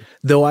needed to.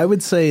 Though I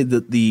would say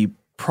that the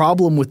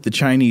problem with the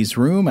Chinese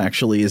room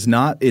actually is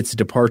not its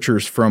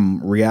departures from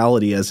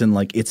reality, as in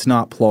like it's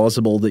not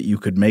plausible that you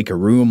could make a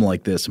room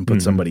like this and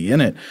put somebody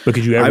in it. But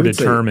could you ever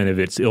determine if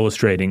it's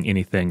illustrating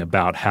anything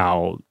about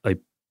how a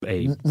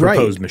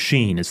proposed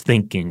machine is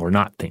thinking or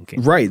not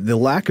thinking? Right. The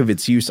lack of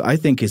its use, I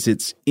think, is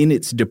it's in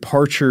its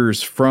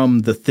departures from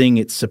the thing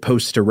it's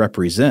supposed to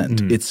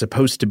represent. It's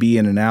supposed to be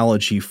an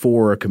analogy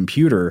for a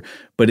computer,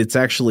 but it's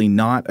actually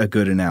not a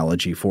good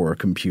analogy for a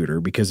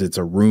computer because it's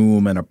a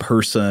room and a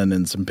person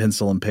and some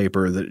pencil and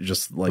paper that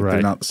just like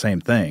they're not the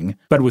same thing.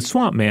 But with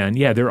Swamp Man,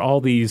 yeah, there are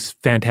all these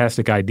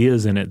fantastic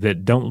ideas in it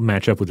that don't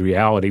match up with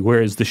reality,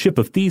 whereas the Ship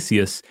of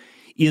Theseus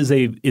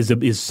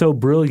is so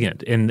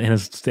brilliant and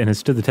has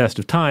stood the test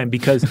of time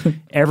because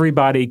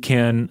everybody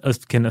can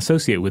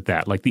associate with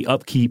that, like the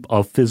upkeep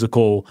of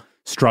physical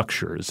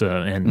structures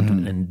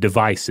and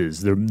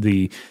devices,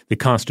 the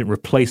constant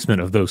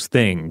replacement of those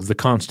things, the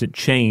constant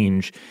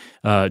change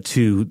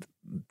to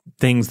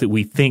things that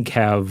we think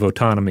have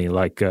autonomy,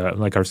 like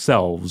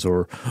ourselves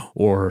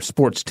or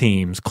sports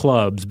teams,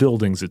 clubs,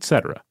 buildings,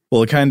 etc.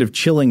 Well, a kind of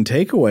chilling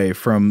takeaway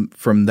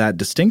from that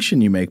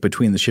distinction you make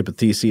between the Ship of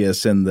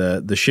Theseus and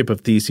the Ship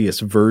of Theseus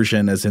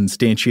version as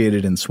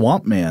instantiated in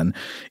Swamp Man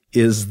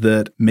is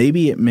that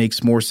maybe it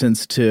makes more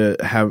sense to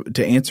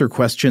answer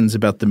questions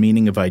about the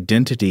meaning of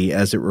identity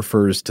as it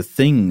refers to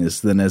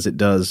things than as it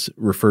does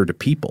refer to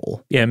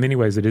people. Yeah, in many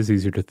ways it is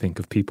easier to think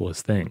of people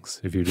as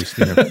things if you're just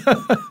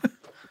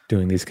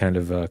doing these kind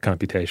of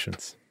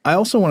computations. I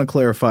also want to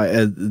clarify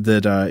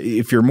that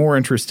if you're more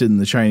interested in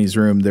the Chinese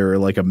room, there are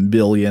like a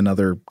billion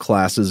other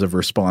classes of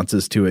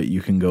responses to it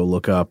you can go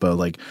look up.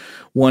 Like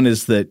one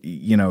is that,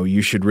 you know,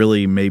 you should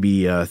really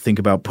maybe think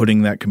about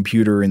putting that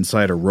computer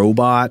inside a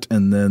robot,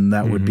 and then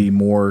that would be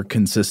more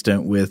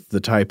consistent with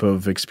the type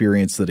of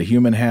experience that a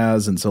human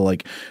has. And so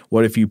like,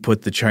 what if you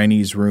put the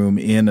Chinese room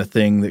in a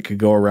thing that could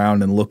go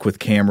around and look with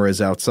cameras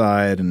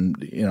outside and,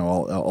 you know,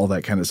 all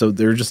that kind of – so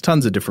there are just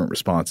tons of different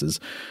responses.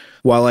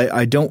 While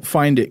I don't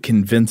find it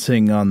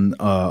convincing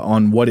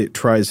on what it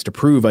tries to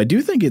prove, I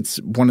do think it's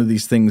one of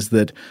these things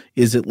that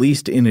is at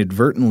least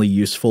inadvertently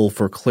useful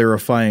for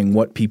clarifying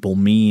what people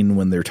mean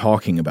when they're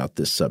talking about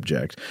this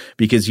subject.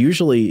 Because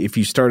usually if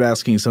you start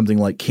asking something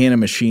like, can a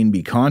machine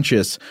be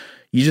conscious,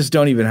 you just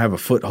don't even have a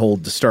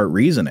foothold to start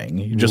reasoning.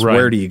 You just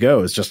where do you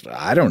go? It's just,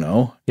 I don't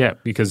know. Yeah,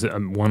 because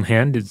on one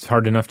hand, it's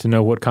hard enough to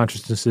know what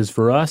consciousness is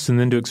for us and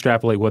then to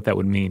extrapolate what that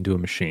would mean to a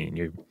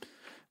machine.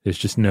 There's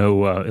just no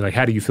like,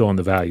 how do you fill in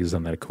the values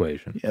on that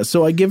equation? Yeah,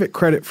 so I give it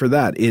credit for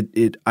that.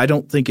 I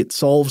don't think it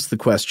solves the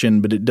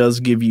question, but it does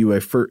give you a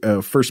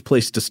first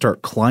place to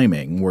start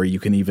climbing where you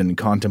can even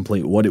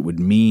contemplate what it would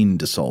mean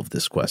to solve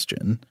this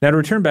question. Now, to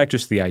return back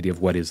just to the idea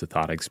of what is a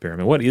thought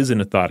experiment, what isn't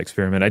a thought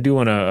experiment, I do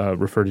want to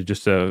refer to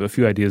just a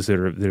few ideas that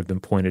have been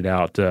pointed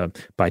out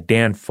by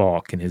Dan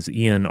Falk in his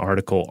Ian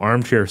article,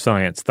 Armchair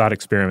Science, Thought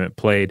Experiment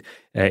Played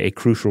a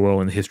Crucial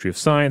Role in the History of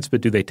Science,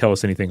 but do they tell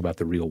us anything about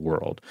the real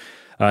world?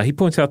 He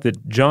points out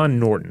that John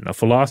Norton, a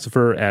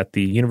philosopher at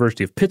the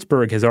University of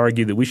Pittsburgh, has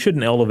argued that we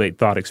shouldn't elevate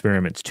thought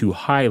experiments too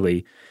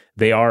highly.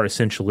 They are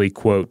essentially,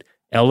 quote,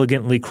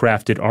 elegantly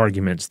crafted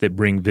arguments that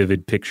bring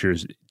vivid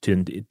pictures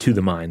to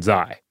the mind's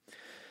eye.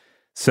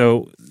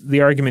 So the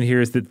argument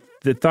here is that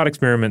thought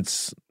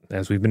experiments,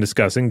 as we've been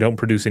discussing, don't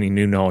produce any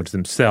new knowledge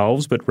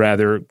themselves, but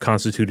rather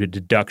constitute a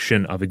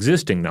deduction of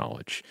existing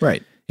knowledge.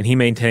 Right. And he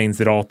maintains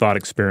that all thought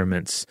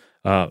experiments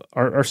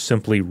are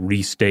simply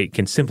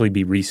can simply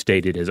be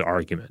restated as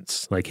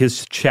arguments. Like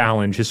his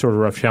sort of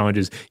rough challenge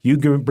is, you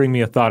bring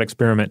me a thought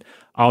experiment,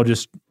 I'll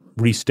just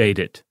restate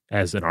it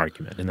as an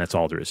argument, and that's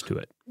all there is to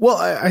it. Well,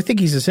 I think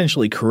he's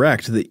essentially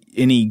correct that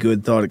any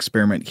good thought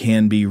experiment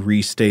can be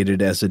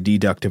restated as a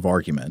deductive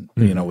argument,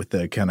 with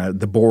the kind of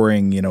the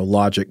boring,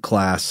 logic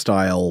class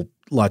style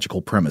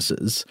logical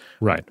premises.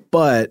 Right.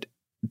 But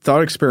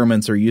thought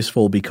experiments are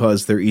useful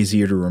because they're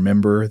easier to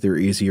remember, they're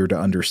easier to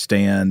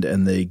understand,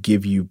 and they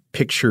give you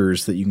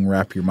pictures that you can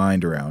wrap your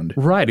mind around.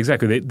 Right,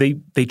 exactly.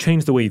 They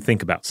change the way you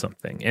think about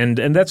something.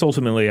 And that's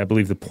ultimately, I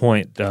believe, the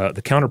point,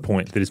 the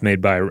counterpoint that is made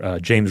by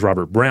James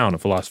Robert Brown, a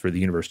philosopher at the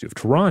University of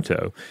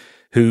Toronto,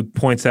 who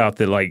points out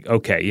that, like,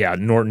 okay, yeah,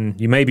 Norton,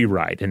 you may be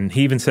right. And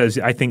he even says,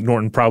 I think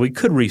Norton probably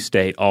could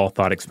restate all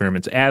thought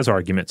experiments as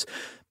arguments,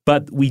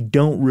 but we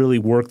don't really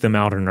work them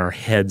out in our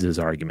heads as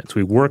arguments.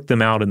 We work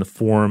them out in the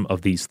form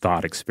of these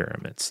thought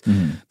experiments.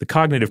 Mm-hmm. The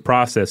cognitive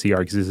process, he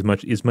argues,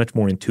 is much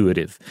more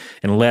intuitive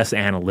and less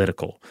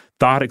analytical.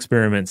 Thought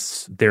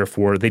experiments,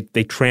 therefore,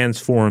 they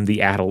transform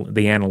the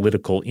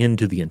analytical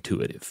into the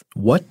intuitive.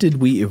 What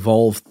did we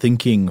evolve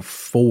thinking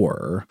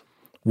for?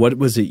 What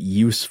was it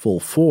useful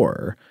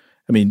for?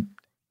 I mean,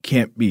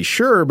 can't be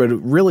sure, but it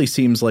really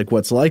seems like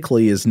what's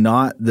likely is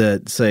not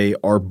that, say,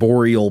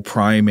 arboreal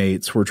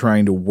primates were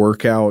trying to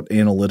work out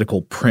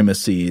analytical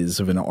premises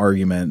of an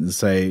argument and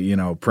say,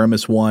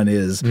 premise one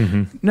is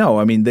no.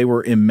 I mean, they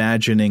were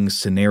imagining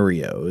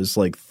scenarios.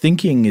 Like,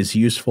 thinking is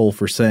useful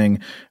for saying,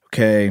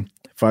 okay,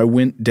 if I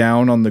went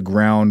down on the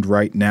ground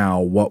right now,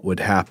 what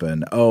would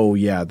happen? Oh,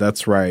 yeah,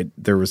 that's right.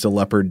 There was a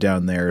leopard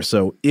down there.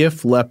 So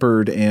if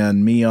leopard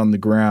and me on the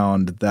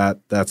ground,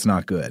 that's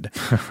not good.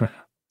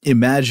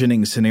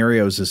 Imagining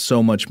scenarios is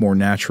so much more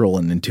natural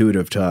and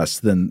intuitive to us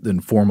than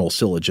formal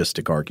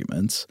syllogistic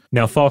arguments.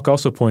 Now, Falk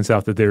also points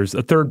out that there's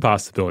a third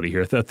possibility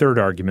here, a third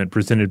argument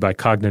presented by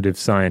cognitive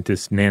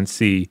scientist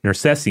Nancy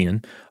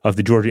Nersessian of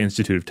the Georgia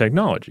Institute of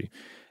Technology.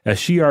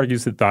 She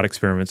argues that thought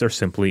experiments are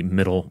simply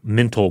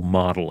mental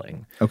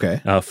modeling. Okay.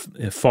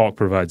 Falk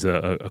provides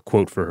a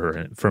quote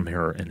from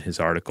her in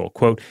his article.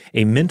 Quote,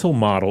 a mental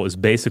model is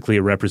basically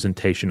a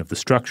representation of the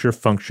structure,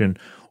 function,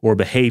 or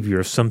behavior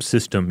of some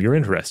system you're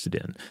interested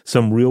in,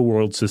 some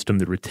real-world system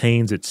that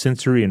retains its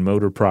sensory and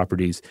motor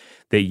properties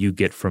that you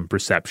get from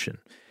perception.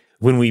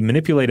 When we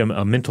manipulate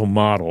a mental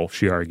model,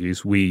 she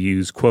argues, we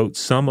use, quote,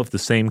 some of the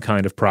same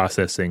kind of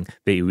processing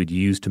that you would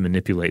use to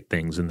manipulate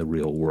things in the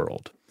real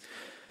world.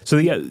 So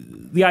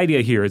the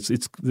idea here, it's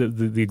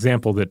the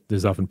example that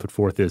is often put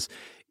forth is,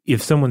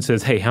 if someone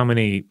says, hey, how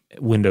many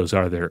windows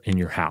are there in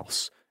your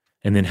house?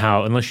 And then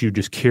unless you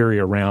just carry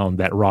around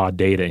that raw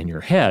data in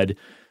your head,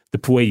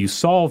 the way you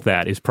solve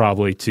that is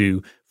probably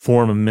to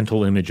form a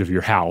mental image of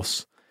your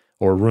house,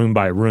 or room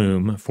by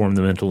room, form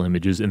the mental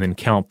images, and then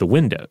count the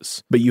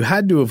windows. But you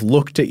had to have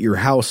looked at your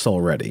house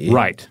already.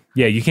 Right.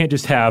 Yeah, you can't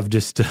just have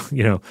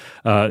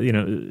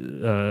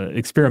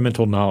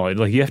experimental knowledge.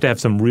 Like, you have to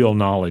have some real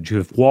knowledge. You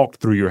have walked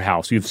through your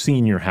house. You've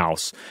seen your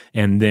house,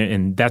 and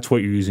that's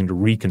what you're using to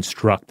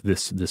reconstruct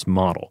this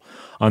model.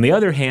 On the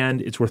other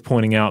hand, it's worth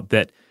pointing out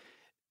that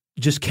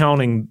just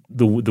counting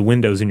the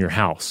windows in your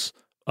house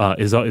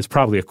is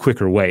probably a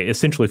quicker way.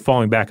 Essentially,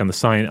 falling back on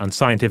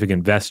scientific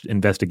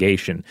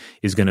investigation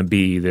is going to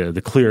be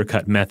the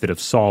clear-cut method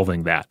of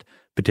solving that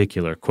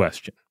particular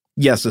question.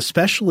 Yes,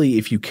 especially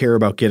if you care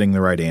about getting the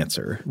right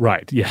answer.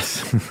 Right,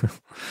 yes.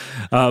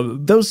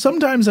 Though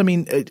sometimes,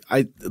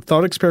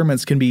 thought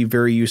experiments can be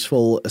very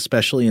useful,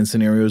 especially in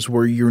scenarios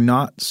where you're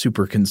not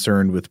super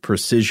concerned with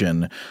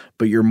precision,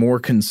 but you're more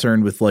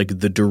concerned with, like,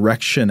 the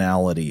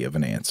directionality of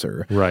an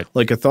answer. Right.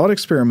 Like, a thought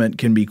experiment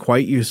can be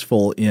quite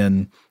useful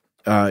in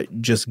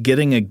just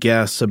getting a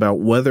guess about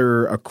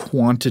whether a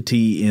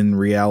quantity in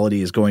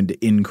reality is going to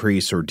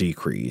increase or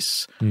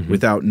decrease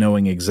without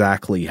knowing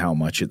exactly how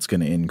much it's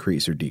going to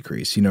increase or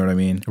decrease. You know what I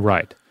mean?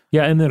 Right.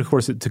 Yeah, and then, of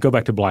course, to go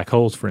back to black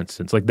holes, for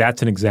instance, like,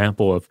 that's an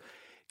example of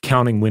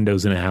counting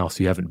windows in a house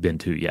you haven't been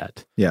to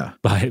yet. Yeah.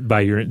 By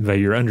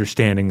your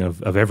understanding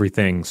of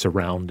everything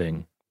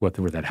surrounding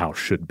where that house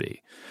should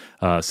be.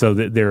 So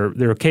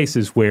there are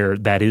cases where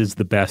that is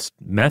the best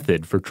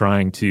method for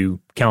trying to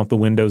count the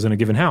windows in a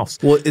given house.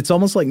 Well, it's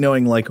almost like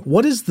knowing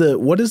what is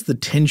the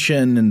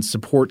tension and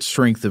support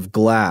strength of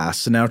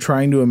glass, and now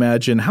trying to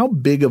imagine how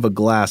big of a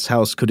glass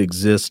house could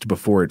exist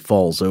before it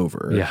falls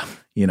over. Yeah.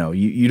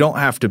 You don't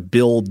have to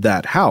build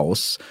that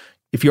house.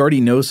 If you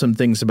already know some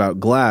things about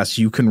glass,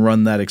 you can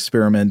run that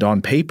experiment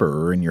on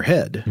paper or in your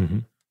head. Mm-hmm.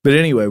 But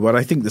anyway, what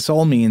I think this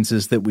all means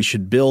is that we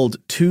should build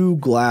 2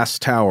 glass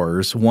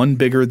towers, one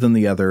bigger than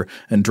the other,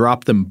 and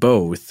drop them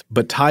both,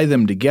 but tie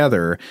them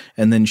together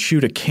and then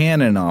shoot a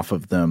cannon off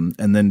of them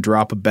and then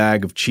drop a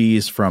bag of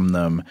cheese from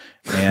them.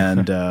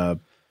 And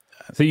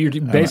so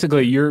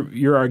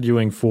you're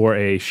arguing for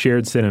a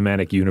shared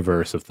cinematic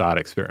universe of thought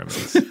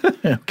experiments.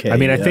 Okay. I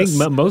mean, I think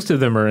most of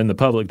them are in the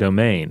public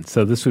domain,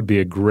 so this would be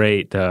a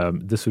great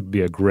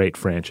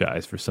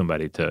franchise for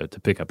somebody to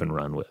pick up and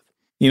run with.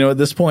 At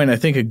this point, I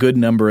think a good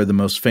number of the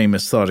most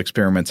famous thought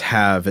experiments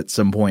have at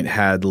some point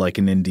had like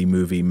an indie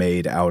movie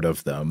made out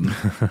of them.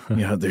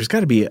 There's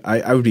got to be –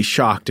 I would be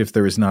shocked if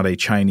there is not a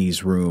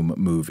Chinese Room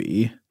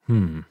movie.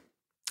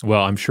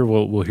 Well, I'm sure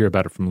we'll hear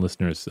about it from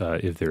listeners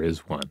if there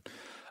is one.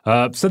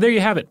 So there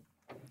you have it.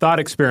 Thought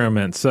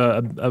experiments.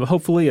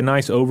 Hopefully a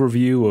nice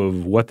overview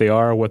of what they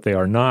are, what they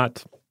are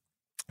not.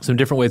 Some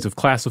different ways of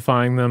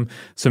classifying them.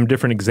 Some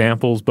different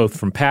examples both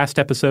from past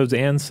episodes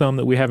and some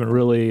that we haven't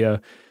really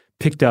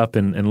picked up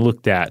and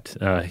looked at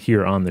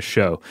here on the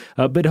show.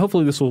 But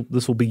hopefully this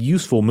will be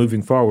useful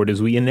moving forward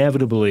as we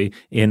inevitably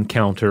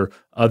encounter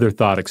other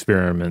thought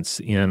experiments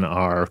in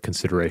our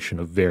consideration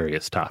of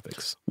various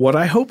topics. What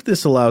I hope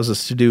this allows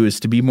us to do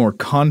is to be more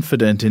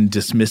confident in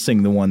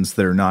dismissing the ones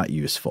that are not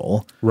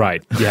useful.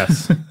 Right.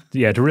 Yes.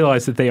 Yeah. To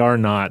realize that they are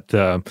not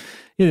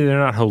they're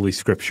not holy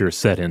scripture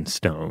set in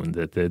stone.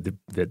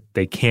 That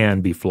they can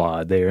be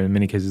flawed. They are, in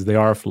many cases they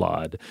are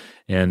flawed,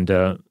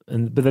 but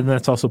then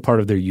that's also part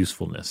of their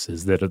usefulness.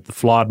 Is that the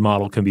flawed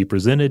model can be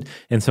presented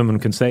and someone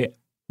can say,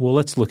 well,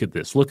 let's look at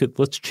this.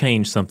 Let's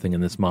change something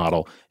in this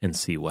model and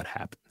see what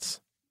happens.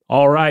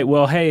 All right.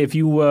 Well, hey, if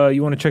you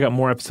want to check out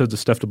more episodes of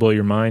Stuff to Blow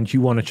Your Mind,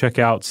 you want to check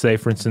out, say,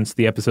 for instance,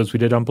 the episodes we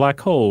did on black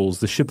holes,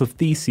 the ship of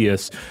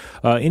Theseus,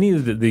 any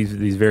of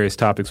these various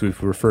topics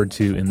we've referred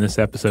to in this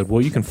episode,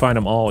 well, you can find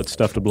them all at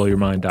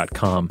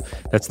stufftoblowyourmind.com.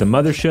 That's the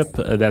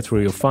mothership. That's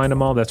where you'll find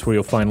them all. That's where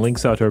you'll find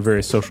links out to our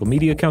various social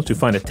media accounts. You'll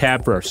find a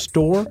tab for our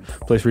store,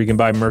 a place where you can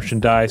buy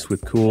merchandise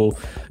with cool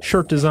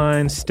shirt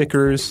designs,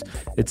 stickers,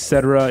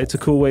 etc. It's a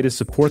cool way to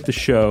support the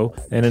show.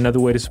 And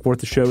another way to support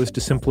the show is to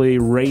simply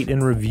rate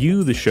and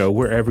review the show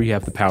wherever you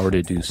have the power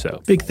to do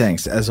so. Big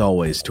thanks, as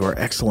always, to our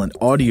excellent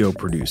audio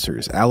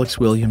producers, Alex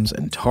Williams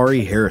and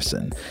Tari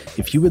Harrison.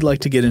 If you would like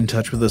to get in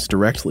touch with us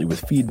directly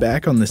with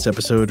feedback on this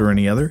episode or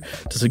any other,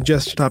 to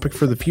suggest a topic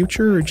for the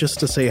future, or just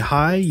to say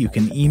hi, you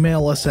can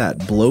email us at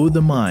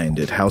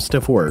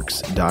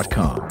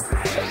blowthemind@howstuffworks.com.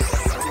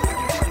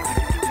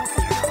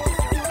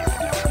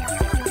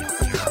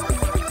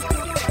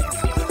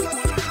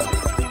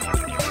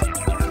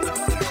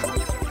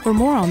 For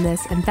more on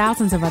this and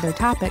thousands of other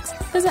topics,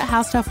 visit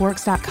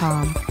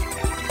howstuffworks.com.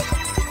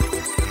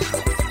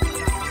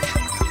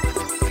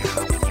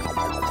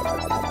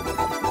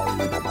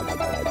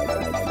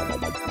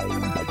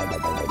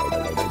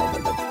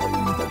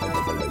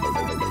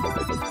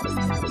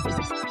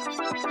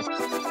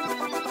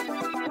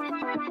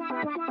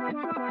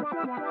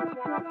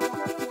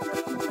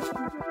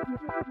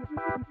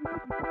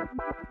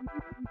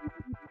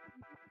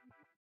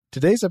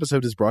 Today's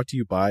episode is brought to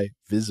you by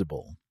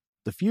Visible.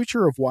 The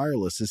future of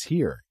wireless is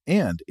here,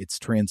 and it's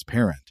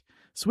transparent.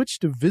 Switch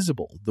to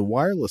Visible, the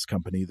wireless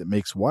company that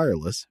makes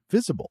wireless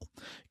visible.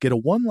 Get a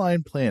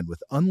one-line plan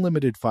with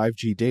unlimited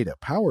 5G data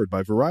powered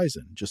by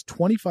Verizon, just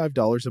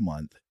 $25 a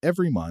month,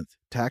 every month,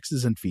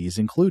 taxes and fees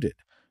included.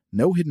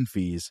 No hidden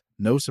fees,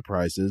 no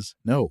surprises,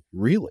 no,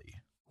 really.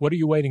 What are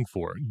you waiting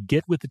for?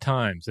 Get with the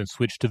times and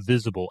switch to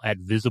Visible at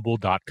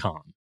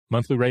Visible.com.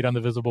 Monthly rate on the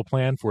Visible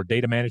plan for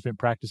data management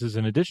practices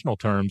and additional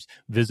terms,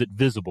 visit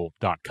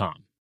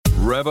Visible.com.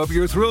 Rev up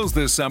your thrills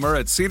this summer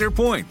at Cedar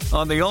Point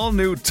on the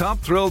all-new Top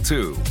Thrill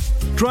 2.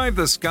 Drive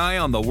the sky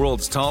on the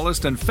world's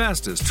tallest and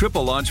fastest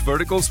triple-launch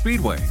vertical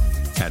speedway.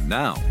 And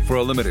now, for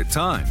a limited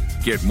time,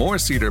 get more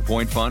Cedar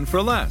Point fun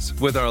for less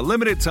with our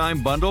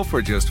limited-time bundle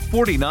for just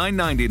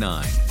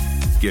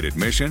 $49.99. Get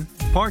admission,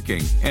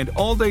 parking, and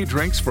all-day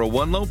drinks for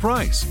one low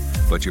price.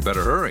 But you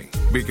better hurry,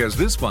 because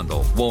this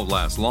bundle won't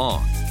last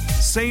long.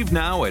 Save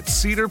now at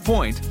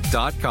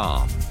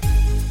cedarpoint.com.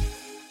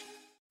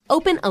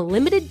 Open a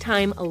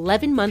limited-time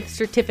 11-month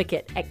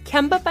certificate at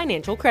Kemba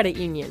Financial Credit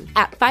Union.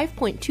 At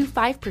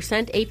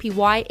 5.25%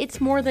 APY,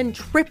 it's more than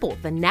triple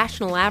the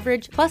national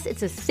average, plus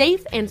it's a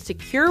safe and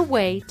secure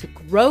way to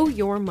grow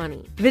your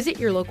money. Visit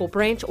your local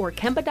branch or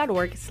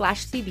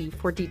kemba.org/cb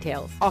for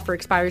details. Offer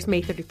expires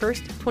May 31st,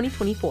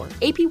 2024.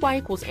 APY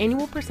equals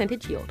annual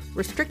percentage yield.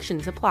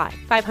 Restrictions apply.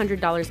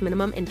 $500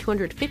 minimum and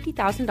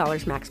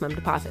 $250,000 maximum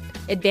deposit.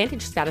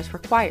 Advantage status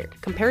required.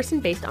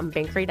 Comparison based on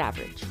bank rate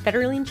average.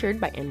 Federally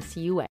insured by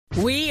NCUA.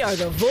 We are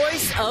the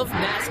voice of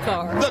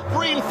NASCAR. The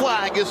green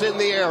flag is in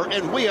the air,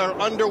 and we are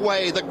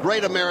underway. The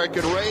Great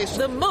American Race.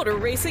 The Motor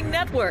Racing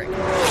Network.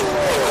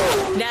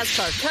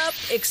 NASCAR Cup,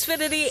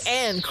 Xfinity,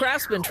 and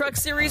Craftsman Truck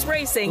Series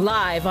Racing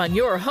live on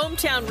your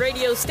hometown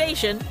radio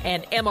station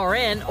and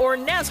MRN or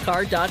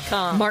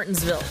NASCAR.com.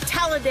 Martinsville,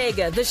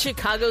 Talladega, the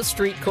Chicago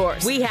Street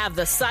Course. We have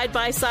the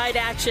side-by-side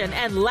action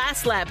and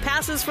last lap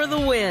passes for the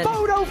win.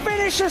 Photo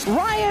finishes.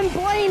 Ryan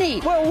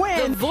Blaney will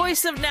win. The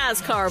voice of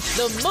NASCAR,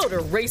 the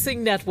Motor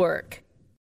Racing Network.